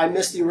 I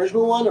missed the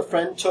original one, a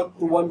friend took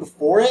the one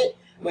before it.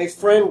 My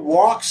friend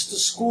walks to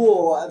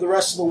school the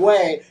rest of the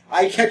way.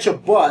 I catch a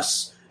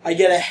bus. I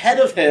get ahead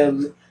of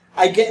him.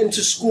 I get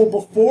into school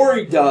before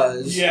he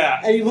does. Yeah.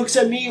 And he looks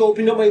at me,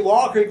 opening up my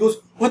locker, and he goes,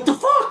 "What the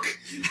fuck?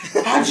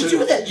 How'd you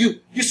do that?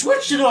 You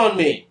switched it on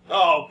me."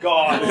 Oh,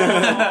 God.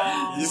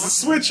 He's a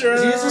switcher.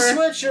 He's a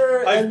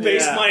switcher. I've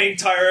based my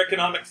entire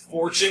economic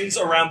fortunes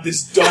around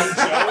this dumb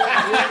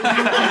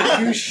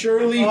joke. You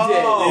surely did.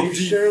 Oh, You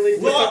surely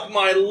did. Fuck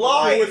my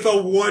life. With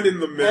a 1 in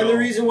the middle. And the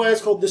reason why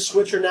it's called The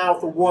Switcher now,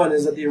 for one,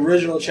 is that the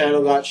original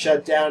channel got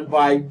shut down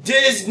by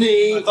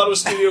Disney. I thought it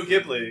was Studio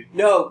Ghibli.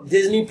 No,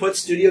 Disney put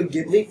Studio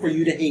Ghibli for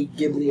you to hate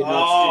Ghibli and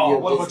not Oh, Studio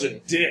what a Disney.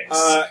 bunch of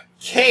dicks.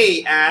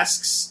 Kay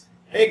asks,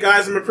 "Hey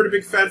guys, I'm a pretty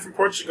big fan from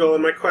Portugal,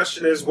 and my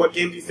question is, what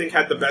game do you think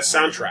had the best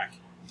soundtrack?"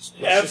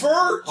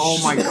 Ever? Oh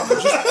my god.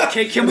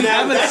 Okay, can we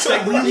have a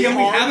second? Can we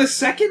have a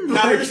second?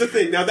 Now here's the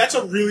thing. Now that's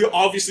a really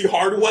obviously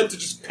hard one to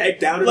just peg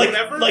down or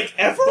whatever. Like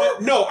ever?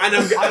 But no, and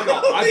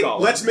I go.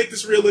 Let's make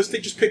this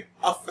realistic. Just pick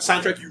a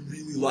soundtrack you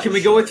really like. Can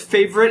we go with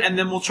favorite and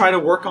then we'll try to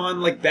work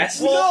on best?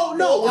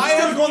 No. I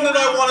have one that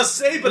I want to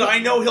say, but I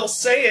know he'll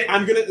say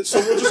it. So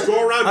we'll just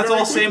go around. Let's very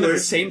all say them at quickly. the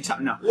same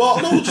time. No.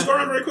 Well, no, we'll just go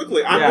around very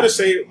quickly. I'm Yeah. going to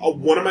say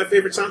one of my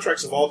favorite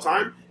soundtracks of all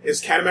time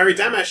is Katamari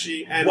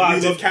Damacy, and Wow, we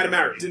love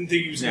Katamari. Didn't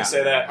think he was going Yeah. to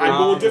say that. I'm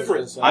going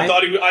different. I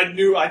thought I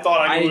knew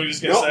what he was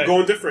going to No, say.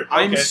 going different.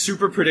 I'm Okay.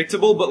 super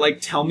predictable,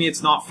 but tell me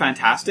it's not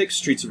fantastic.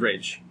 Streets of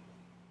Rage.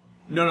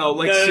 No,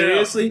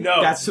 seriously?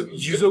 no. That's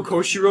Yuzo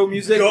Koshiro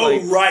music? Go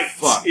Right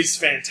fuck. is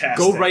fantastic.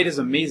 Go Right is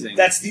amazing.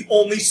 That's the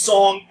only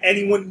song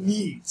anyone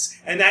needs,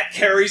 and that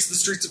carries the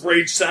Streets of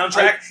Rage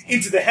soundtrack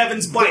into the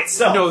heavens by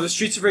itself. No, the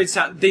Streets of Rage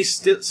sound.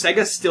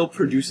 Sega still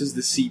produces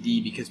the CD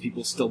because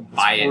people still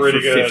buy it for pretty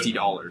good.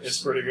 $50. It's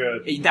pretty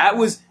good.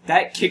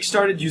 That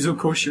kickstarted Yuzo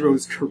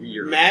Koshiro's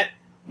career. Matt,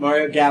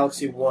 Mario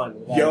Galaxy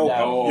 1. without a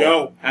doubt.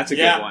 Yo. That's a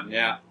Yeah. good one.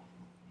 Yeah.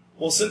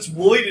 Well, since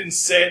Wooly didn't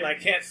say it, and I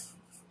can't...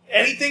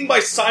 Anything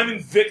by Simon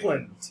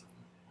Vickland.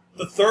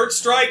 The Third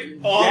Strike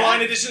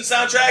Online Edition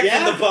soundtrack Yeah.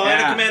 and the Bionic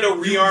Yeah. Commando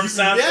Rearm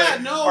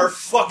soundtrack are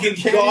fucking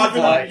can't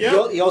godlike.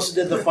 He also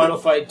did the Final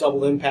Fight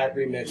Double Impact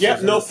remix. Yeah,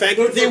 no, thank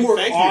you. They were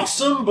thank you.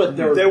 awesome, but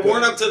they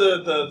weren't up to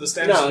the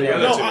standards No, of the no,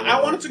 other No, two.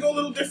 I wanted to go a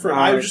little different.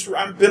 Alright.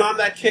 I've been on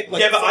that kick.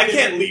 Yeah, but I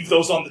can't leave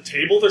those on the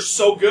table. They're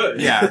so good.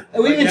 Yeah.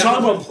 And we didn't Yeah. talk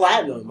about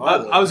Platinum.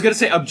 I was gonna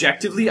say,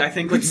 objectively, I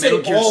think You'd say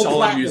Metal Gear all Solid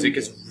platinum music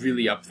music. is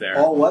really up there.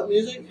 All what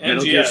music?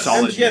 Metal Gear MGS.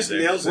 Solid MGS music.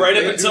 nails it. Right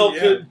up They until do,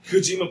 yeah.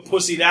 Kojima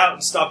pussied out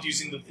and stopped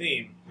using the theme.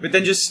 But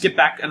then just skip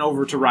back and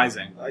over to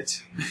Rising.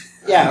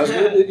 Yeah,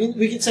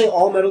 we could say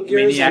all Metal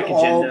Gears Maniac and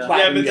all Agenda. Yeah,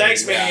 Platinum but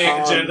thanks, games.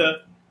 Maniac Agenda.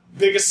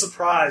 Biggest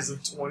surprise of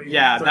 2013.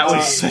 Yeah, that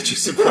was such a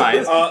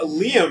surprise.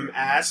 Liam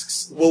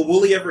asks, will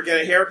Wooly ever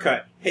get a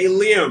haircut? Hey,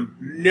 Liam,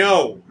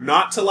 no.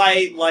 Not till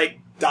I,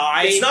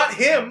 die. It's not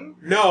him.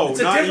 No, It's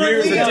a not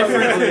different you. Liam. It's a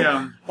different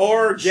Liam.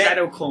 Or get,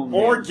 Shadow clone.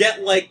 or get,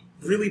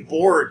 really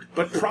bored.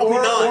 But probably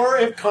not. Or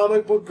if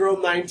Comic Book Girl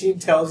 19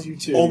 tells you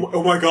to.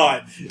 Oh my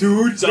god.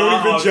 Dude,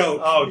 don't even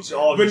joke.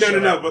 But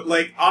no.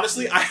 But,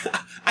 honestly, I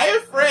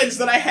have friends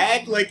that I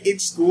had, in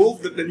school,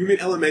 that you mean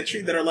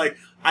elementary, that are like,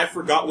 I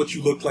forgot what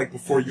you looked like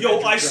before you.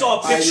 Yo, I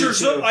saw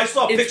pictures. I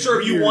saw a picture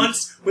of you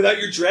once without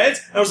your dreads,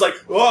 and I was like,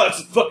 "Oh,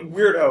 that's a fucking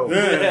weirdo."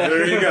 Yeah,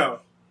 there you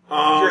go.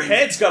 Your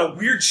head's got a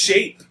weird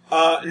shape.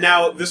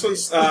 Now, this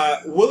one's,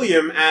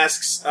 William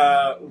asks,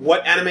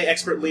 what anime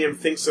expert Liam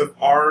thinks of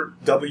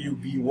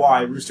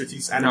RWBY, Rooster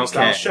Teeth's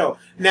anime-style show.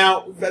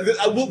 Now,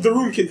 the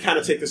room can kind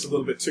of take this a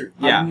little bit, too.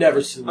 Yeah. I've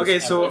never seen this. Okay,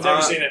 so I've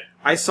never seen it.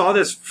 I saw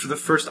this for the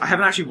first... I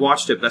haven't actually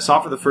watched it, but I saw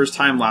it for the first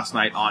time last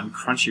night on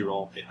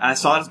Crunchyroll. And I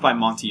saw it's by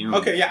Monty Oum.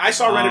 Okay, yeah, I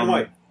saw Red and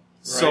White.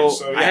 So,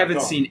 yeah, I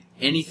haven't seen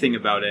anything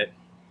about it.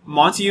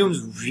 Monty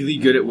Oum's really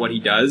good at what he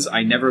does.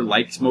 I never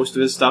liked most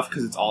of his stuff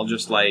because it's all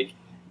just like,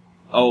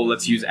 oh,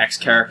 let's use X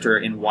character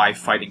in Y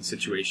fighting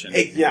situation.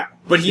 Yeah.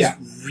 But he's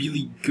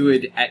really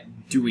good at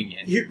doing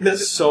it.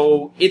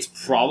 So it's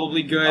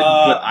probably good,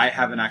 but I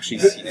haven't actually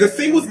seen it. The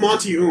thing with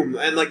Monty Oum,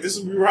 and like this,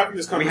 we were having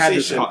this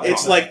conversation.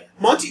 It's like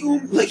Monty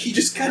Oum, like he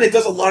just kind of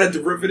does a lot of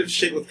derivative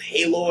shit with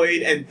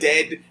Haloid and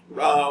Dead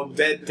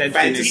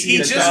fantasy. He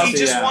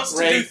just wants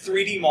to do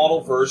 3D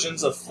model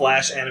versions of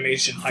Flash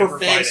animation for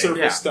fan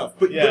service stuff.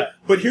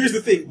 But here's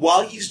the thing: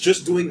 while he's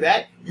just doing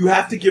that, you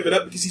have to give it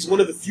up because he's one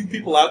of the few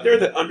people out there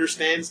that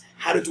understands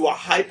how to do a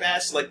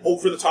hype-ass, like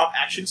over-the-top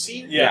action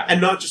scene,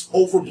 and not just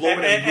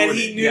overblown and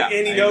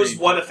he knows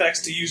what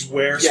effects to use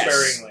where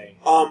sparingly.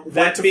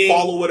 When to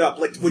follow it up.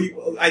 Like, when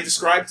I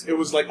described, it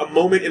was like a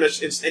moment in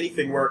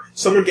anything where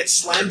someone gets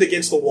slammed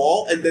against the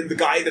wall, and then the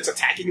guy that's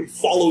attacking him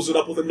follows it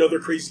up with another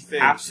crazy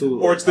thing.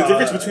 Absolutely. Or it's the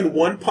difference between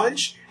one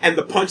punch and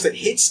the punch that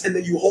hits, and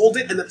then you hold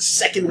it, and then the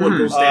second one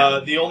goes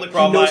down. The only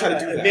problem, he knows how to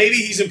do that. Maybe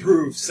he's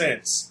improved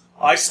since.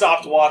 I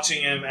stopped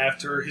watching him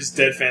after his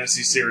Dead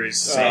Fantasy series.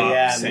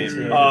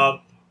 Same.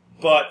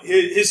 But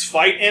his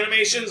fight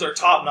animations are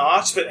top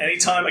notch. But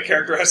anytime a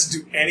character has to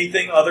do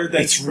anything other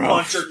than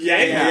punch or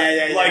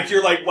kick, like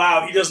you're like,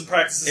 wow, he doesn't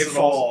practice this at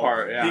all.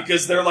 Apart,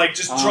 because they're like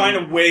just trying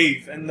to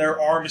wave, and their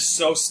arm is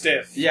so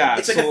stiff. Yeah,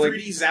 it's like a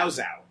 3D Zao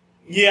Zao.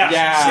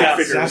 Yeah.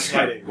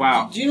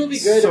 Wow. Do you know what'd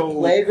be good? A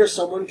Plague or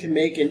someone can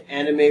make an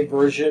anime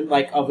version,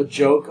 like, of a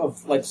joke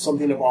of, like,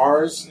 something of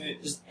ours.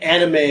 Just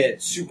anime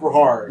it super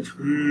hard.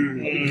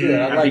 That'd be good.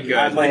 I'd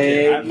like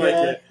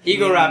it.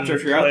 Ego Raptor,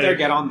 if you're out there,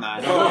 get on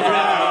that.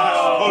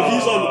 Oh,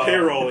 he's on the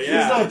payroll,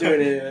 yeah. He's not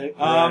doing anything.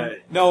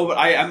 No, but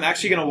I'm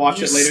actually going to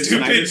watch it later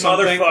tonight or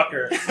something.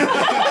 Motherfucker.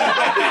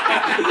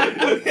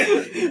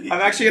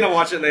 I'm actually going to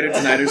watch it later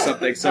tonight or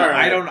something, so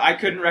I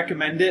couldn't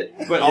recommend it,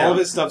 but all of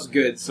his stuff's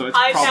good, so it's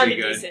probably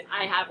good. Decent.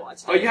 I have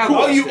watched it. Oh, you have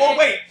watched it? Oh,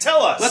 wait,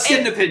 tell us. Let's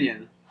get an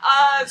opinion.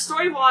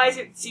 Story-wise,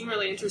 it seemed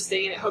really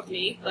interesting, and it hooked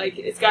me. Like,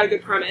 it's got a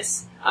good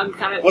premise. I'm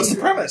kind of... What's the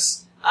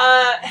premise?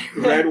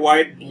 Red,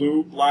 white,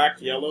 blue,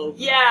 black, yellow.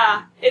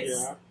 Yeah,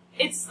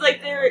 it's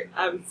like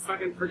I'm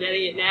fucking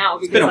forgetting it now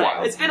because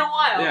it's been a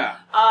while. Yeah.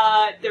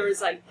 There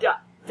was like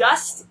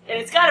Dust, and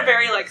it's got a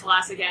very like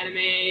classic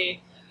anime.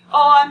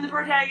 Oh, I'm the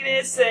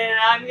protagonist, and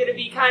I'm gonna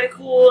be kind of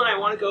cool, and I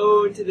want to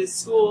go into this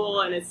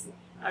school, and it's.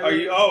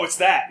 It's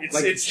that. It's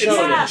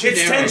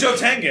Tenjo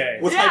Tenge.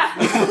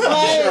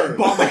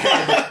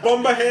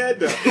 Bomba head.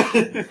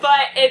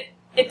 But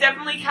it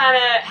definitely kind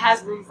of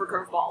has room for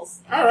curveballs.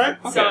 All right.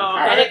 So,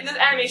 and the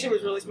animation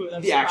was really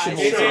smooth. The action.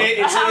 Is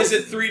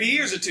it 3D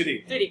or is it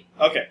 2D? 3D.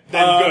 Okay,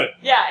 then good.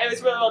 Yeah, it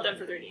was really well done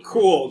for 3D.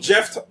 Cool.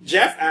 Jeff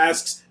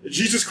asks,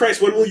 Jesus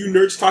Christ, when will you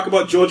nerds talk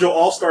about JoJo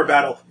All-Star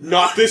Battle?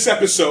 Not this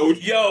episode.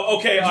 Yo,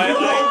 okay. Everyone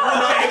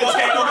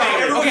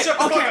shut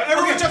the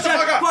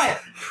fuck up. Quiet.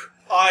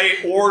 I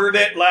ordered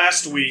it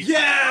last week.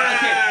 Yeah!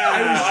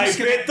 I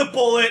bit the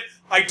bullet.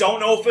 I don't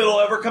know if it'll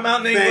ever come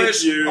out in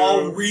English.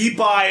 I'll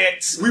rebuy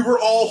it. We were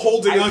all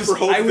holding on for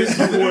hope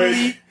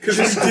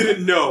because we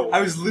didn't know.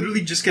 I was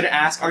literally just going to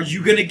ask, are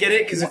you going to get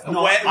it? Because if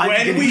not,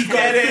 when we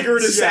get it, figure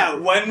this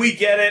out. When we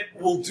get it,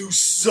 we'll do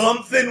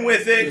something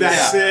with it.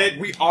 That's it.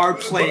 We are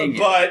playing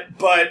it.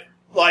 But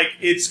like,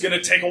 it's going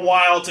to take a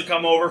while to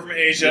come over from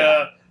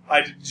Asia.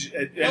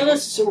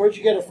 So where'd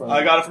you get it from?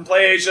 I got it from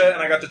PlayAsia,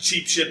 and I got the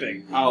cheap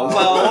shipping. Oh,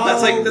 well,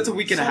 that's a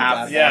week and a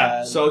half.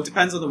 Yeah. So it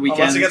depends on the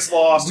weekend. Unless it gets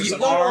lost. We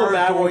are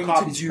going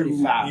to do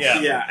pretty fast.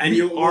 Yeah, and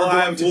you are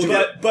going to do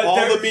it. But all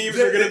the memes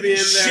are going to be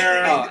in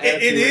there.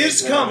 It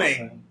is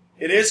coming.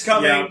 It is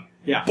coming.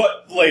 Yeah.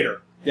 But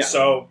later. Yeah.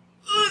 So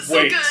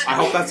wait. I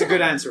hope that's a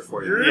good answer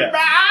for you. You're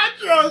bad,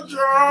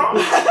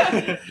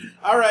 JoJo.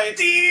 All right.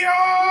 Dio!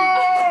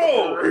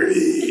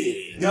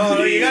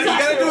 No, you gotta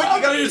do it.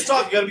 You gotta just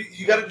talk.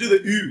 You gotta do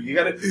the ooh. You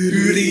gotta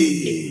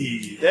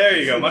ooh. There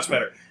you go. Much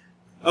better.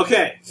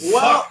 Okay.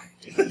 Well,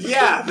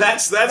 yeah.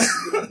 That's.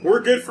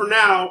 We're good for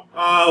now.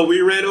 We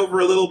ran over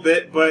a little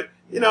bit, but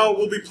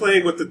we'll be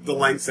playing with the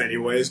lengths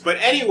anyways. But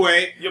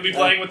anyway, you'll be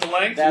playing with the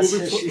length. That's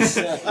what she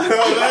said.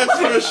 Oh,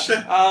 that's what she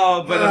said.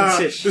 Oh, but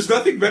there's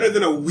nothing better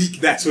than a weak.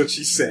 That's what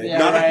she said. Yeah,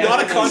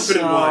 not a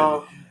confident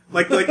one.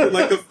 Like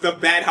the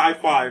bad high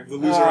five, the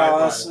loser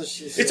high five.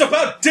 It's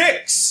about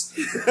dicks!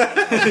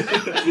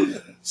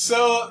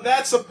 So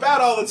that's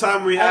about all the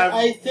time we have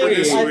for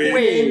this week.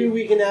 Maybe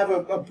we can have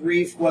a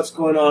brief what's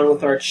going on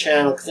with our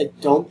channel, because I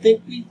don't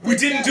think we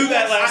didn't do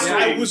that last week.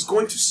 I was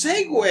going to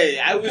segue.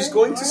 I was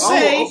going to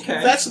say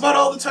that's about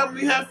all the time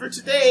we have for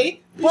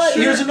today. But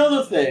here's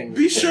another thing.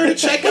 Be sure to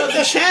check out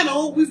the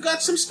channel. We've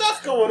got some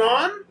stuff going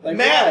on.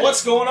 Matt,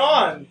 what's going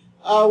on?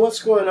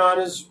 What's going on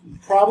is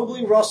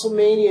probably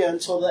WrestleMania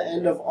until the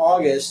end of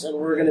August, and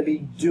we're going to be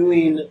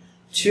doing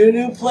 2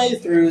 new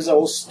playthroughs that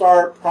will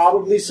start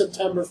probably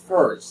September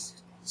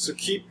 1st. So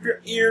keep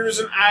your ears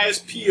and eyes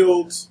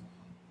peeled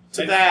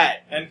to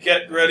that. And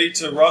get ready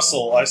to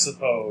rustle, I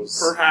suppose.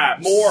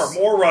 Perhaps.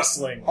 More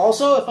rustling.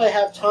 Also, if I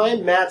have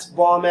time, Matt's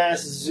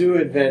bomb-ass zoo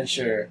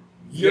adventure.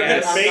 You're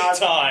gonna make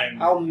time.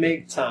 I'll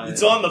make time.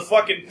 It's on the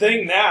fucking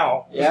thing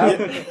now. Yeah.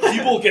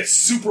 People get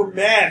super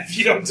mad if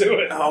you don't do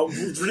it. Oh,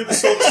 really?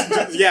 So,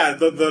 yeah,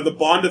 the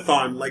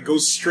Bondathon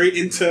goes straight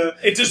into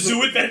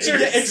Zoo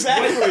Adventures. Yeah,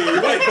 exactly.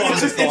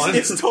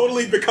 It's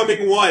totally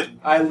becoming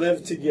one. I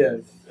live to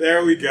give.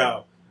 There we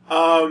go.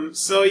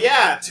 So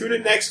yeah, tune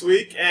in next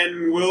week,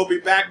 and we'll be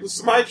back with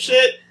some hype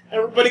shit.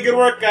 Everybody, good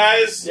work,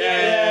 guys.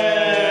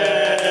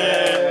 Yay!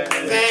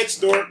 Thanks,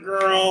 Dork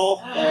Girl.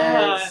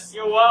 Thanks.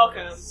 You're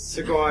welcome.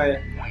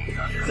 Sugoi.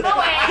 No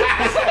way.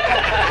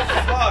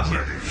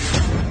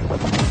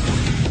 Fuck.